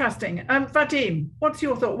 Interesting. Vadim, what's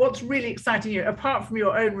your thought? What's really exciting you, apart from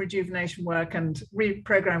your own rejuvenation work and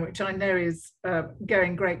reprogram, which I know is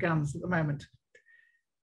going great guns at the moment?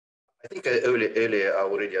 I think earlier I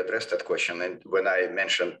already addressed that question, and when I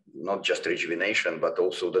mentioned not just rejuvenation, but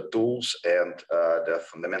also the tools and the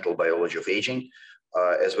fundamental biology of aging,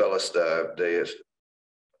 as well as the potential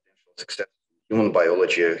success of human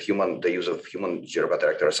biology, the use of human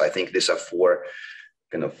germplasm. I think these are four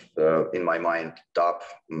kind of, in my mind, top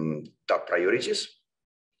priorities.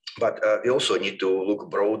 But we also need to look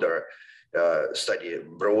broader, study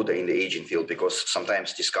broader in the aging field, because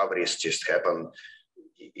sometimes discoveries just happen,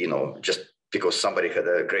 just because somebody had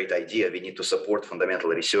a great idea. We need to support fundamental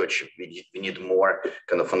research. We need more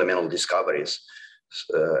kind of fundamental discoveries.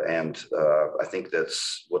 And I think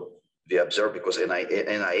that's what we observe, because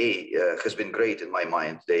NIA has been great in my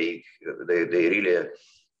mind. They really do a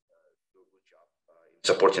good job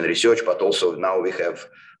supporting research, but also now we have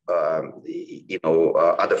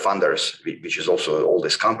other funders, which is also all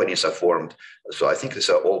these companies are formed. So I think these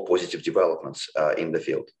are all positive developments in the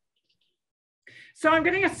field. So I'm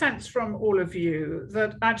getting a sense from all of you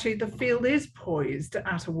that actually the field is poised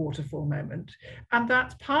at a waterfall moment. And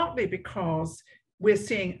that's partly because we're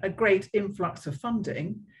seeing a great influx of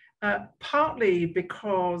funding, partly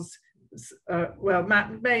because,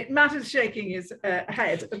 Matt is shaking his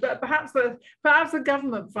head, but perhaps the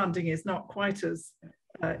government funding is not quite as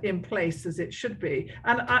in place as it should be.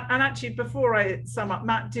 And actually, before I sum up,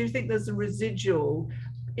 Matt, do you think there's a residual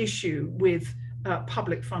issue with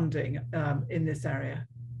public funding in this area?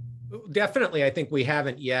 Definitely. I think we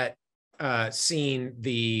haven't yet seen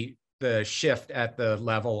the shift at the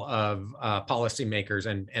level of policymakers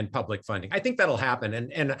and public funding. I think that'll happen.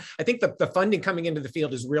 And I think the funding coming into the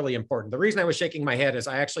field is really important. The reason I was shaking my head is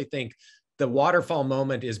I actually think the waterfall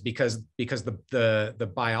moment is because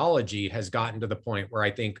the biology has gotten to the point where I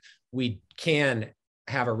think we can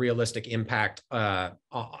have a realistic impact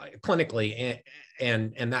clinically,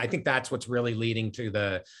 and I think that's what's really leading to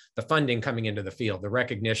the funding coming into the field, the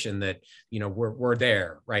recognition that, you know, we're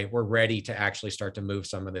there, right? We're ready to actually start to move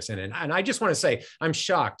some of this in. And I just want to say I'm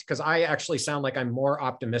shocked, because I actually sound like I'm more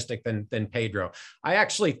optimistic than Pedro. I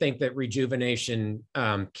actually think that rejuvenation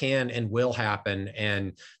can and will happen,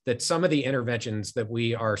 and that some of the interventions that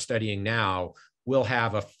we are studying now will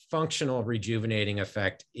have a functional rejuvenating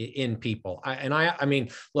effect in people. I mean,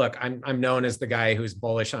 look, I'm known as the guy who's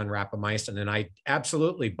bullish on rapamycin, and I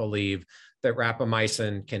absolutely believe that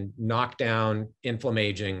rapamycin can knock down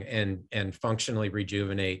inflammaging and functionally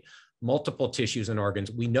rejuvenate multiple tissues and organs.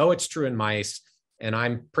 We know it's true in mice, and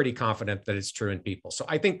I'm pretty confident that it's true in people. So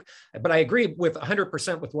I think, but I agree with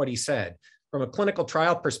 100% with what he said. From a clinical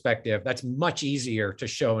trial perspective, that's much easier to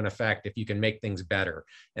show an effect if you can make things better.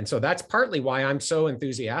 And so that's partly why I'm so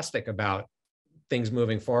enthusiastic about things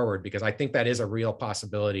moving forward, because I think that is a real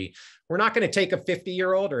possibility. We're not going to take a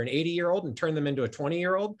 50-year-old or an 80-year-old and turn them into a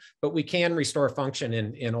 20-year-old, but we can restore function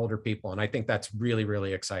in older people. And I think that's really,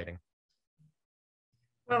 really exciting.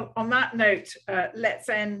 Well, on that note, let's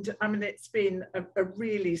end. I mean, it's been a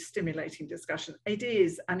really stimulating discussion. It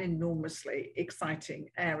is an enormously exciting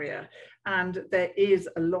area, and there is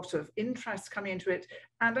a lot of interest coming into it.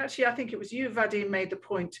 And actually, I think it was you, Vadim, made the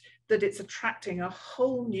point that it's attracting a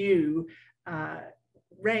whole new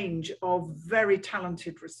range of very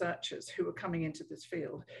talented researchers who are coming into this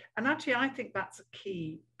field. And actually, I think that's a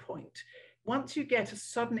key point. Once you get a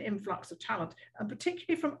sudden influx of talent, and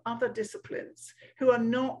particularly from other disciplines who are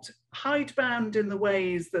not hidebound in the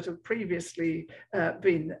ways that have previously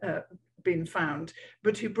been found,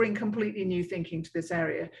 but who bring completely new thinking to this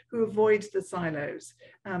area, who avoid the silos,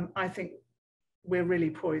 I think we're really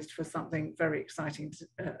poised for something very exciting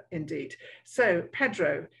indeed. So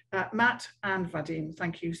Pedro, Matt and Vadim,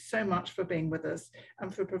 thank you so much for being with us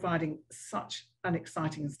and for providing such an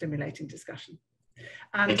exciting and stimulating discussion.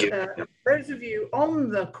 And those of you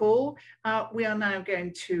on the call, we are now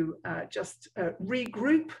going to just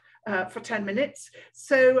regroup for 10 minutes.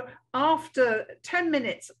 So after 10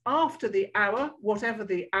 minutes after the hour, whatever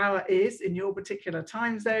the hour is in your particular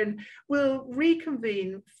time zone, we'll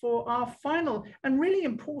reconvene for our final and really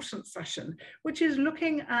important session, which is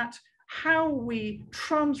looking at how we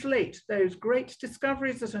translate those great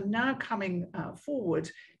discoveries that are now coming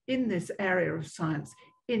forward in this area of science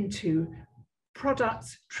into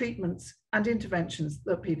products, treatments, and interventions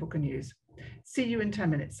that people can use. See you in 10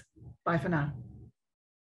 minutes. Bye for now.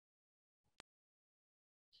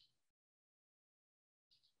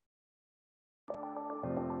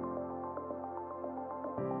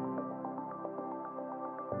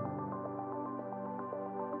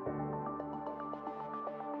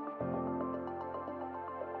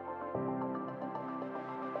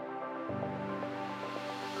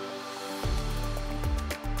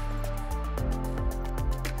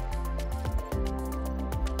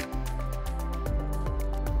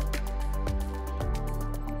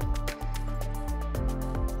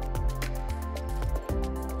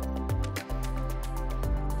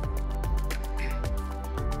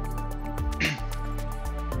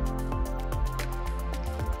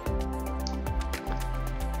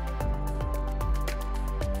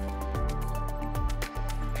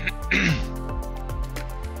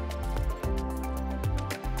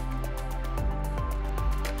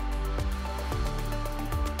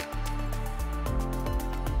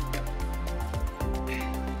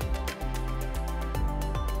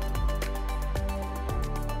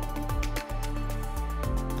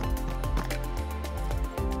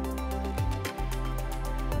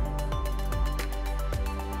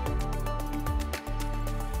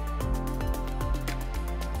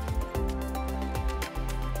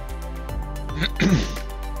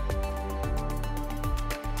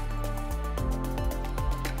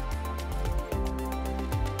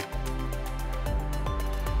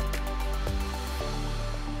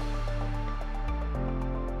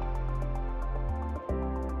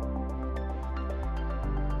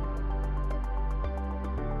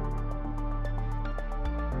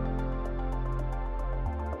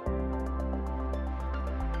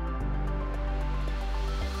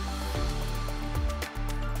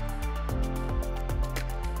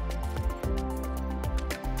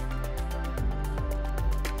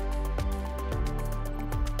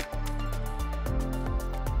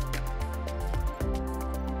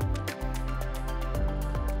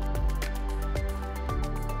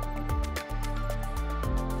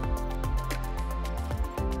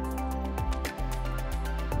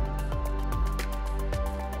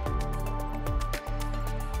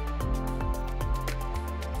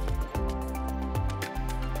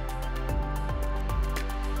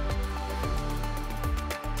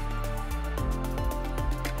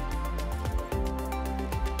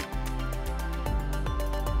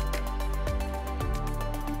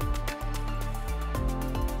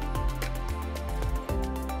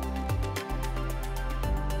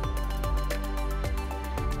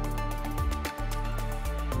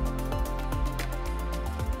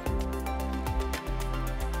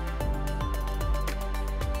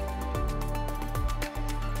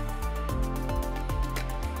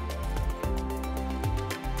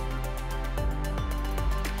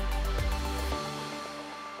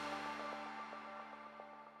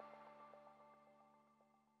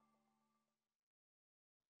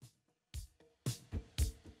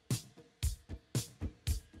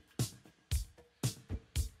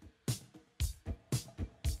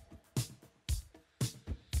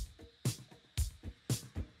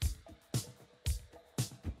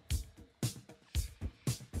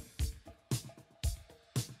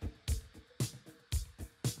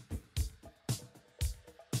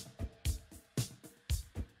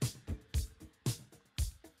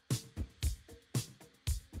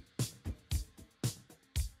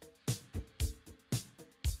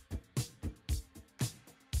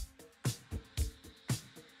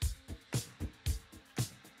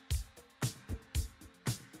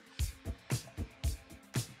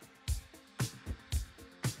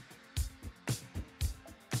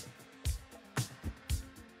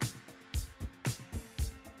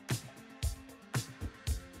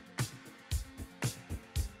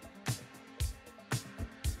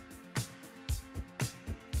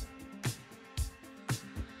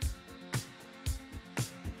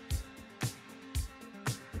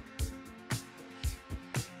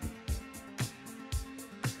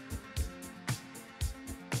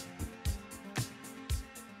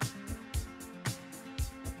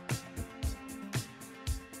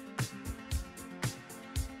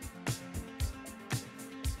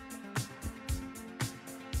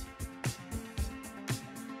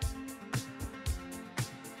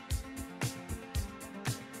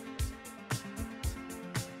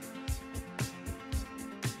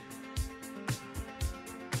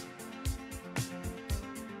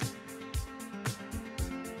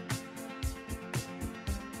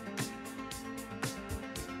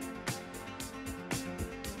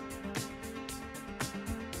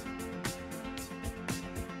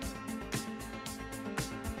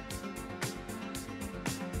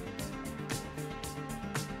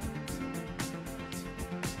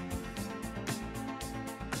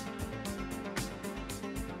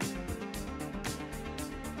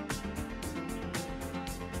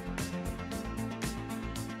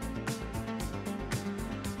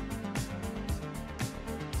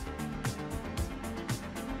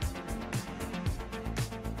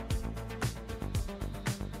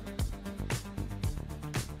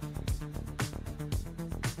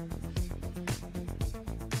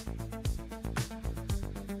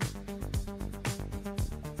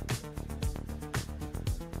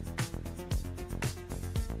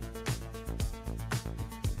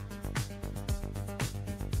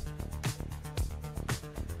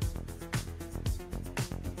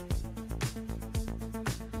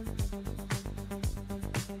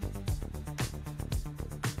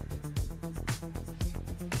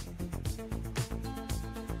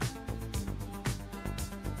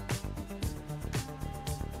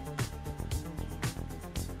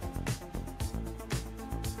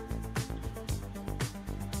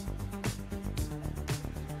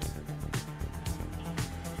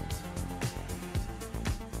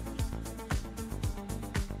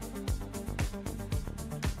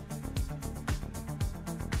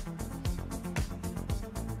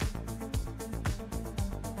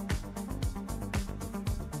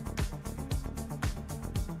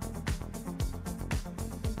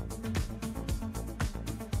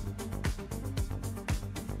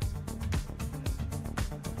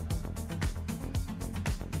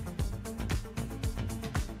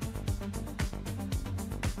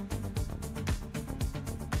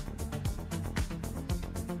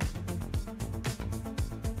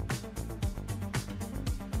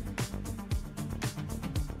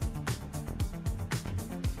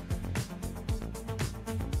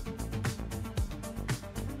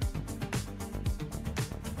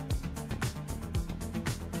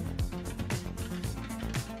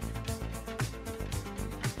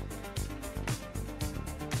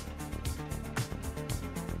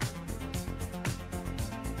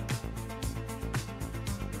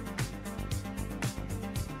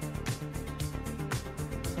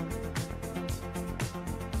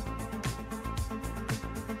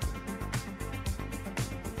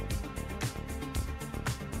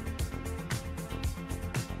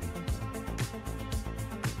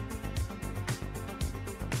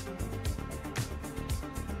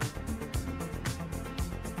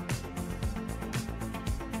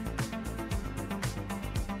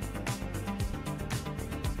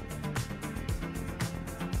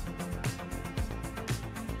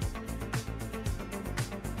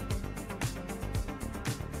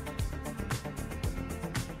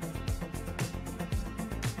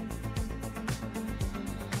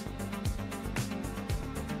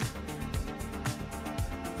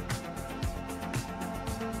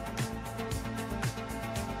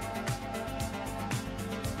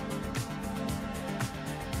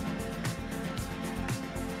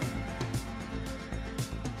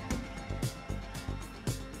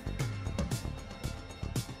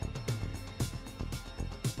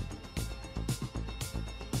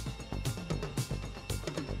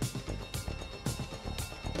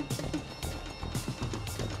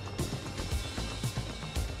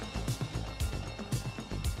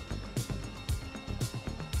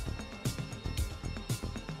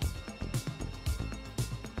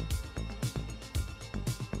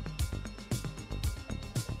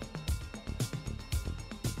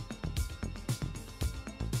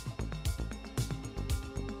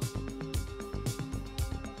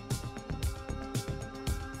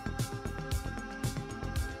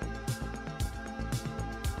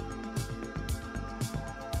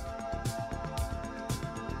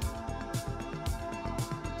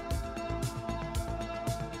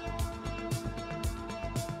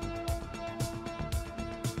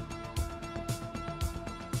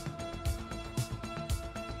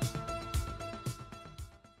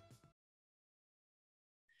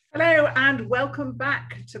 Hello and welcome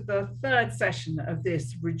back to the third session of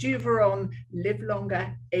this Rejuveron Live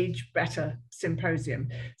Longer, Age Better Symposium.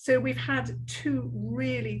 So we've had two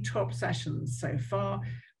really top sessions so far.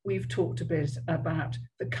 We've talked a bit about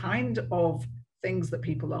the kind of things that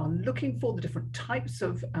people are looking for, the different types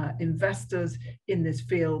of investors in this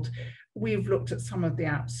field. We've looked at some of the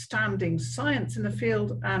outstanding science in the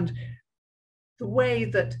field and the way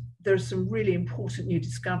that there's some really important new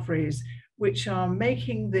discoveries which are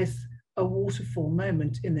making this a waterfall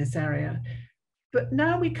moment in this area. But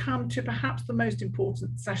now we come to perhaps the most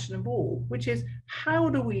important session of all, which is how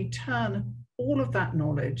do we turn all of that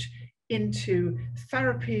knowledge into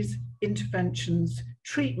therapies, interventions,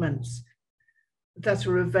 treatments that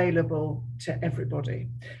are available to everybody.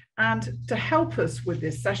 And to help us with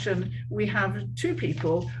this session, we have two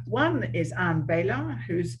people. One is Belien,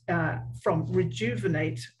 who's from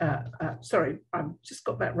Rejuvenate, sorry, I just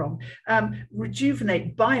got that wrong,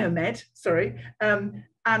 Rejuvenate Biomed, sorry, and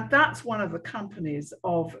that's one of the companies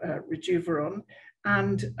of Rejuveron,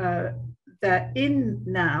 and they're in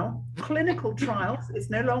now clinical trials.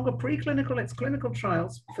 It's no longer preclinical, it's clinical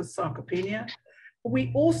trials for sarcopenia.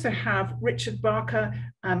 We also have Richard Barker.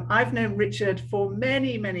 I've known Richard for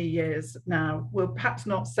many, many years now. We'll perhaps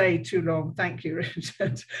not say too long. Thank you,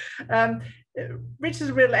 Richard.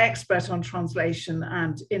 Richard's a real expert on translation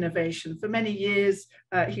and innovation. For many years,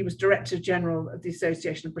 he was Director General of the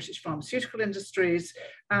Association of British Pharmaceutical Industries,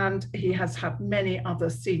 and he has had many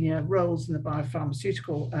other senior roles in the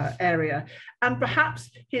biopharmaceutical area. And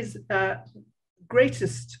perhaps his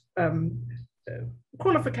greatest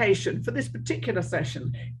qualification for this particular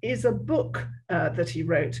session is a book that he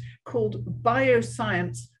wrote called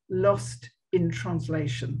Bioscience Lost in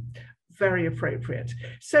Translation. Very appropriate.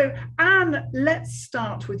 So Anne, let's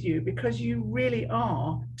start with you because you really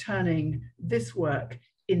are turning this work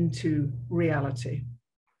into reality.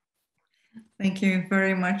 Thank you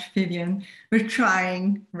very much, Vivienne. We're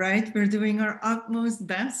trying, right? We're doing our utmost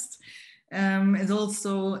best. It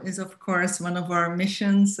also is, of course, one of our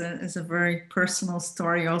missions. It's a very personal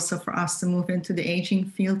story also for us to move into the aging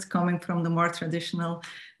field, coming from the more traditional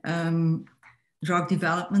drug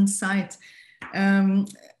development side.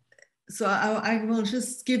 So I will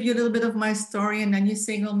just give you a little bit of my story and then you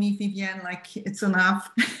signal me, Vivienne, like it's enough,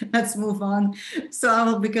 let's move on.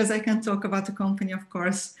 So because I can talk about the company, of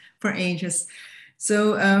course, for ages.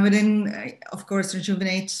 So within, of course,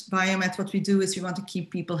 Rejuvenate Biomed, what we do is we want to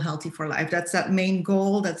keep people healthy for life. That's that main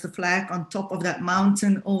goal. That's the flag on top of that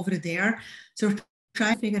mountain over there. So we're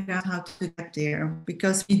trying to figure out how to get there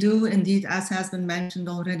because we do indeed, as has been mentioned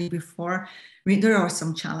already before, there are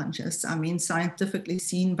some challenges. I mean, scientifically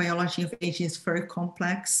seen, biology of aging is very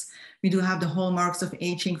complex. We do have the hallmarks of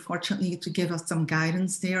aging, fortunately, to give us some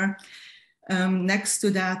guidance there. Next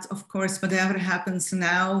to that, of course, whatever happens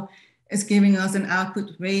now, is giving us an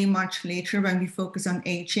output way much later when we focus on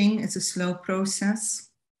aging. It's a slow process.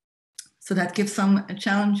 So that gives some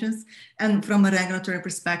challenges. And from a regulatory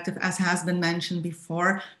perspective, as has been mentioned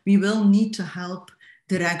before, we will need to help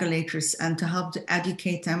the regulators and to help to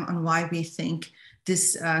educate them on why we think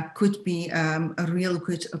this could be a real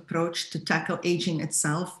good approach to tackle aging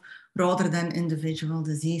itself rather than individual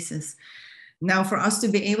diseases. Now, for us to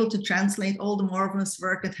be able to translate all the marvelous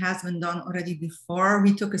work that has been done already before,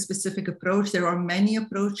 we took a specific approach. There are many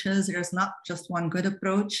approaches. There's not just one good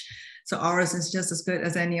approach. So ours is just as good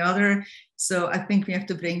as any other. So I think we have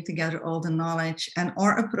to bring together all the knowledge. And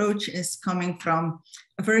our approach is coming from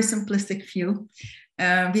a very simplistic view.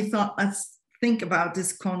 We thought, let's think about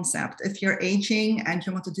this concept. If you're aging and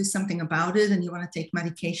you want to do something about it and you want to take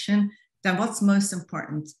medication, then what's most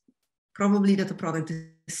important? Probably that the product is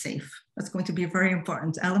safe. That's going to be a very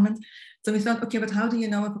important element. So we thought, okay, but how do you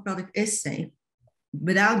know if a product is safe?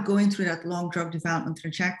 Without going through that long drug development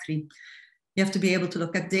trajectory, you have to be able to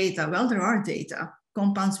look at data. Well, there are data.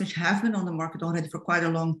 Compounds which have been on the market already for quite a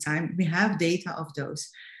long time, we have data of those.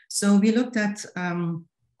 So we looked at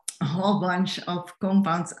a whole bunch of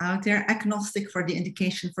compounds out there, agnostic for the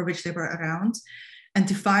indication for which they were around, and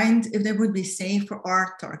to find if they would be safe for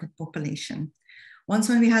our target population. Once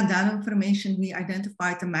when we had that information, we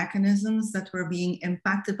identified the mechanisms that were being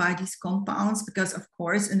impacted by these compounds, because of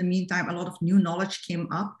course, in the meantime, a lot of new knowledge came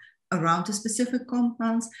up around the specific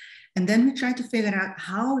compounds. And then we tried to figure out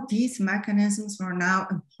how these mechanisms were now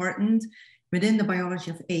important within the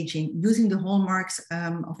biology of aging, using the hallmarks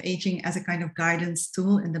of aging as a kind of guidance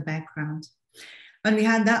tool in the background. When we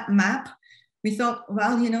had that map, we thought,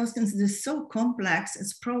 well, you know, since it is so complex,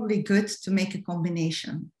 it's probably good to make a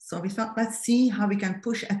combination. So we thought, let's see how we can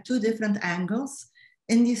push at two different angles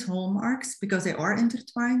in these hallmarks, because they are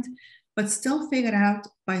intertwined, but still figure out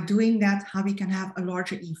by doing that how we can have a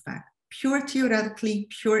larger effect. Pure theoretically,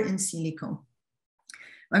 pure in silico.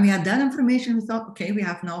 When we had that information, we thought, okay, we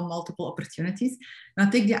have now multiple opportunities. Now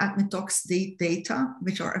take the admitox data,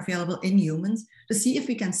 which are available in humans, to see if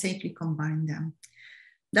we can safely combine them.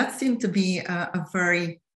 That seemed to be a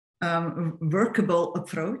very workable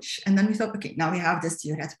approach. And then we thought, okay, now we have this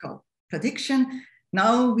theoretical prediction.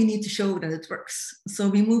 Now we need to show that it works. So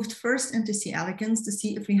we moved first into C. elegans to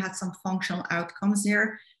see if we had some functional outcomes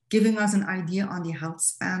there, giving us an idea on the health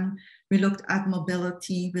span. We looked at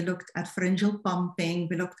mobility, we looked at pharyngeal pumping,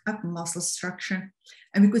 we looked at muscle structure,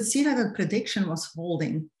 and we could see that the prediction was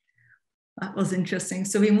holding. That was interesting.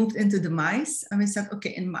 So we moved into the mice and we said,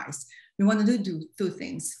 okay, in mice, we want to do two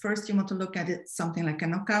things. First, you want to look at it, something like a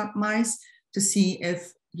knockout mice, to see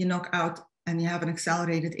if you knock out and you have an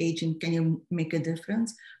accelerated aging, can you make a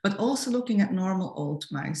difference? But also looking at normal old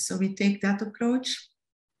mice. So we take that approach.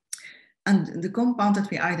 And the compound that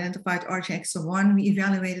we identified, RGX01, we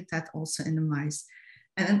evaluated that also in the mice.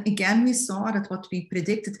 And then again, we saw that what we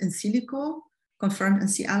predicted in silico, confirmed in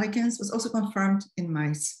C. elegans, was also confirmed in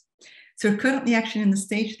mice. So we're currently actually in the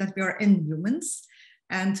stage that we are in humans,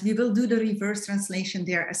 and we will do the reverse translation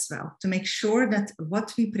there as well to make sure that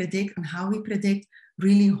what we predict and how we predict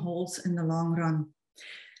really holds in the long run.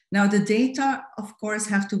 Now, the data, of course,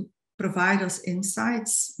 have to provide us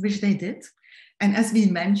insights, which they did. And as we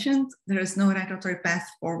mentioned, there is no regulatory path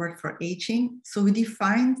forward for aging. So we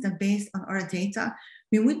defined that based on our data,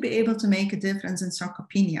 we would be able to make a difference in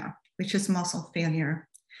sarcopenia, which is muscle failure.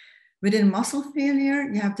 Within muscle failure,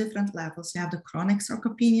 you have different levels. You have the chronic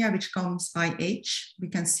sarcopenia, which comes by age. We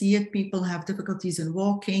can see it. People have difficulties in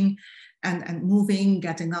walking and moving,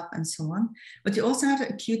 getting up, and so on. But you also have the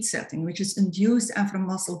acute setting, which is induced after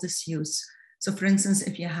muscle disuse. So for instance,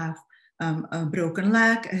 if you have a broken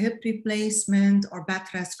leg, a hip replacement, or bed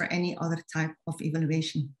rest for any other type of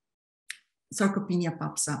evaluation, sarcopenia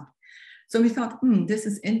pops up. So we thought, this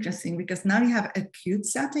is interesting because now you have an acute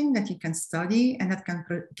setting that you can study and that can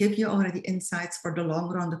give you already insights for the long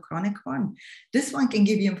run, the chronic one. This one can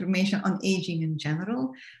give you information on aging in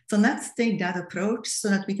general. So let's take that approach so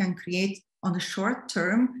that we can create on the short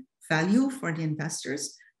term value for the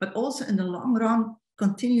investors, but also in the long run,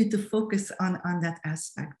 continue to focus on that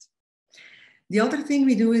aspect. The other thing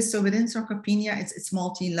we do is, so within sarcopenia, it's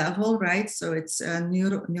multi-level, right? So it's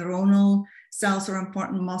neuronal cells are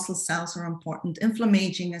important, muscle cells are important,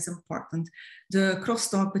 inflammation is important. The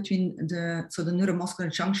crosstalk between the neuromuscular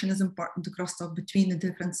junction is important, the crosstalk between the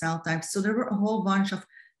different cell types. So there were a whole bunch of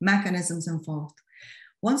mechanisms involved.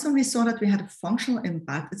 Once when we saw that we had a functional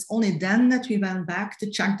impact, it's only then that we went back to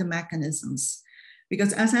check the mechanisms.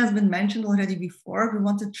 Because as has been mentioned already before, we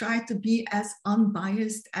want to try to be as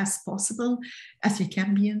unbiased as possible as we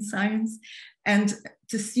can be in science and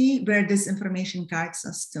to see where this information guides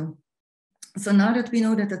us to. So now that we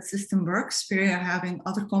know that that system works, we are having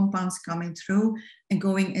other compounds coming through and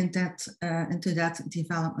going into that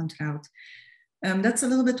development route. That's a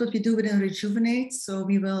little bit what we do within Rejuvenate. So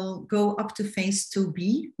we will go up to phase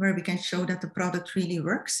 2B, where we can show that the product really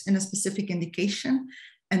works in a specific indication,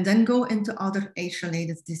 and then go into other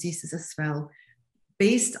age-related diseases as well,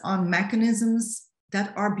 based on mechanisms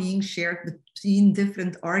that are being shared between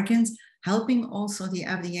different organs, helping also the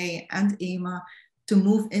FDA and EMA to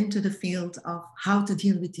move into the field of how to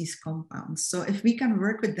deal with these compounds. So if we can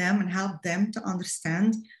work with them and help them to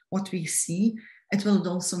understand what we see, it will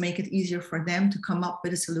also make it easier for them to come up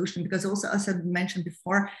with a solution, because also, as I mentioned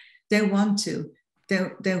before, they want to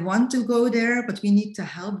go there, but we need to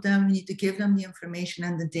help them. We need to give them the information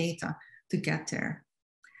and the data to get there.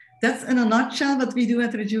 That's in a nutshell what we do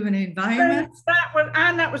at Rejuvenate Biomed.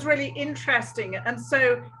 That was really interesting. And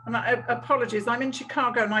so, apologies, I'm in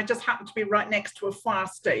Chicago and I just happen to be right next to a fire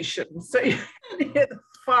station. So you hear the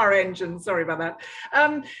fire engine, sorry about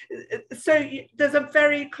that. So there's a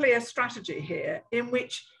very clear strategy here in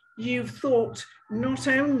which you've thought not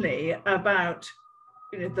only about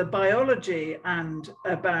the biology and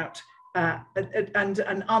about and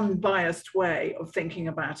an unbiased way of thinking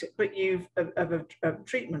about it, but of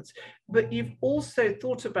treatments, but you've also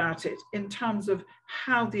thought about it in terms of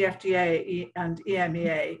how the FDA and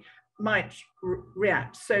EMEA might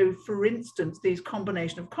react. So, for instance, these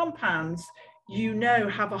combination of compounds,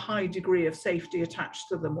 have a high degree of safety attached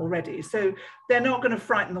to them already. So they're not going to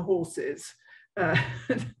frighten the horses.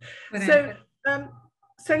 So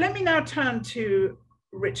let me now turn to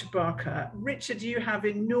Richard Barker. Richard, you have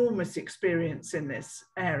enormous experience in this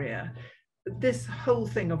area. This whole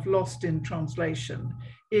thing of lost in translation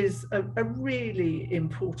is a really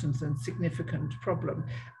important and significant problem.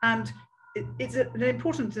 And it's an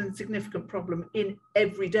important and significant problem in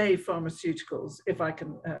everyday pharmaceuticals, if I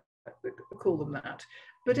can call them that.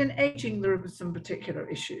 But in aging, there are some particular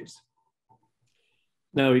issues.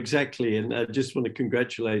 No, exactly. And I just want to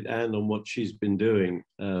congratulate Anne on what she's been doing,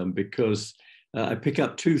 because I pick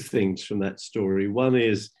up two things from that story. One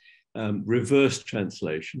is reverse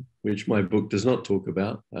translation, which my book does not talk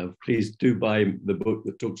about. Please do buy the book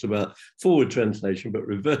that talks about forward translation, but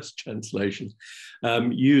reverse translation,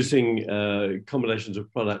 using combinations of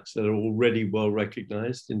products that are already well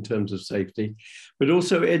recognized in terms of safety, but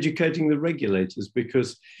also educating the regulators,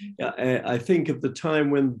 because I think of the time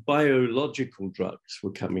when biological drugs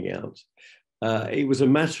were coming out, it was a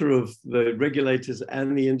matter of the regulators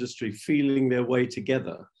and the industry feeling their way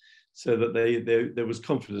together, so that there was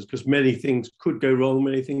confidence, because many things could go wrong,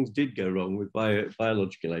 many things did go wrong with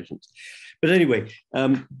biological agents. But anyway,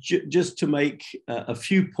 just to make a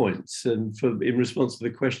few points, and in response to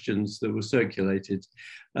the questions that were circulated.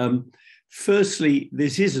 Firstly,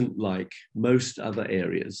 this isn't like most other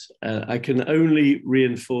areas. I can only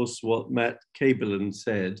reinforce what Matt Kaeberlein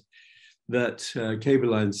said, that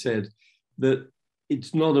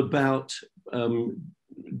it's not about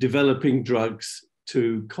developing drugs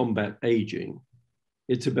to combat aging.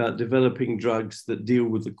 It's about developing drugs that deal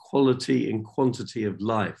with the quality and quantity of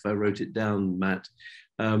life. I wrote it down, Matt,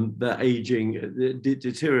 that aging, the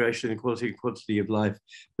deterioration in quality and quantity of life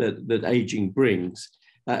that aging brings.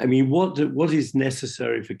 I mean, what is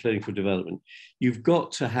necessary for clinical development? You've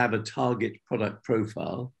got to have a target product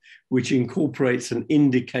profile, which incorporates an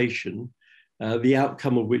indication, the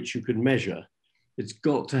outcome of which you can measure. It's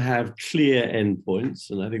got to have clear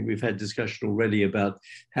endpoints. And I think we've had discussion already about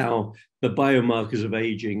how the biomarkers of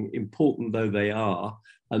aging, important though they are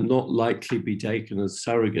not likely to be taken as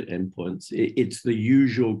surrogate endpoints. It's the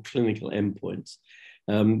usual clinical endpoints.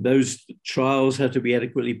 Those trials have to be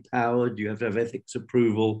adequately powered. You have to have ethics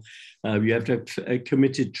approval. You have to have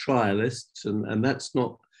committed trialists, and that's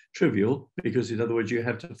not trivial, because in other words, you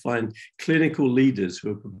have to find clinical leaders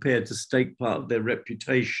who are prepared to stake part of their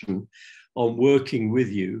reputation on working with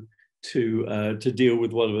you to deal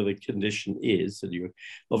with whatever the condition is. And you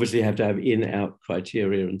obviously have to have in-out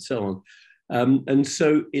criteria and so on. And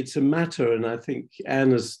so it's a matter, and I think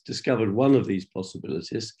Anne has discovered one of these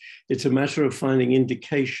possibilities, it's a matter of finding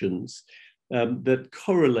indications that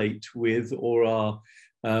correlate with or are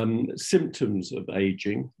symptoms of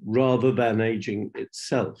aging rather than aging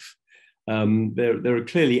itself. There are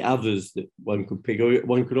clearly others that one could pick.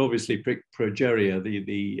 One could obviously pick progeria,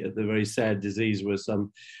 the very sad disease where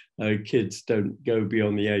some kids don't go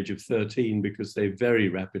beyond the age of 13 because they very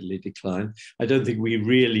rapidly decline. I don't think we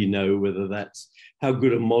really know whether that's how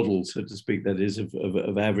good a model, so to speak, that is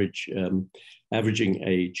of averaging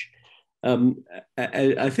age.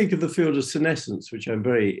 I think of the field of senescence, which I'm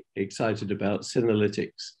very excited about,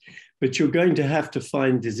 senolytics, but you're going to have to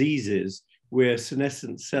find diseases where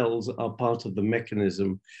senescent cells are part of the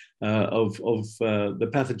mechanism of the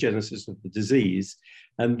pathogenesis of the disease.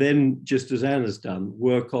 And then, just as Anne has done,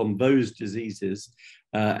 work on those diseases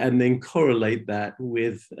and then correlate that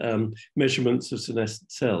with measurements of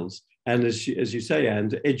senescent cells. And as you say, Anne,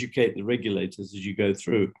 to educate the regulators as you go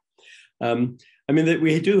through. I mean,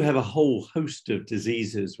 we do have a whole host of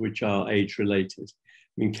diseases which are age-related.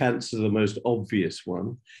 I mean, cancer is the most obvious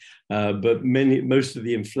one. But most of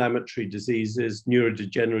the inflammatory diseases,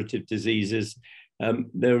 neurodegenerative diseases,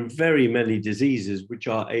 there are very many diseases which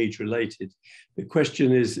are age-related. The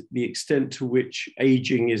question is the extent to which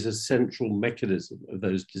aging is a central mechanism of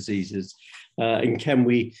those diseases, and can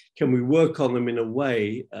we work on them in a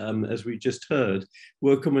way, as we just heard,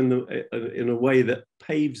 work on them in a way that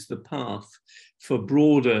paves the path for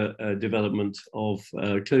broader development of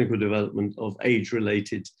clinical development of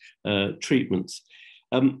age-related treatments.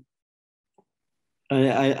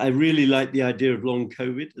 I really like the idea of long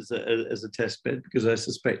COVID as a test bed, because I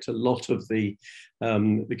suspect a lot of the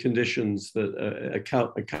conditions that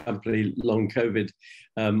accompany long COVID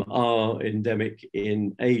are endemic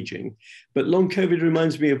in aging. But long COVID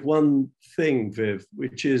reminds me of one thing, Viv,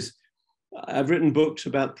 which is I've written books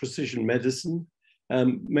about precision medicine.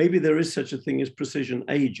 Maybe there is such a thing as precision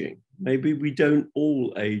aging. Maybe we don't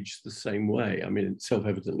all age the same way. I mean,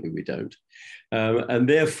 self-evidently we don't. And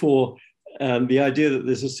therefore, the idea that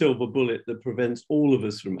there's a silver bullet that prevents all of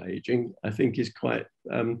us from aging, I think, is quite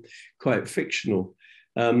fictional.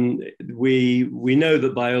 We know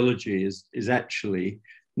that biology is actually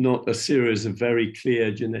not a series of very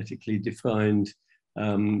clear genetically defined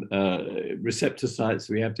receptor sites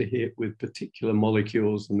we have to hit with particular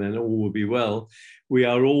molecules and then all will be well. We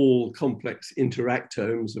are all complex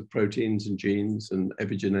interactomes of proteins and genes and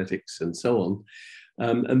epigenetics and so on.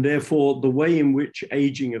 And therefore, the way in which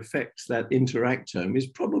aging affects that interactome is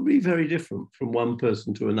probably very different from one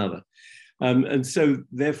person to another. And so,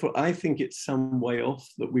 therefore, I think it's some way off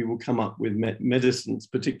that we will come up with medicines,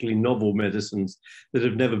 particularly novel medicines, that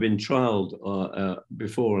have never been trialed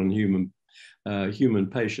before on human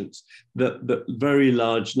patients, that very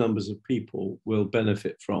large numbers of people will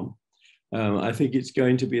benefit from. I think it's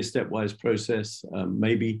going to be a stepwise process.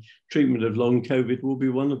 Maybe treatment of long COVID will be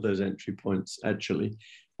one of those entry points, actually.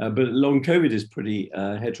 But long COVID is pretty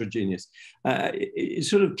heterogeneous. It's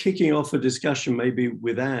sort of kicking off a discussion maybe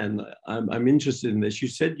with Anne. I'm interested in this. You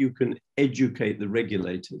said you can educate the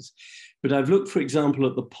regulators, but I've looked, for example,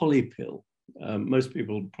 at the polypill. Most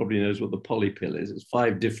people probably knows what the polypill is. It's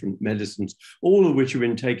 5 different medicines, all of which have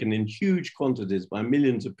been taken in huge quantities by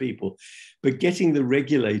millions of people. But getting the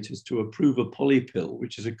regulators to approve a polypill,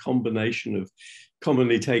 which is a combination of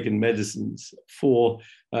commonly taken medicines for,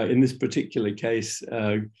 in this particular case,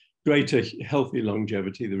 greater healthy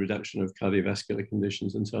longevity, the reduction of cardiovascular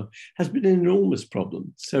conditions and so on, has been an enormous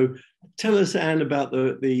problem. So tell us, Anne, about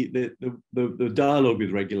the dialogue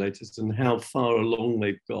with regulators and how far along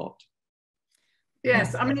they've got.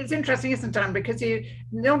 Yes, I mean, it's interesting, isn't it, Dan? Because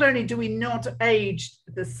not only do we not age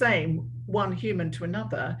the same, one human to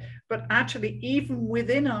another, but actually even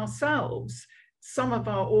within ourselves, some of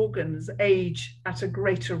our organs age at a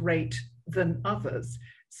greater rate than others.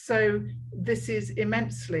 So this is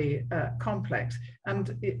immensely complex.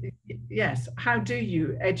 And yes, how do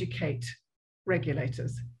you educate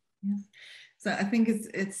regulators? Yes. So I think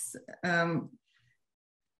it's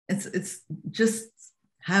just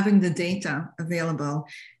having the data available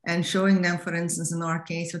and showing them, for instance, in our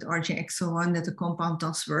case with RGX-01, that the compound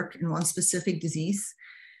does work in one specific disease,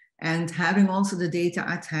 and having also the data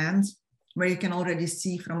at hand where you can already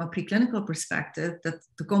see from a preclinical perspective that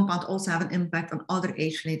the compound also have an impact on other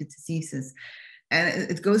age-related diseases.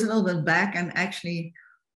 And it goes a little bit back and actually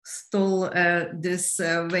stole this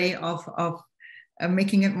way of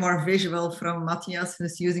making it more visual from Matthias,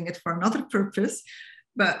 who's using it for another purpose.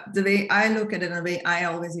 But the way I look at it and the way I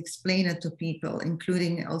always explain it to people,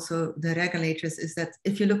 including also the regulators, is that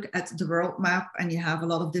if you look at the world map and you have a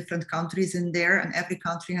lot of different countries in there and every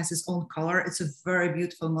country has its own color, it's a very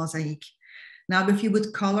beautiful mosaic. Now, if you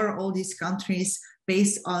would color all these countries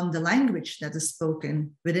based on the language that is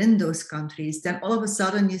spoken within those countries, then all of a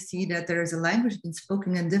sudden you see that there is a language being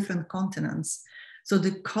spoken in different continents. So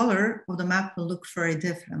the color of the map will look very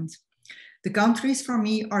different. The countries for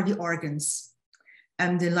me are the organs,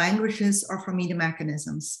 and the languages are for me the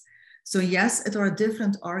mechanisms. So yes, it are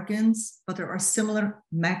different organs, but there are similar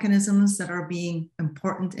mechanisms that are being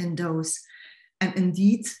important in those. And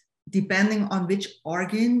indeed, depending on which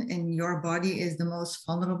organ in your body is the most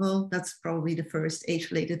vulnerable, that's probably the first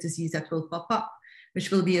age-related disease that will pop up, which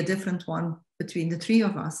will be a different one between the 3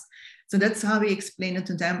 of us. So that's how we explain it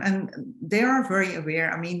to them. And they are very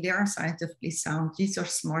aware. I mean, they are scientifically sound. These are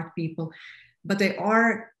smart people, but they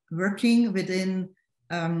are working within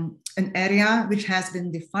an area which has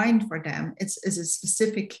been defined for them. It's a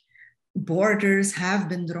specific borders have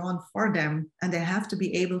been drawn for them, and they have to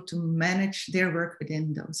be able to manage their work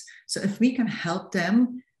within those. So if we can help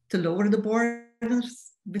them to lower the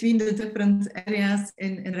borders between the different areas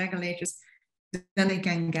in regulators, then they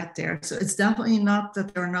can get there. So it's definitely not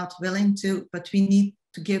that they're not willing to, but we need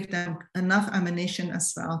to give them enough ammunition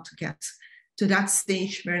as well to get to that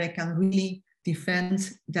stage where they can really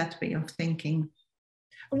defend that way of thinking.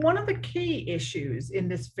 And one of the key issues in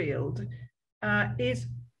this field is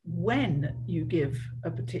when you give a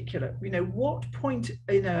particular, what point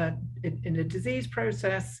in a disease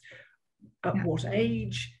process, at what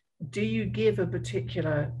age do you give a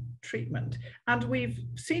particular treatment? And we've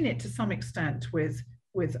seen it to some extent with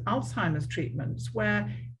Alzheimer's treatments, where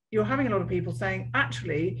you're having a lot of people saying,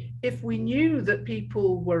 actually, if we knew that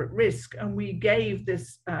people were at risk and we gave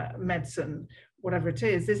this medicine, whatever it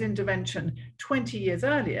is, this intervention 20 years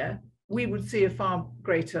earlier, we would see a far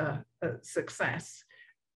greater success.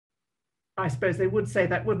 I suppose they would say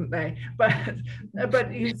that, wouldn't they?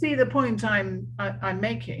 But you see, the point I'm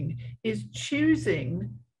making is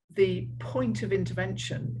choosing the point of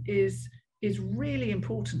intervention is really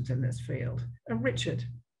important in this field. Richard.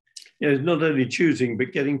 Yeah, it's not only choosing,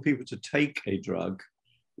 but getting people to take a drug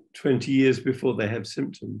 20 years before they have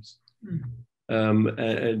symptoms.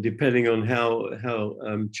 And depending on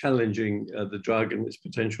how challenging the drug and its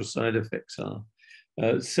potential side effects are.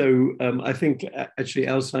 So I think actually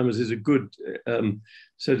Alzheimer's is a good,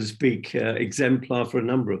 so to speak, exemplar for a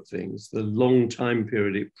number of things. The long time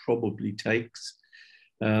period it probably takes,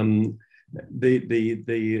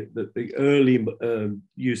 the early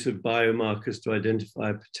use of biomarkers to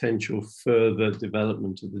identify potential further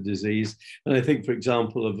development of the disease. And I think, for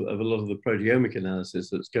example, of a lot of the proteomic analysis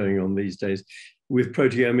that's going on these days, with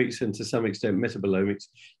proteomics and to some extent metabolomics,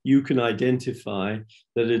 you can identify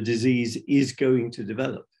that a disease is going to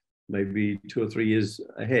develop, maybe 2 or 3 years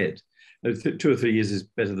ahead. 2 or 3 years is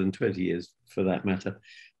better than 20 years for that matter.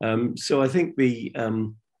 So I think the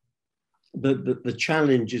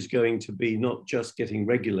challenge is going to be not just getting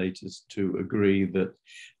regulators to agree that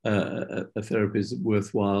a therapy is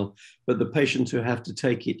worthwhile, but the patients who have to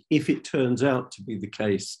take it, if it turns out to be the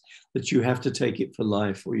case that you have to take it for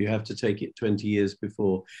life, or you have to take it 20 years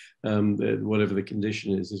before whatever the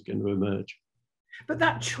condition is going to emerge. But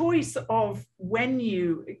that choice of when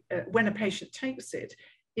a patient takes it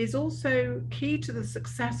is also key to the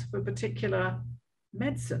success of a particular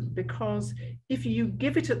medicine, because if you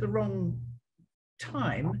give it at the wrong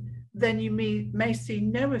time, then you may see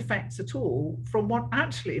no effects at all from what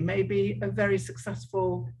actually may be a very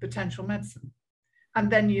successful potential medicine, and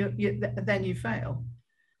then you fail.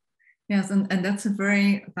 Yes, and that's a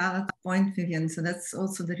very valid point, Vivienne. So that's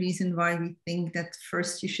also the reason why we think that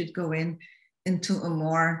first you should go into a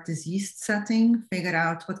more diseased setting, figure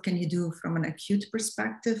out what can you do from an acute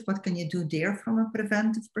perspective, what can you do there from a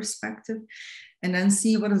preventive perspective, and then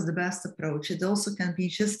see what is the best approach. It also can be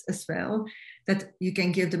just as well that you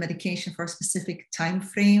can give the medication for a specific time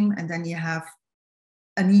frame, and then you have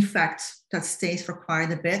an effect that stays for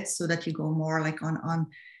quite a bit, so that you go more like on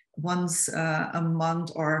once a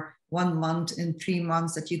month, or 1 month in 3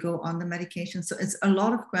 months that you go on the medication. So it's a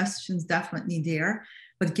lot of questions definitely there,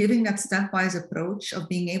 but giving that stepwise approach of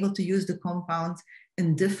being able to use the compound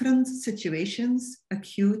in different situations,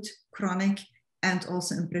 acute, chronic, and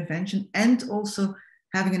also in prevention, and also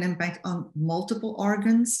having an impact on multiple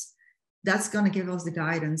organs, that's going to give us the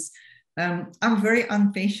guidance. I'm very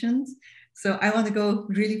impatient, so I want to go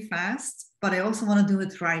really fast, but I also want to do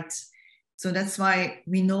it right. So that's why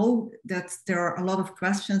we know that there are a lot of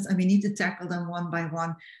questions and we need to tackle them one by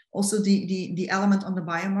one. Also, the element on the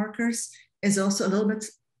biomarkers is also a little bit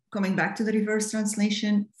coming back to the reverse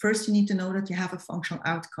translation. First, you need to know that you have a functional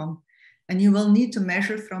outcome, and you will need to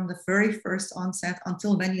measure from the very first onset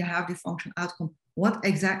until when you have the functional outcome, what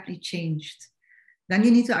exactly changed. Then you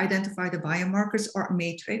need to identify the biomarkers or a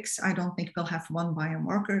matrix. I don't think we'll have one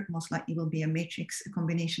biomarker. Most likely will be a matrix, a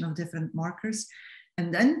combination of different markers.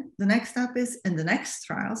 And then the next step is in the next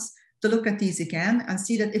trials to look at these again and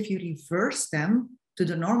see that if you reverse them to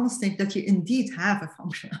the normal state, that you indeed have a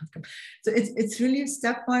functional outcome. So it's really a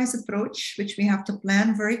stepwise approach, which we have to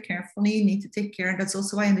plan very carefully, need to take care. That's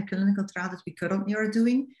also why in the clinical trial that we currently are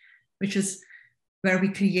doing, which is where we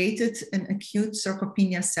created an acute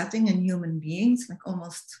sarcopenia setting in human beings, like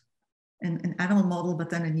almost an animal model, but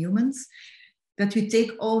then in humans, that we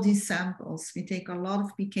take all these samples. We take a lot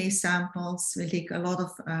of PK samples. We take a lot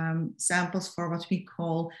of samples for what we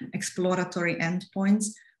call exploratory endpoints,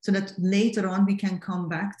 so that later on we can come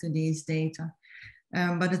back to these data.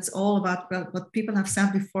 But it's all about what people have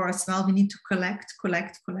said before as well. We need to collect,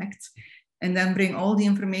 and then bring all the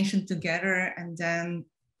information together and then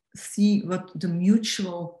see what the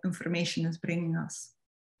mutual information is bringing us.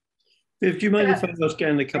 Viv, do you mind if I ask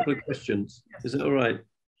Anne a couple of questions? Is that all right?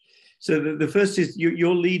 So the first is,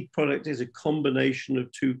 your lead product is a combination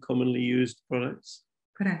of 2 commonly used products?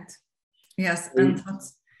 Correct. Yes.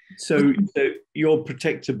 So your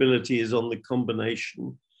protectability is on the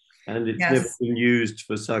combination, and it's never been used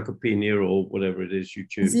for sarcopenia or whatever it is you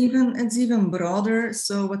choose. It's even broader.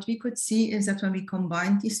 So what we could see is that when we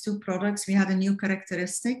combined these 2 products, we had a new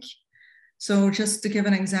characteristic. So just to give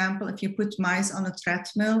an example, if you put mice on a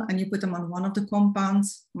treadmill and you put them on one of the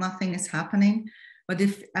compounds, nothing is happening. But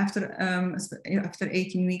if after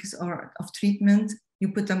 18 weeks of treatment, you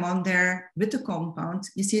put them on there with the compound,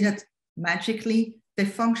 you see that magically they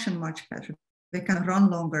function much better. They can run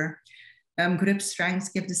longer. Grip strengths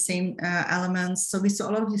give the same elements. So we saw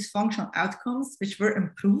a lot of these functional outcomes which were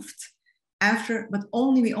improved after, but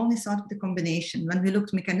we only saw it with the combination. When we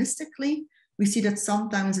looked mechanistically, we see that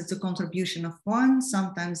sometimes it's a contribution of one,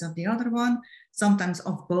 sometimes of the other one, sometimes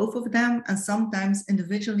of both of them, and sometimes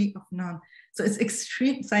individually of none. So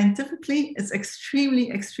it's scientifically, it's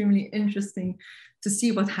extremely interesting to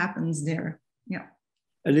see what happens there. Yeah.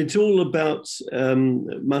 And it's all about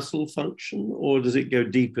muscle function, or does it go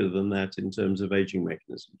deeper than that in terms of aging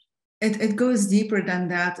mechanisms? It goes deeper than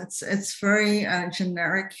that. It's very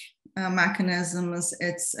generic mechanisms.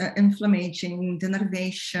 It's inflammation,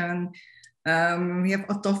 denervation. We have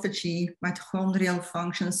autophagy, mitochondrial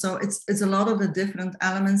function. So it's a lot of the different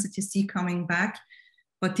elements that you see coming back.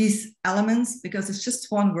 But these elements, because it's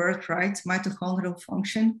just one word, right? Mitochondrial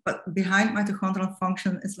function, but behind mitochondrial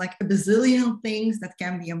function is like a bazillion things that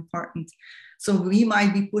can be important. So we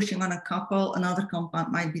might be pushing on a couple, another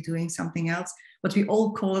compound might be doing something else, but we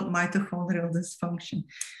all call it mitochondrial dysfunction.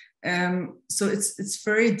 So it's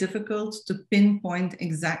very difficult to pinpoint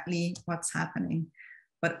exactly what's happening,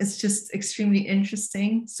 but it's just extremely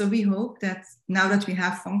interesting. So we hope that now that we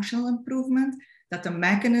have functional improvement, that the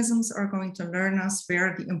mechanisms are going to learn us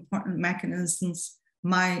where the important mechanisms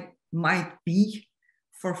might be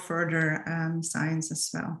for further science as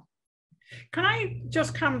well. Can I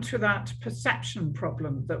just come to that perception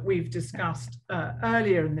problem that we've discussed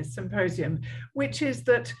earlier in this symposium, which is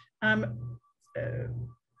that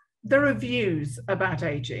there are views about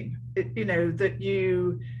aging, you know, that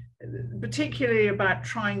you, particularly about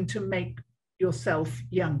trying to make yourself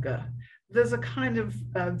younger. There's a kind of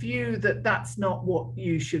view that that's not what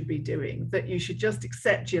you should be doing, that you should just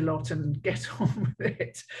accept your lot and get on with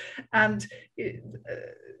it. And,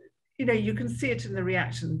 you know, you can see it in the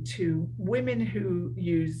reaction to women who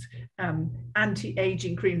use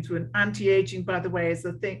anti-aging creams, when anti-aging, by the way, is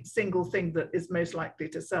the single thing that is most likely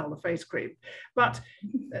to sell the face cream. But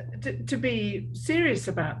to be serious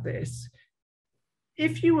about this,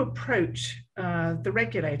 if you approach the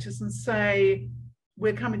regulators and say,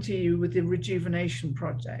 we're coming to you with the rejuvenation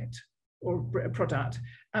project or product,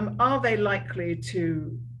 are they likely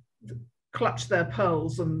to clutch their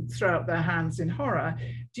pearls and throw up their hands in horror?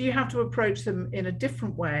 Do you have to approach them in a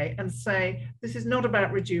different way and say, this is not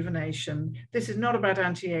about rejuvenation, this is not about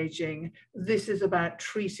anti-aging, this is about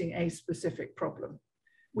treating a specific problem,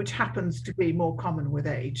 which happens to be more common with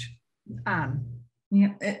age? Anne?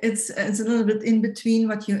 Yeah, it's a little bit in between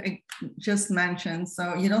what you just mentioned.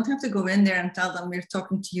 So you don't have to go in there and tell them we're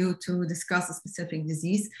talking to you to discuss a specific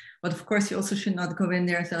disease. But of course, you also should not go in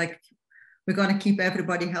there and say, like, we're going to keep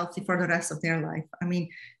everybody healthy for the rest of their life. I mean,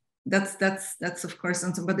 that's of course.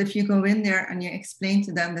 But if you go in there and you explain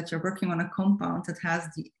to them that you're working on a compound that has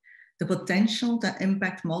the potential to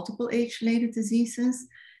impact multiple age-related diseases,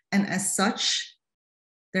 and as such,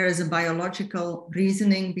 there is a biological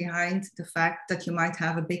reasoning behind the fact that you might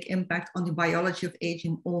have a big impact on the biology of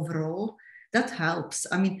aging overall, that helps.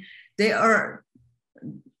 I mean, they are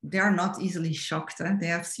not easily shocked. They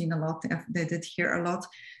have seen a lot, they did hear a lot,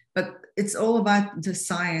 but it's all about the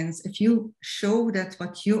science. If you show that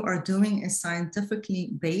what you are doing is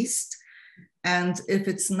scientifically based, and if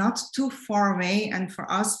it's not too far away, and for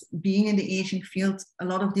us being in the aging field, a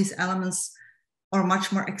lot of these elements are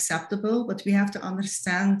much more acceptable, but we have to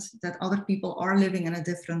understand that other people are living in a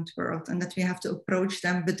different world and that we have to approach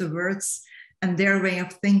them with the words and their way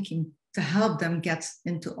of thinking to help them get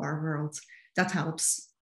into our world. That helps.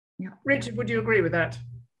 Yeah. Richard, would you agree with that?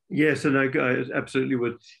 Yes, and I absolutely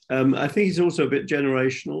would. I think it's also a bit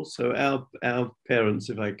generational. So our parents,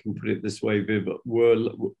 if I can put it this way, Viv,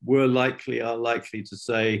 are likely to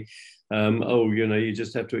say, oh, you know, you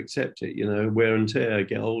just have to accept it, you know, wear and tear,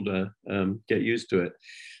 get older, get used to it.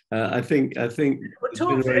 I think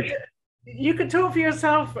you can talk for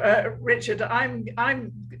yourself, Richard.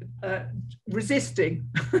 I'm resisting.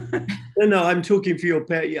 No, I'm talking for your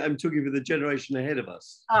parent. I'm talking for the generation ahead of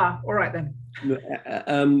us. Ah, all right then.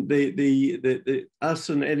 Us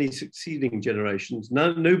and any succeeding generations.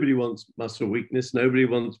 Nobody wants muscle weakness. Nobody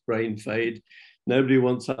wants brain fade. Nobody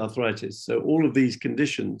wants arthritis. So all of these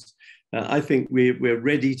conditions, I think we're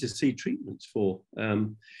ready to see treatments for.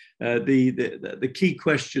 The key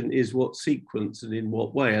question is what sequence and in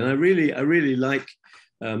what way. And I really like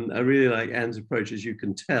Anne's approach, as you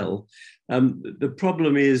can tell. The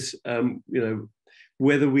problem is, you know,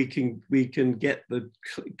 whether we can get the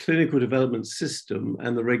clinical development system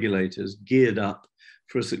and the regulators geared up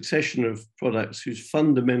for a succession of products whose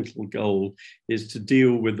fundamental goal is to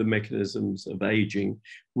deal with the mechanisms of aging,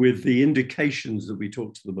 with the indications that we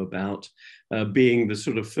talk to them about being the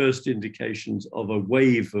sort of first indications of a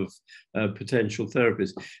wave of potential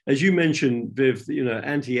therapies. As you mentioned, Viv, you know,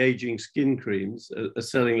 anti-aging skin creams are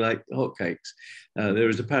selling like hotcakes. There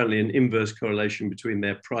is apparently an inverse correlation between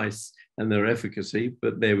their price and their efficacy,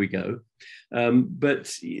 but there we go.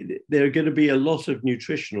 But there are going to be a lot of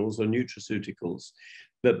nutritionals or nutraceuticals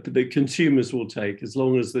that the consumers will take, as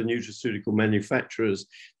long as the nutraceutical manufacturers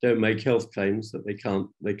don't make health claims that they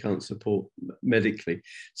can't support medically.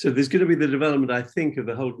 So there's going to be the development, I think, of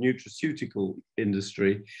the whole nutraceutical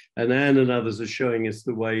industry, and Anne and others are showing us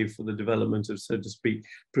the way for the development of, so to speak,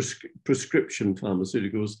 prescription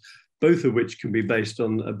pharmaceuticals, both of which can be based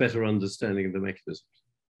on a better understanding of the mechanisms.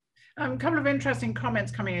 A couple of interesting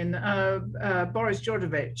comments coming in. Boris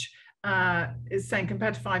Georgievich is saying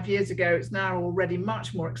compared to 5 years ago, it's now already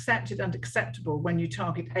much more accepted and acceptable when you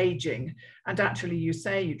target aging, and actually you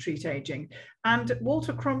say you treat aging. And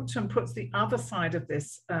Walter Crompton puts the other side of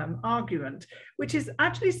this argument, which is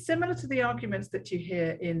actually similar to the arguments that you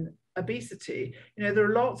hear in obesity. You know, there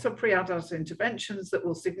are lots of pre-adult interventions that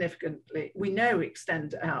will significantly, we know,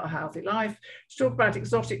 extend our healthy life. To talk about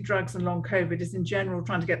exotic drugs and long COVID is in general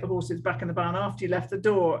trying to get the horses back in the barn after you left the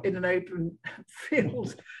door in an open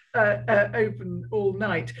field, open all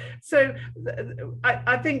night. So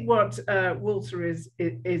I think what Walter is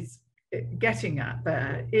getting at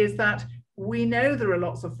there is that we know there are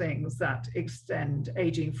lots of things that extend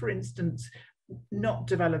aging. For instance, not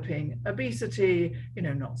developing obesity, you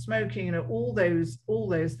know, not smoking, you know, all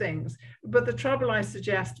those things. But the trouble, I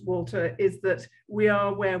suggest, Walter, is that we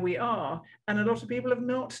are where we are, and a lot of people have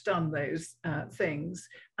not done those things.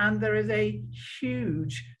 And there is a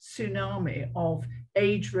huge tsunami of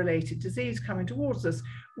age-related disease coming towards us,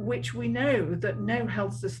 which we know that no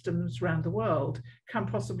health systems around the world can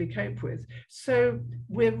possibly cope with. So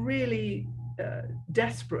we're really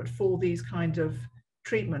desperate for these kind of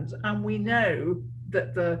treatments, and we know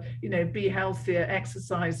that the, you know, be healthier,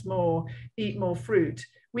 exercise more, eat more fruit.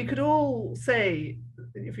 We could all say,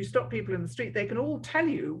 if you stop people in the street, they can all tell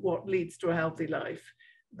you what leads to a healthy life,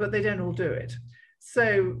 but they don't all do it.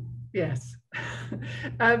 So yes.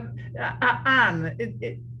 Anne,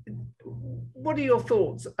 what are your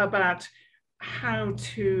thoughts about how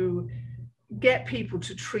to get people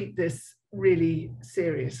to treat this really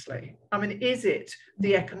seriously? I mean, is it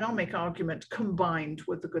the economic argument combined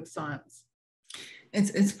with the good science?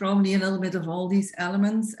 It's probably a little bit of all these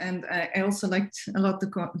elements. And I also liked a lot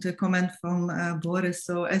the comment from Boris.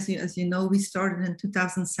 So as you know, we started in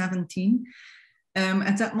 2017.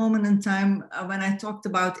 At that moment in time, when I talked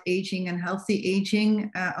about aging and healthy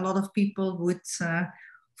aging, a lot of people would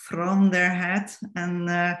frown their head. And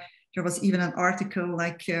there was even an article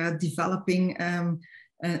like developing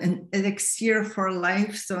an elixir for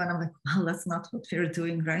life. So, and I'm like, well, that's not what we're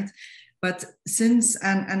doing, right? But since,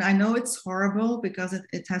 and I know it's horrible because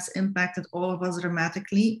it has impacted all of us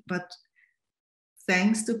dramatically, but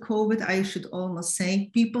thanks to COVID, I should almost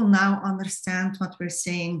say, people now understand what we're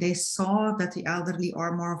saying. They saw that the elderly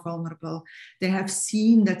are more vulnerable. They have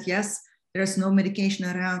seen that, yes, there's no medication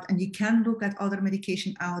around, and you can look at other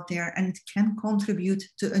medication out there, and it can contribute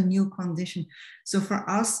to a new condition. So for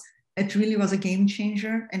us, it really was a game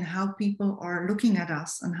changer in how people are looking at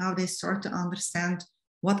us and how they start to understand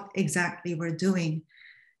what exactly we're doing.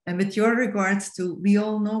 And with your regards to, we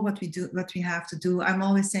all know what we do, what we have to do. I'm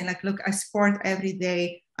always saying, like, look, I sport every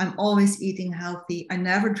day. I'm always eating healthy. I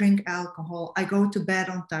never drink alcohol. I go to bed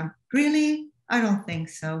on time. Really? I don't think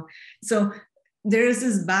so. So there is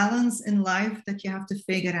this balance in life that you have to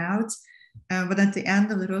figure out. But at the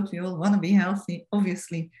end of the road, we all want to be healthy,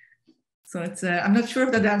 obviously. So it's, I'm not sure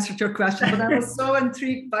if that answered your question, but I was so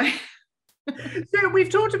intrigued by. So we've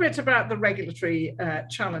talked a bit about the regulatory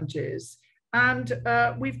challenges, and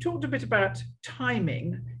we've talked a bit about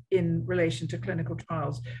timing in relation to clinical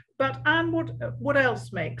trials. But Anne, what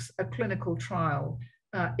else makes a clinical trial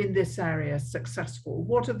in this area successful?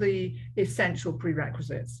 What are the essential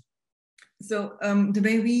prerequisites? So the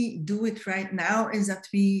way we do it right now is that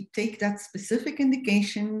we take that specific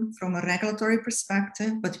indication from a regulatory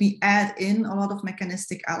perspective, but we add in a lot of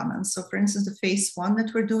mechanistic elements. So for instance, the phase 1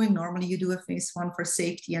 that we're doing, normally you do a phase 1 for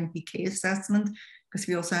safety and PK assessment, because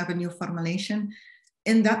we also have a new formulation.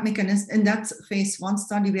 In that mechanism, in that phase 1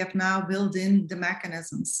 study, we have now built in the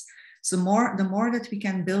mechanisms. So the more that we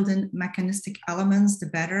can build in mechanistic elements, the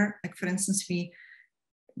better. Like for instance,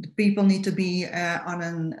 the people need to be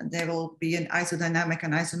there will be an isodynamic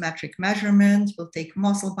and isometric measurement. We'll take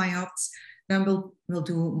muscle biopsies. Then we'll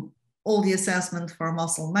do all the assessment for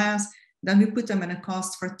muscle mass. Then we put them in a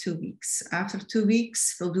cast for 2 weeks. After 2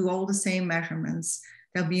 weeks, we'll do all the same measurements.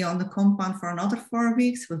 They'll be on the compound for another 4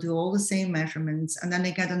 weeks. We'll do all the same measurements. And then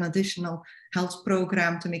they get an additional health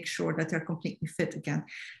program to make sure that they're completely fit again.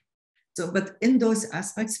 So, but in those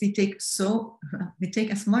aspects, we take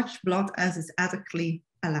as much blood as is adequately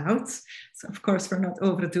allowed. So of course, we're not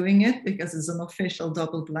overdoing it because it's an official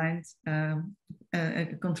double-blind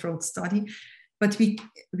controlled study. But we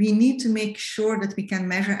need to make sure that we can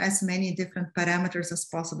measure as many different parameters as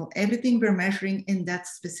possible. Everything we're measuring in that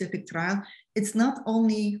specific trial, it's not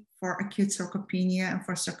only for acute sarcopenia and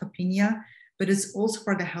for sarcopenia, but it's also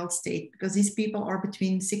for the health state, because these people are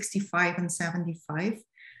between 65 and 75.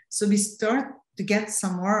 So we start to get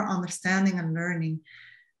some more understanding and learning.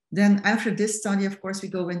 Then after this study, of course, we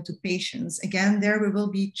go into patients. Again, there we will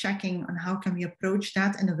be checking on how can we approach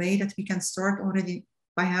that in a way that we can start already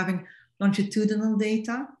by having longitudinal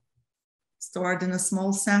data. start in a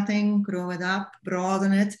small setting, grow it up,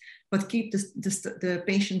 broaden it, but keep the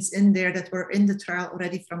patients in there that were in the trial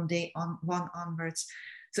already from day one onwards.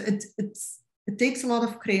 So it takes a lot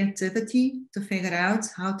of creativity to figure out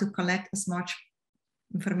how to collect as much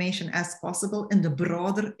information as possible in the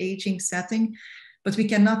broader aging setting, but we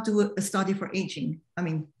cannot do a study for aging. I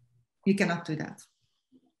mean, you cannot do that.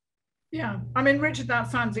 Yeah, I mean, Richard,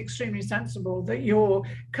 that sounds extremely sensible, that you're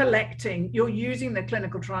using the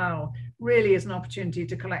clinical trial really as an opportunity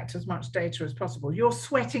to collect as much data as possible. You're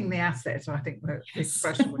sweating the asset, I think the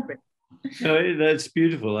expression would be. No, that's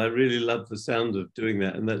beautiful. I really love the sound of doing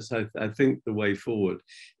that. And that's, I think, the way forward.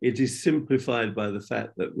 It is simplified by the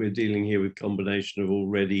fact that we're dealing here with a combination of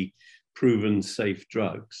already proven safe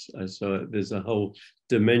drugs. So there's a whole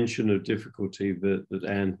dimension of difficulty that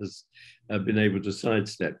Anne has been able to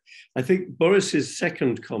sidestep. I think Boris's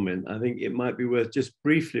second comment, I think it might be worth just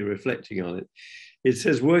briefly reflecting on it. It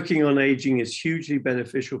says, working on aging is hugely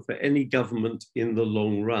beneficial for any government in the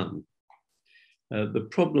long run. The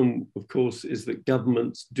problem, of course, is that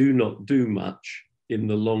governments do not do much in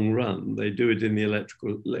the long run. They do it in the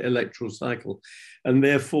electoral cycle. And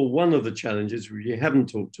therefore, one of the challenges we haven't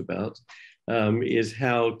talked about is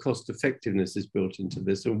how cost effectiveness is built into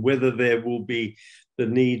this, and whether there will be the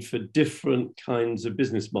need for different kinds of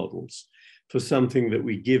business models for something that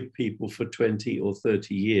we give people for 20 or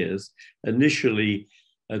 30 years, initially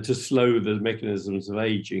to slow the mechanisms of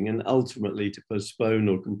aging, and ultimately to postpone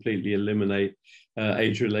or completely eliminate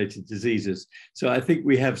age-related diseases. So I think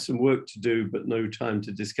we have some work to do, but no time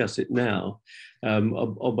to discuss it now,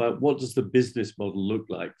 about what does the business model look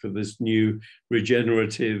like for this new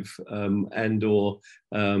regenerative and/or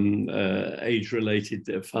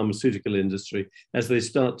age-related pharmaceutical industry as they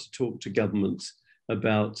start to talk to governments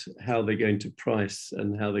about how they're going to price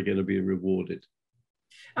and how they're going to be rewarded.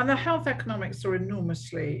 And the health economics are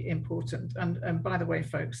enormously important. And by the way,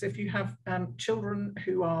 folks, if you have children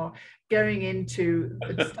who are going into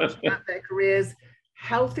starting out their careers,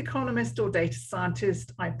 health economist or data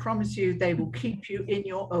scientist, I promise you, they will keep you in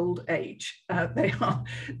your old age.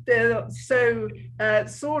 They're so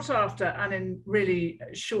sought after and in really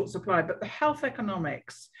short supply. But the health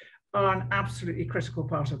economics are an absolutely critical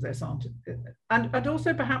part of this, aren't it? And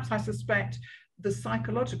also, perhaps, I suspect, the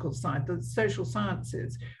psychological side, the social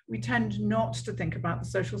sciences. We tend not to think about the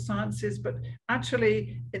social sciences, but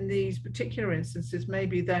actually in these particular instances,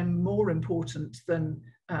 maybe they're more important than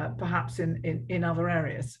perhaps in other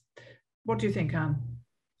areas. What do you think, Anne?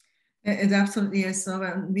 It absolutely is.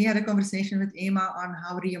 So we had a conversation with Emma on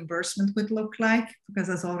how reimbursement would look like, because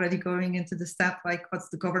it's already going into the step, like what's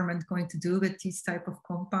the government going to do with these type of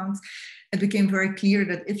compounds? It became very clear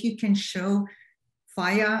that if you can show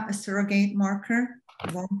via a surrogate marker,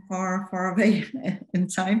 far away in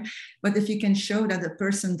time, but if you can show that the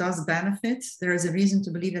person does benefit, there is a reason to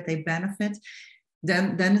believe that they benefit,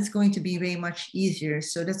 then it's going to be way much easier.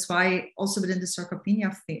 So that's why also within the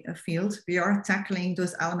sarcopenia field, we are tackling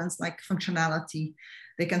those elements like functionality.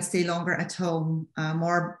 They can stay longer at home,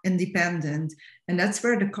 more independent. And that's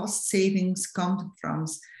where the cost savings come from.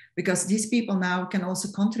 Because these people now can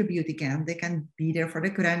also contribute again. They can be there for the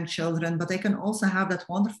grandchildren, but they can also have that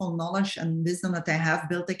wonderful knowledge and wisdom that they have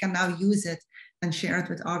built. They can now use it and share it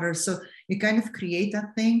with others. So you kind of create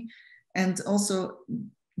that thing. And also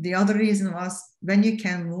the other reason was when you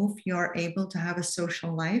can move, you're able to have a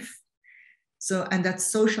social life. So, and that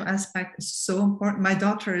social aspect is so important. My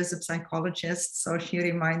daughter is a psychologist, so she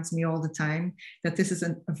reminds me all the time that this is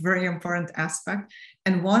a very important aspect.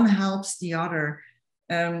 And one helps the other.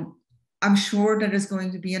 I'm sure there is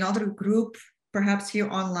going to be another group, perhaps here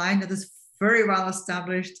online, that is very well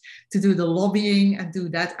established to do the lobbying and do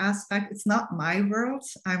that aspect. It's not my world.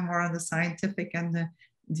 I'm more on the scientific and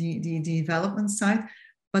the development side,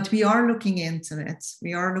 but we are looking into it.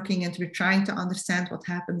 We're trying to understand what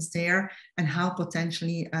happens there and how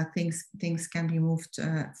potentially things can be moved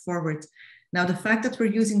forward. Now, the fact that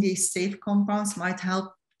we're using these safe compounds might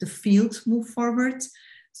help the field move forward.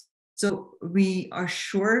 So we are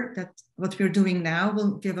sure that what we're doing now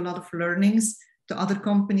will give a lot of learnings to other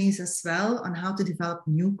companies as well on how to develop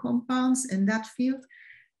new compounds in that field.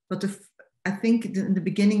 But I think in the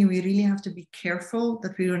beginning, we really have to be careful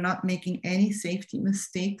that we are not making any safety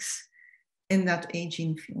mistakes in that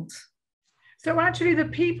aging field. So actually the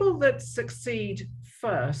people that succeed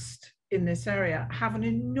first in this area have an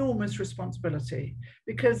enormous responsibility,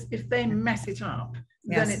 because if they mess it up,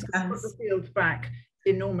 then it's going to put the field back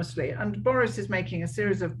enormously. And Boris is making a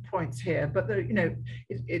series of points here, but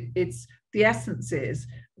it's the essence is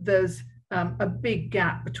there's a big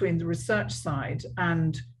gap between the research side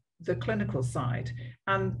and the clinical side.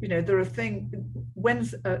 And there are things when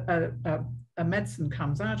a medicine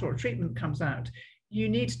comes out or a treatment comes out, you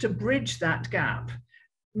need to bridge that gap,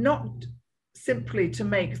 not simply to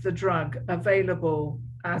make the drug available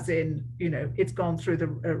as in, you know, it's gone through the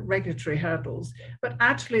regulatory hurdles, but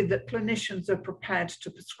actually that clinicians are prepared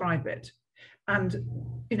to prescribe it. And,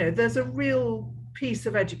 you know, there's a real piece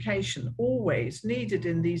of education always needed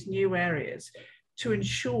in these new areas to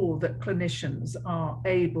ensure that clinicians are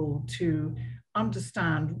able to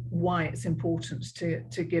understand why it's important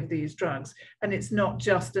to give these drugs. And it's not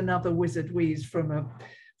just another wizard wheeze from a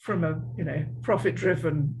you know,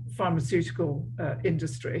 profit-driven pharmaceutical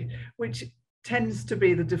industry, which tends to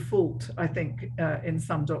be the default, I think, in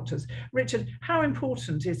some doctors. Richard, how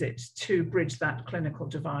important is it to bridge that clinical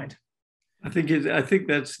divide? I think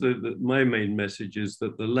that's my main message, is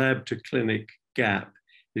that the lab to clinic gap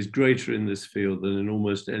is greater in this field than in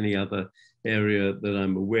almost any other area that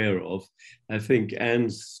I'm aware of. I think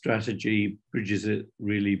Anne's strategy bridges it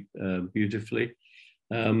really beautifully.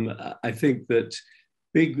 I think that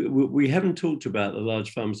we haven't talked about the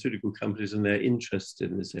large pharmaceutical companies and their interest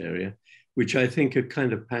in this area, which I think are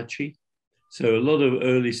kind of patchy. So a lot of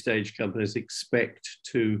early stage companies expect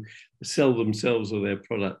to sell themselves or their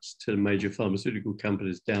products to major pharmaceutical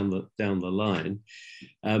companies down the line.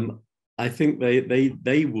 I think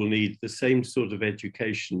they will need the same sort of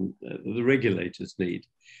education that the regulators need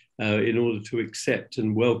in order to accept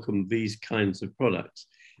and welcome these kinds of products,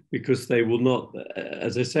 because they will not,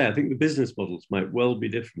 as I say, I think the business models might well be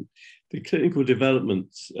different. The clinical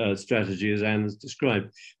development strategy, as Anne has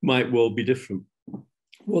described, might well be different.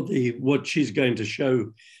 What she's going to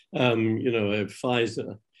show, you know, at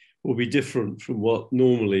Pfizer will be different from what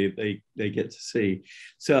normally they get to see.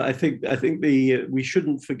 So I think we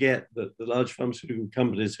shouldn't forget that the large pharmaceutical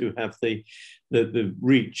companies who have the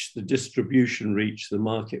reach, the distribution reach, the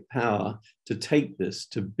market power to take this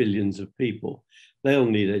to billions of people, they'll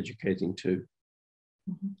need educating too.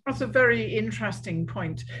 That's a very interesting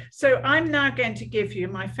point. So I'm now going to give you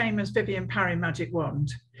my famous Vivienne Parry magic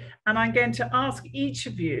wand. And I'm going to ask each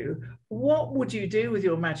of you, what would you do with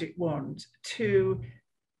your magic wand to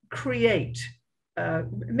create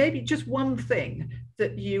maybe just one thing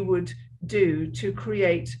that you would do to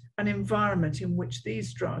create an environment in which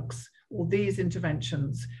these drugs or these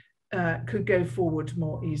interventions could go forward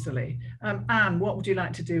more easily? Anne, what would you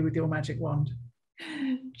like to do with your magic wand?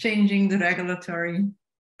 Changing the regulatory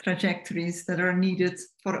trajectories that are needed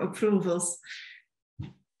for approvals.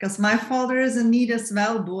 Because my father is in need as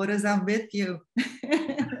well, Boris, I'm with you.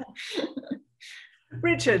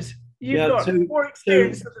 Richard, you've got more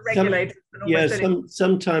experience with the regulators than almost anyone.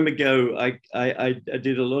 Some time ago, I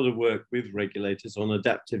did a lot of work with regulators on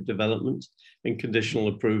adaptive development and conditional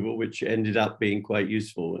approval, which ended up being quite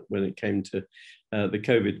useful when it came to the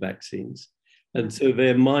COVID vaccines. And so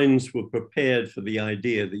their minds were prepared for the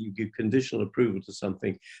idea that you give conditional approval to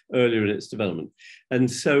something earlier in its development. And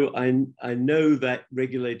so I know that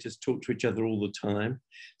regulators talk to each other all the time.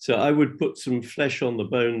 So I would put some flesh on the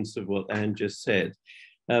bones of what Anne just said.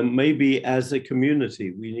 Maybe as a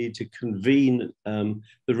community, we need to convene the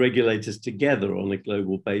regulators together on a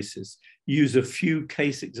global basis, use a few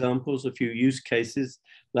case examples, a few use cases,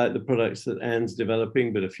 like the products that Anne's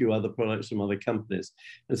developing, but a few other products from other companies,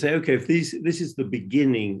 and say, okay, if this is the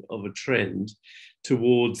beginning of a trend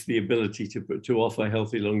towards the ability to offer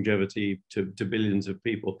healthy longevity to billions of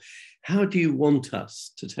people, how do you want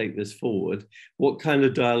us to take this forward? What kind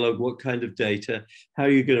of dialogue, what kind of data, how are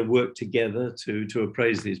you going to work together to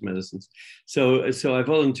appraise these medicines? So I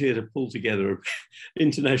volunteer to pull together an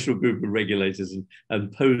international group of regulators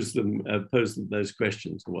and pose them those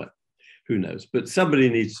questions. What? Who knows? But somebody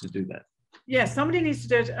needs to do that. Yes, somebody needs to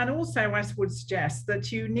do it. And also I would suggest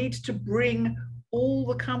that you need to bring all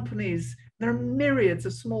the companies. There are myriads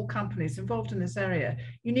of small companies involved in this area.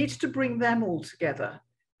 You need to bring them all together,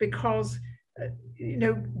 because you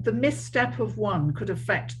know, the misstep of one could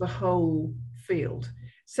affect the whole field.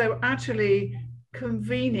 So actually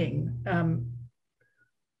convening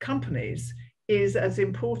companies is as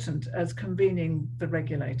important as convening the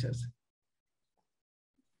regulators.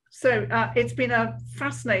 So it's been a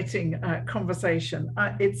fascinating conversation.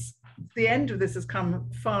 The end of this has come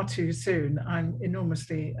far too soon. I'm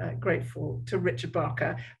enormously grateful to Richard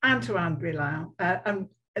Barker and to Anne Belien, and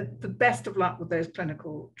the best of luck with those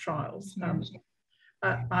clinical trials.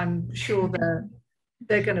 I'm sure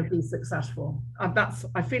they're going to be successful.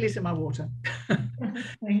 I feel it in my water.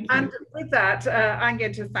 And with that, I'm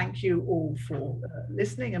going to thank you all for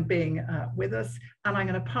listening and being with us. And I'm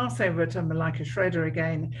going to pass over to Malaika Schroeder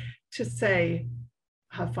again to say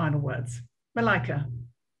her final words. Malaika.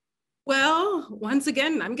 Well, once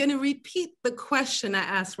again, I'm going to repeat the question I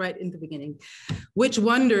asked right in the beginning. Which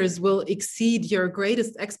wonders will exceed your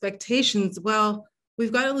greatest expectations? Well,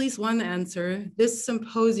 we've got at least one answer. This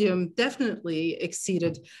symposium definitely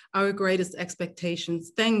exceeded our greatest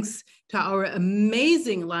expectations, thanks to our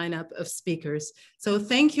amazing lineup of speakers. So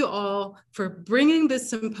thank you all for bringing this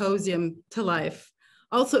symposium to life.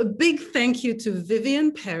 Also, a big thank you to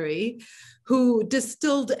Vivienne Parry, who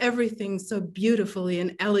distilled everything so beautifully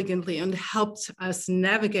and elegantly and helped us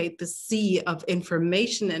navigate the sea of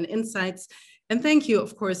information and insights. And thank you,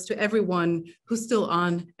 of course, to everyone who's still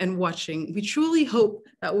on and watching. We truly hope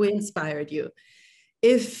that we inspired you.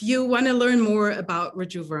 If you want to learn more about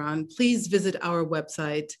Rejuveron, please visit our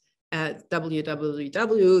website at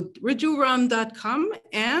www.rejuveron.com,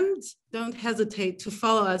 and don't hesitate to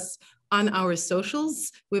follow us on our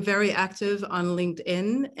socials. We're very active on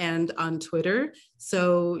LinkedIn and on Twitter.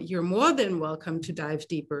 So you're more than welcome to dive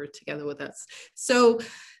deeper together with us. So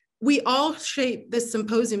we all shape this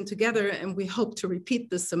symposium together, and we hope to repeat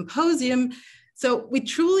this symposium. So we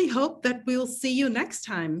truly hope that we'll see you next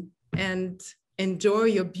time, and enjoy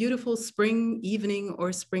your beautiful spring evening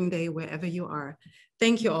or spring day wherever you are.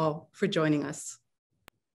 Thank you all for joining us.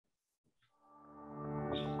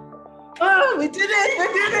 Oh, we did it! We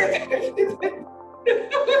did it!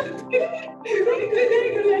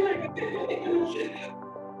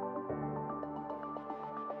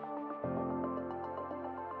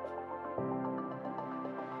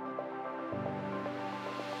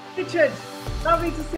 Richard, lovely to see you.